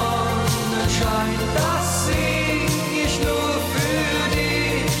Sonnenschein, das sing ich nur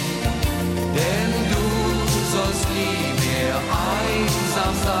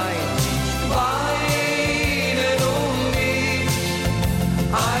einsam sein, nicht weinen um mich.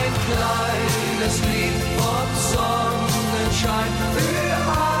 Ein kleines Lied vom Sonnenschein für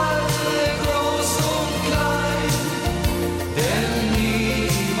alle, groß und klein. Denn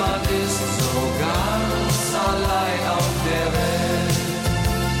niemand ist so ganz allein auf der Welt.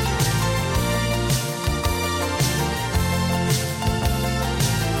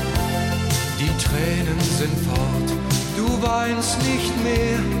 Die Tränen sind fort, du weinst nicht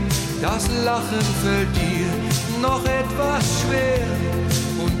mehr, das Lachen fällt dir noch etwas schwer.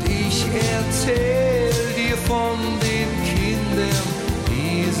 Und ich erzähl dir von den Kindern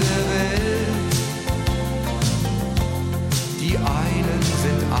dieser Welt. Die einen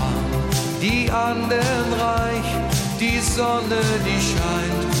sind arm, die anderen reich, die Sonne, die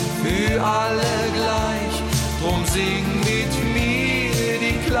scheint für alle gleich. Drum sing mit mir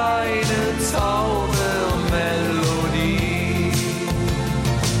die kleine Zaubermelodie.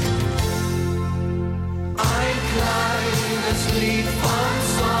 Ein kleines Lied vom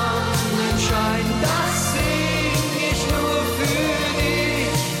Sonnenschein, das sing ich nur für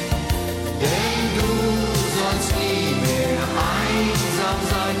dich. Denn du sollst nie mehr einsam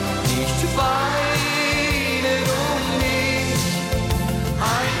sein, nicht weinen um mich.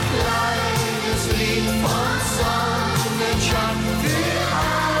 Ein kleines Lied vom Sonnenschein für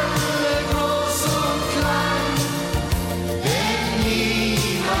alle, groß und klein. Denn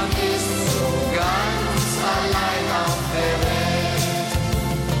niemand ist so ganz allein auf der Welt.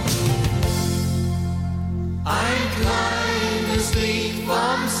 Ein kleines Lied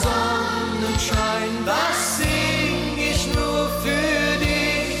vom Sonnenschein, das sing ich nur für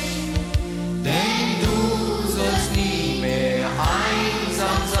dich. Denn du sollst nie mehr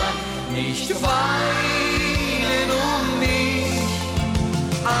einsam sein, nicht weinen um mich.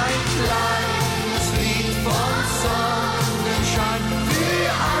 Ein kleines Lied vom Sonnenschein für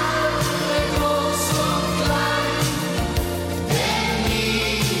alle, groß und klein. Denn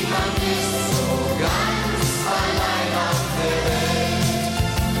niemand ist so ganz allein auf der Welt.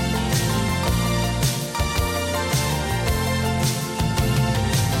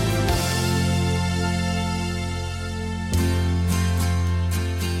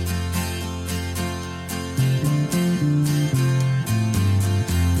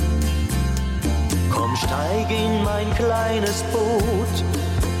 Komm, steig in mein kleines Boot,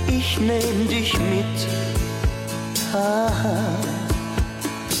 ich nehm dich mit. Aha.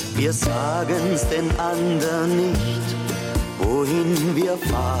 Wir sagen's den anderen nicht, wohin wir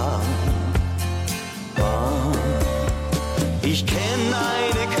fahren. Ah. Ich kenn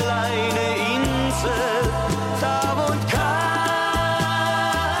eine kleine Insel, da wohnt keiner.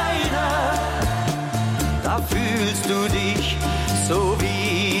 Da fühlst du dich so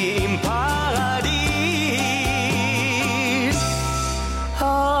wie im Paradies.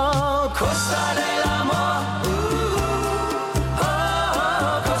 Oh, Costa del Amor,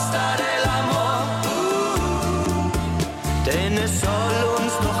 oh, Costa del Amor, denn es soll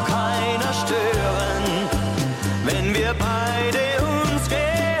uns noch keiner stören, wenn wir beide uns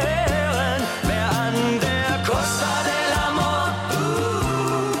gehören. Wer an der Costa del Amor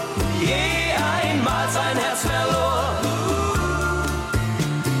je einmal sein Herz verlor,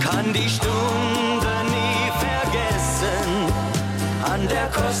 kann die Stunde nie vergessen an der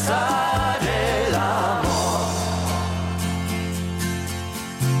Costa del Amor.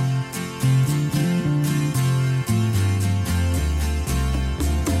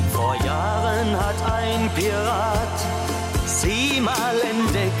 Vor Jahren hat ein Pirat sie mal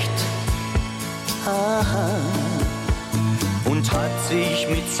entdeckt, aha, und hat sich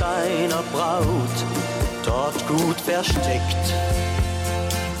mit seiner Braut dort gut versteckt.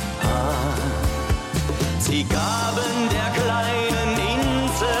 Ah, sie gaben der kleinen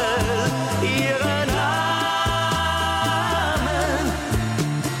Insel ihren Namen,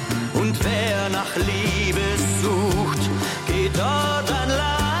 und wer nach Liebe sucht, geht dort an Land.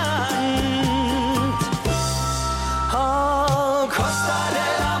 Oh, Costa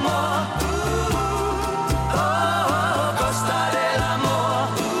del Amor, oh, Costa del Amor,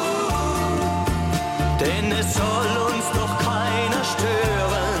 denn es soll uns doch keiner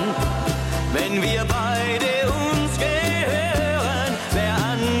stören, wenn wir beide uns gehören. Wer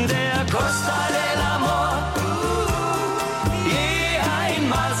an der Costa del Amor je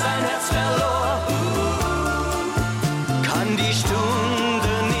einmal sein Herz verlor, kann die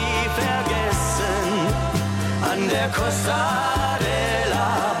Stunde nie vergessen an der Costa del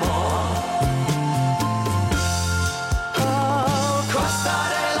Amor. Oh, Costa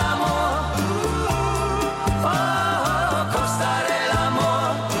del Amor, oh, Costa del Amor,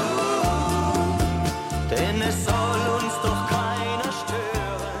 denn es soll uns doch keiner stören.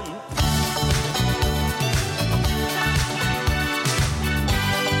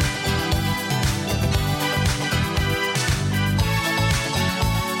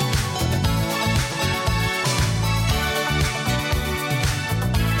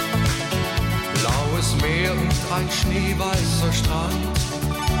 ein schneeweißer Strand,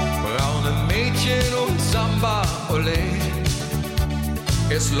 braune Mädchen und Samba, ole.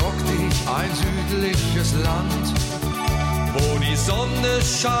 Es lockt dich ein südliches Land, wo die Sonne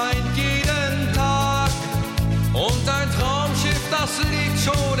scheint jeden Tag und ein Traumschiff, das liegt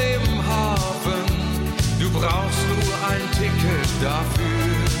schon im Hafen. Du brauchst nur ein Ticket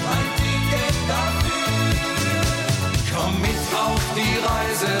dafür. Ein Ticket dafür. Komm mit auf die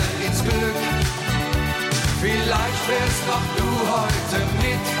Reise ins Glück. Vielleicht fährst auch du heute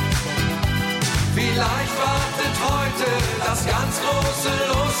mit. Vielleicht wartet heute das ganz große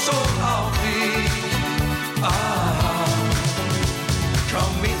Los schon auf dich. Ah,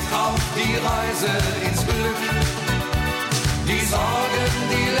 komm mit auf die Reise ins Glück. Die Sorgen,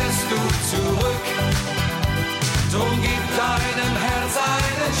 die lässt du zurück. Drum gib deinem Herz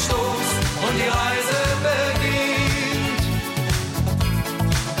einen Stoß und die Reise beginnt.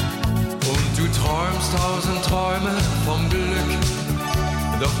 Und du träumst 1000 Träume vom Glück,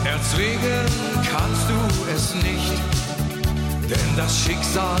 doch erzwingen kannst du es nicht, denn das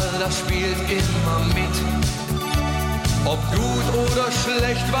Schicksal, das spielt immer mit. Ob gut oder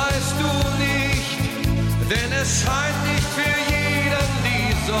schlecht, weißt du nicht, denn es scheint nicht für jeden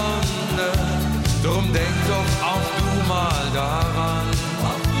die Sonne. Drum denk doch auch du mal daran.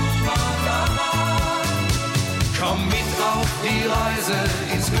 Komm mit auf die Reise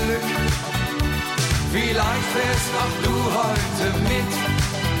ins Glück. Vielleicht fährst auch du heute mit.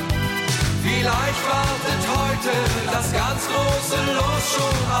 Vielleicht wartet heute das ganz große Los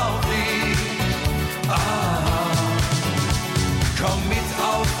schon auf dich. Ah, komm mit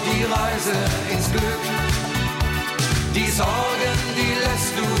auf die Reise ins Glück. Die Sorgen, die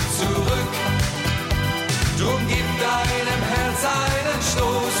lässt du zurück. Drum gib deinem Herz einen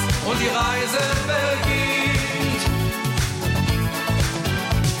Stoß und die Reise beginnt.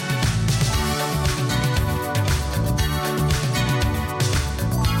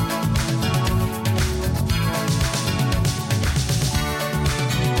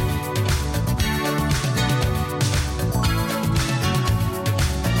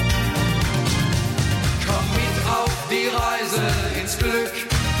 Komm mit auf die Reise ins Glück.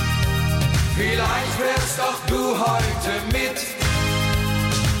 Vielleicht fährst auch du heute mit.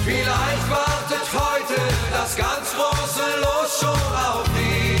 Vielleicht wartet heute das ganz große Los schon auf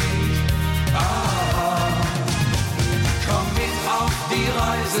dich. Ah, komm mit auf die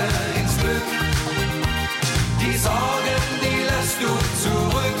Reise ins Glück. Die Sorgen, die lässt du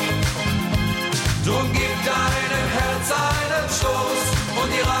zurück. Drum gib deinem Herz einen Stoß und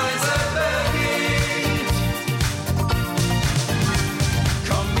die Reise beginnt.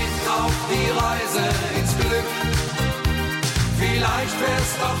 Komm mit auf die Reise ins Glück. Vielleicht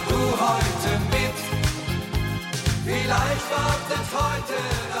fährst auch du heute mit. Vielleicht wartet heute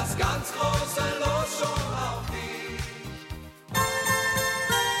das ganz große Los schon auf dich.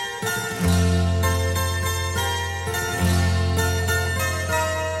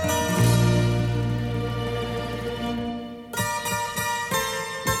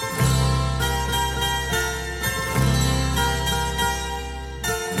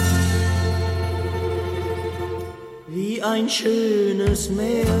 Wie ein schönes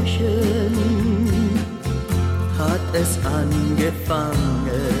Märchen hat es angefangen.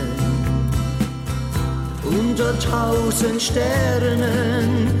 Unter 1000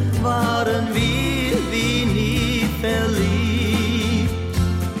 Sternen waren wir wie nie verliebt.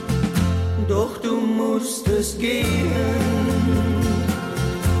 Doch du musstest gehen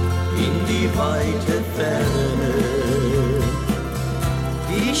in die weite Ferne.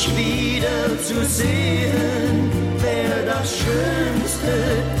 Dich wieder zu sehen, wär das Schönste,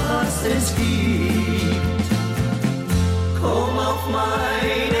 was es gibt. Komm auf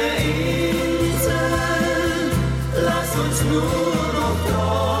meine Insel, lass uns nur noch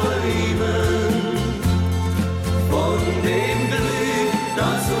träumen von dem Glück,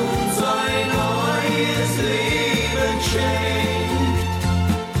 das uns ein neues Leben schenkt.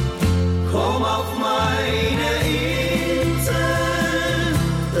 Komm auf meine Insel,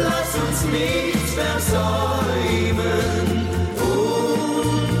 lass uns nichts versäumen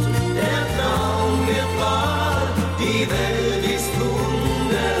und der Traum wird wahr, die Welt ist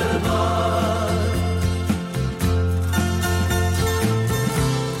wunderbar.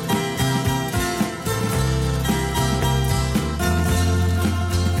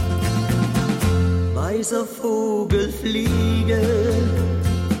 Weißer Vogel fliege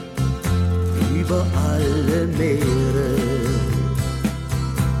über alle Meere,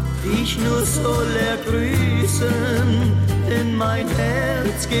 dich nur soll er grüßen, denn mein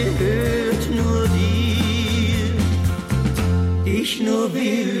Herz gehört nur dir. Dich nur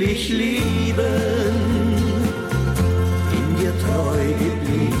will ich lieben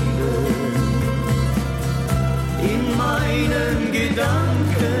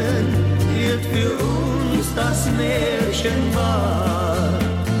Gedanken wird für uns das Märchen wahr.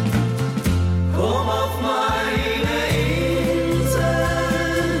 Komm auf meine Insel,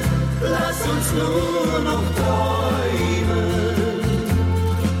 lass uns nur noch träumen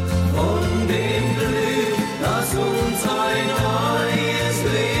von dem Glück, das uns ein neues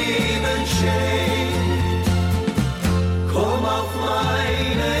Leben schenkt. Komm auf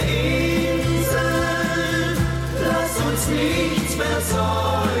meine Insel, lass uns nichts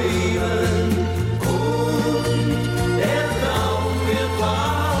versäumen und der Traum wird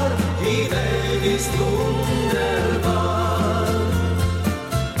wahr, die Welt ist wunderbar.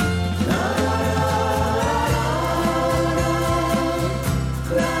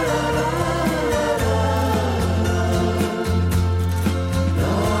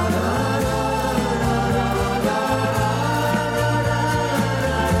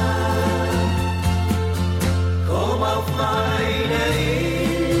 Komm auf meine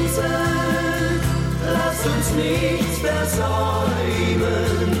Insel, lass uns nichts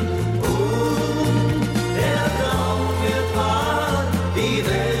versäumen und der Traum wird wahr, die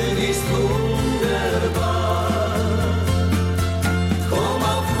Welt ist wunderbar. Komm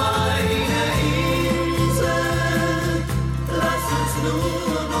auf meine Insel, lass uns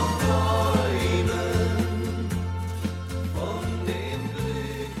nur noch träumen von dem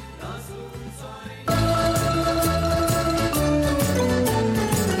Glück, das uns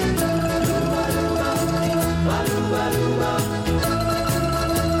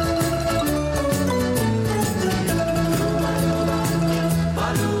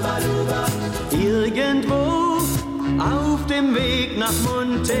Irgendwo auf dem Weg nach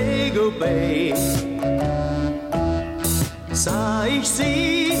Montego Bay sah ich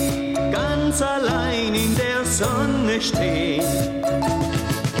sie ganz allein in der Sonne stehen.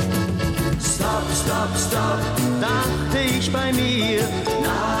 Stop, stop, stop, dachte ich bei mir,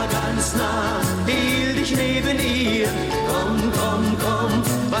 nah, ganz nah, hielt ich neben ihr. Komm, komm, komm,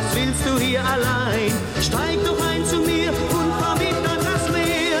 was willst du hier allein? Steig doch ein zu mir und fahr mit an das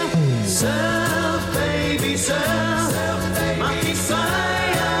Meer. Surf, Baby, surf, mach dich frei,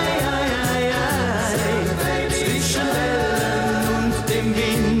 zwischen Wellen und dem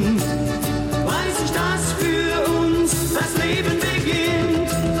Wind. Weiß ich, dass für uns das Leben beginnt.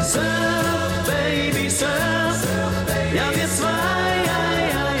 Surf, Baby, surf, ja wir zwei,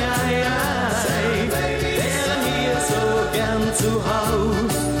 wären hier so gern zu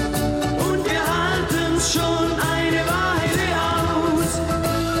Haus und wir halten's schon eine Weile aus.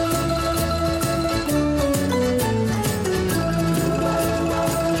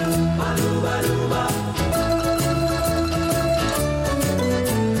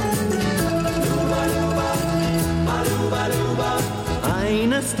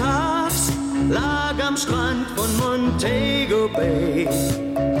 Eines Tags lag am Strand von Montego Bay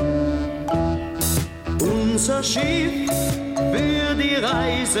unser Schiff für die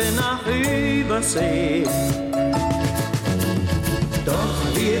Reise nach Übersee.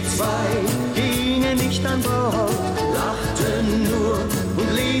 Doch wir zwei gingen nicht an Bord, lachten nur und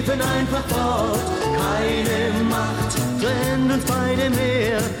liefen einfach fort. Keine Macht trennt uns beide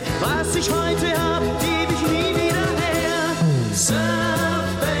mehr. Was ich heute hab, geb ich nie wieder her. Surf,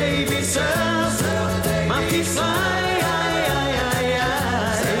 Baby, surf, mach dich frei,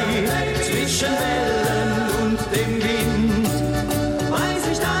 zwischen Wellen und dem Wind. Weiß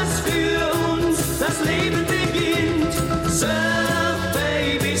ich, dass für uns das Leben beginnt. Surf,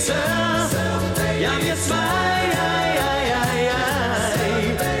 Baby, surf, ja wir zwei,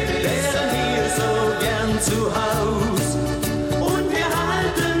 wären hier so gern zu Haus und wir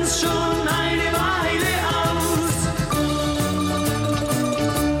halten's schon eine Weile aus.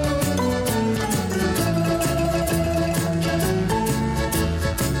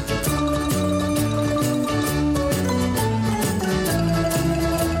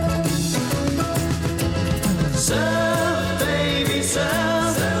 Surf, Baby,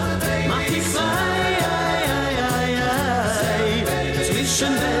 surf, mach dich frei,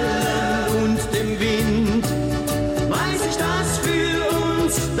 zwischen Wellen und dem Wind. Weiß ich, dass für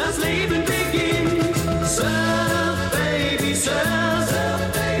uns das Leben beginnt. Surf, Baby, surf,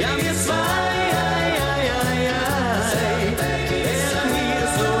 ja wir zwei, wären hier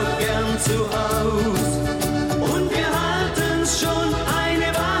so gern zu Haus und wir halten's schon eine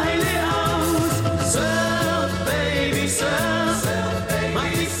Weile aus. Surf, Baby, surf,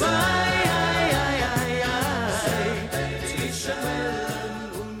 mach dich frei, zwischen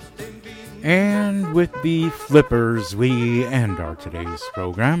Wellen und dem Wind. And with the flippers, we end our today's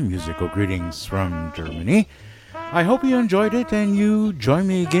program, Musical Greetings from Germany. I hope you enjoyed it and you join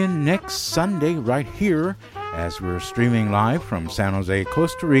me again next Sunday right here as we're streaming live from San Jose,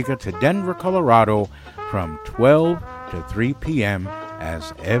 Costa Rica to Denver, Colorado from 12 to 3 p.m.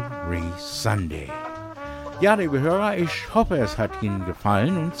 as every Sunday. Ja, liebe Hörer, ich hoffe, es hat Ihnen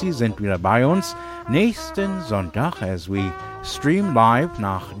gefallen und Sie sind wieder bei uns nächsten Sonntag, as we stream live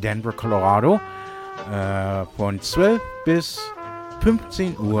nach Denver, Colorado, von 12 bis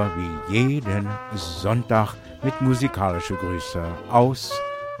 15 Uhr wie jeden Sonntag mit musikalische Grüße aus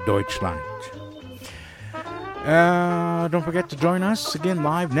Deutschland. Don't forget to join us again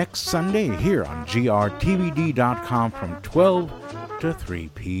live next Sunday here on grtvd.com from 12 to 3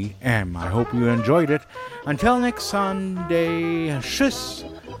 p.m. I hope you enjoyed it. Until next Sunday, tschüss,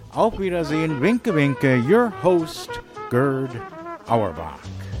 auf Wiedersehen, winke winke, your host, Gerd Auerbach.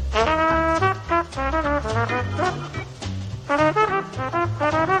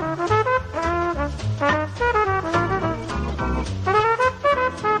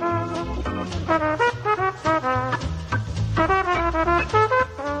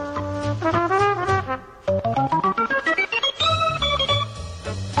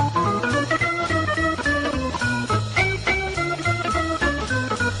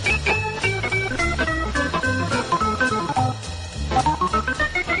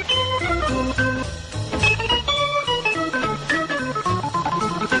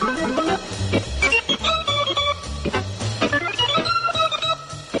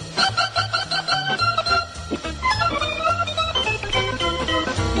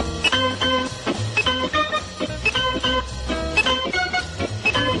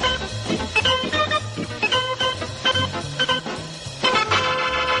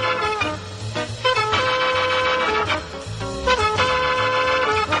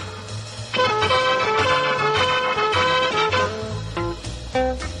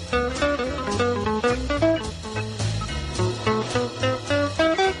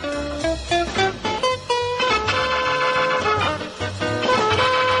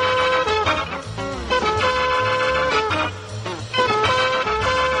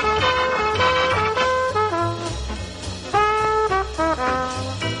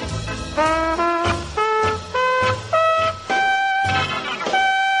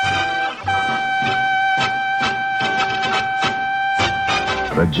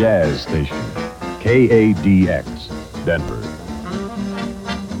 The Jazz Station, KADX, Denver.